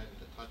without ever having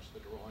to touch the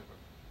drawing.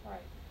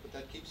 Right. But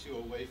that keeps you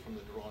away from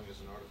the drawing as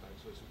an artifact,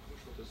 so it's a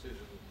crucial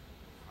decision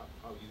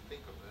how you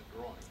think of that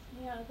drawing.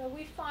 Yeah, but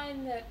we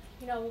find that,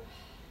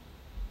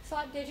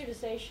 thought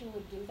digitization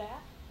would do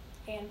that.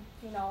 And,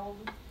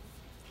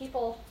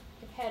 people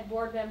have had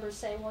board members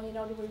say, well,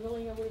 do we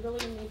really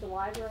need the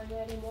library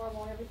anymore?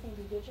 Won't everything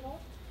be digital?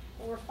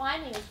 What we're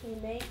finding is we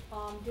make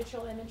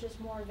digital images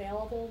more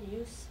available,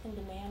 use and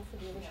demand for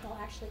the original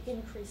actually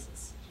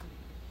increases.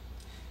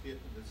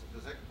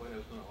 The second point I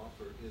was going to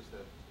offer is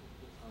that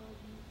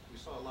we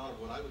saw a lot of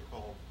what I would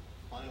call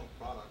final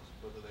products,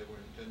 whether they were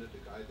intended to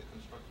guide the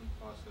construction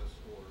process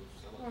or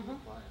sell it to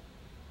the client.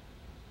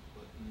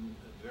 But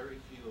very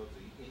few of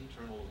the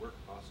internal work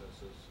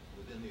processes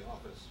within the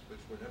office,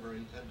 which were never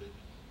intended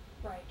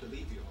to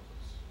leave the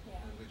office,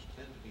 and which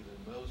tend to be the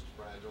most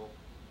fragile,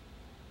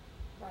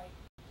 right?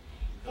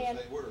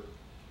 because they were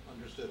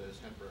under understood as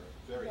temporary,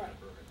 very Right.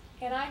 temporary.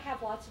 And I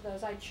have lots of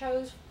those. I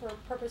chose for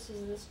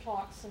purposes of this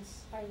talk,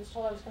 since I was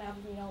told I was going to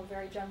have, a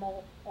very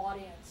general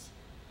audience,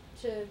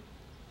 to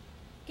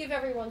give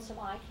everyone some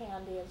eye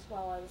candy as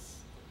well as,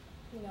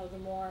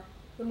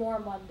 the more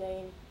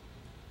mundane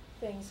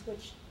things,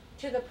 which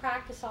to the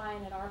practice eye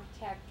and an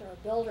architect or a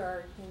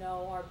builder,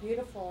 are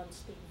beautiful and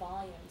speak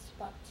volumes,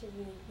 but to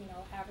the,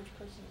 average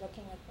person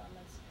looking at them,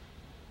 it's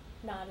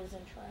not as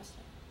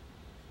interesting.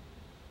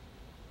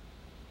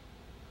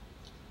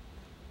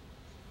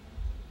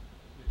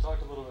 You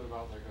talked a little bit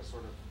about like a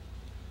sort of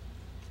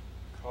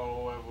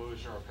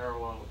co-evolution or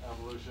parallel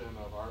evolution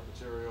of art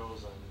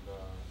materials and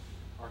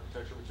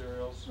architecture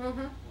materials. Mm-hmm.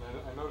 And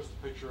I noticed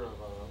a picture of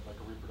like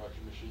a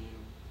reproduction machine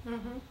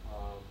Mm-hmm.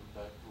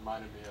 that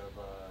reminded me of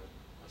a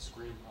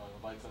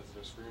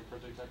light-sensitive screen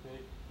printing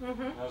technique.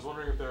 Mm-hmm. And I was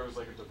wondering if there was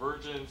like a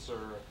divergence,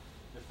 or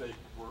if they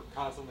were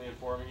constantly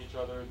informing each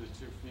other, the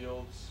two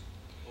fields,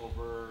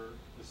 over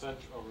the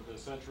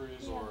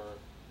centuries, Yeah. or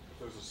if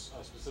there was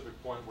a specific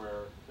point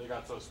where they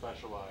got so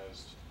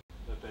specialized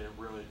that they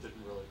really didn't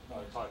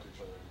talk to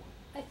each other anymore.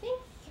 I think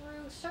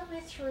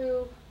certainly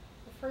through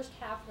the first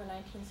half of the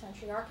 19th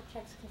century,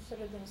 architects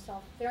considered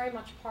themselves very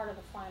much part of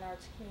the fine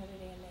arts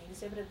community, and they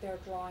exhibited their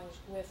drawings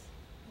with,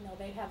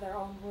 they'd have their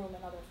own room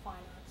and other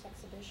fine arts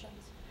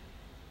exhibitions.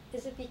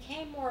 As it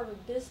became more of a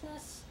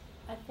business,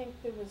 I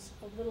think there was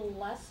a little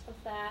less of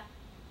that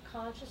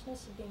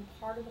consciousness of being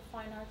part of the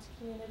fine arts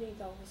community,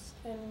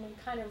 and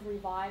it kind of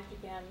revived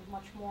again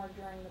much more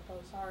during the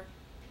Beaux-Arts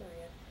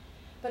period.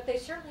 But they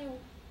certainly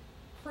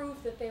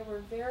proved that they were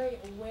very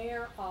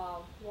aware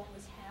of what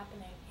was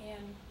happening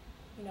in,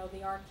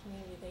 the art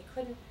community. They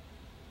couldn't,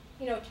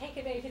 take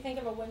it, if you think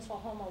of a Winslow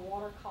Homer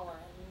watercolor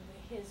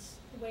and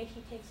the way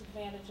he takes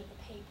advantage of the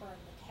paper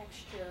and the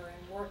texture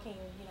and working,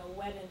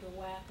 wet into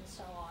wet and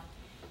so on.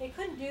 They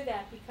couldn't do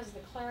that because the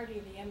clarity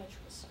of the image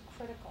was so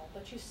critical,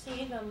 but you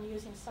see them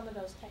using some of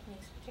those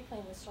techniques,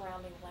 particularly in the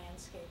surrounding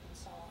landscape and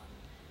so on.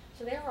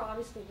 So they were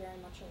obviously very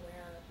much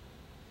aware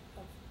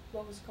of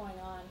what was going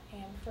on.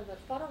 And for the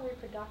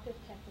photo-reproductive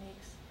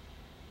techniques,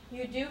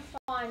 you do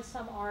find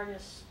some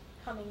artists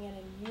coming in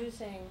and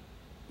using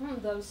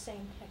those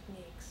same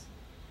techniques,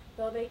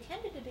 though they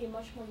tended to be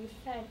much more used.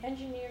 You find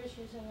engineers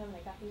using them,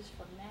 they got used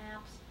for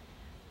maps,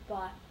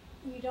 but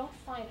you don't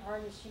find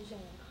artists using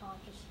them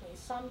consciously.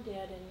 Some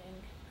did, and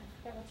I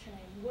forget what's her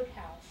name,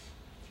 Woodhouse,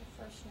 what's her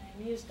first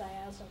name, used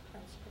diazo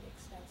prints pretty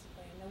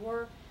extensively. And there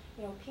were,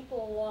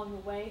 people along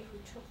the way who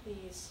took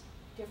these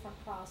different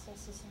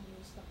processes and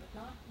used them,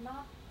 but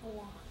not a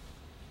lot.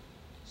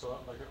 So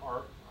like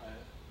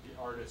the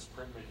artist's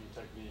printmaking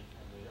technique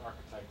and the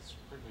architect's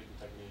printmaking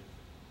technique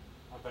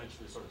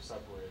eventually sort of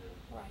separated.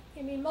 Right.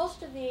 I mean,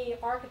 most of the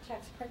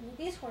architects'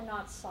 these were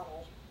not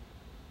subtle.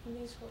 And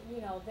these were,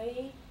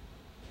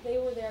 they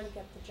were there to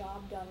get the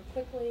job done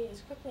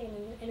as quickly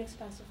and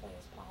inexpensively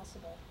as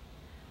possible.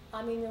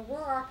 I mean, there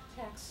were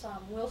architects,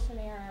 Wilson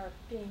Eyre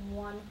being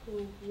one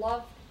who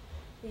loved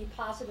the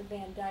positive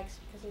Van Dycks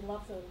because he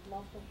loved the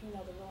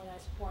really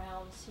nice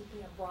brown,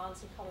 sepia,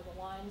 bronzy color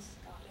the lines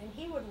got. And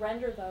he would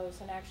render those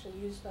and actually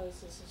use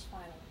those as his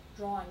final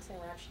drawings. They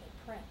were actually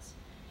prints.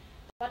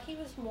 But he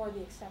was more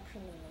the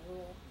exception than the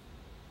rule.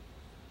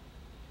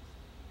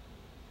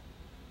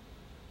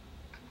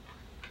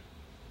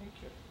 Thank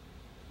you.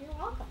 You're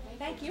welcome.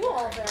 Thank you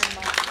all very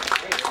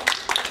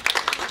much.